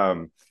 if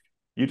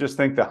you just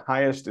think the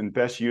highest and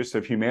best use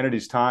of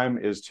humanity's time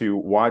is to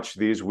watch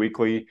these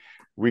weekly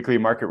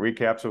market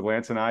recaps with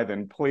Lance and I,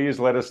 then please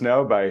let us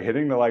know by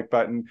hitting the like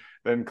button,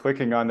 then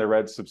clicking on the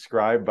red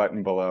subscribe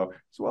button below,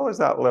 as well as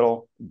that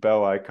little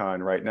bell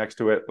icon right next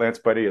to it. Lance,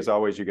 buddy, as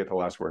always, you get the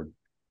last word.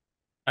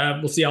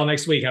 We'll see y'all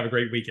next week. Have a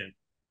great weekend.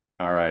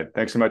 All right.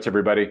 Thanks so much,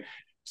 everybody.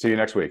 See you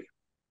next week.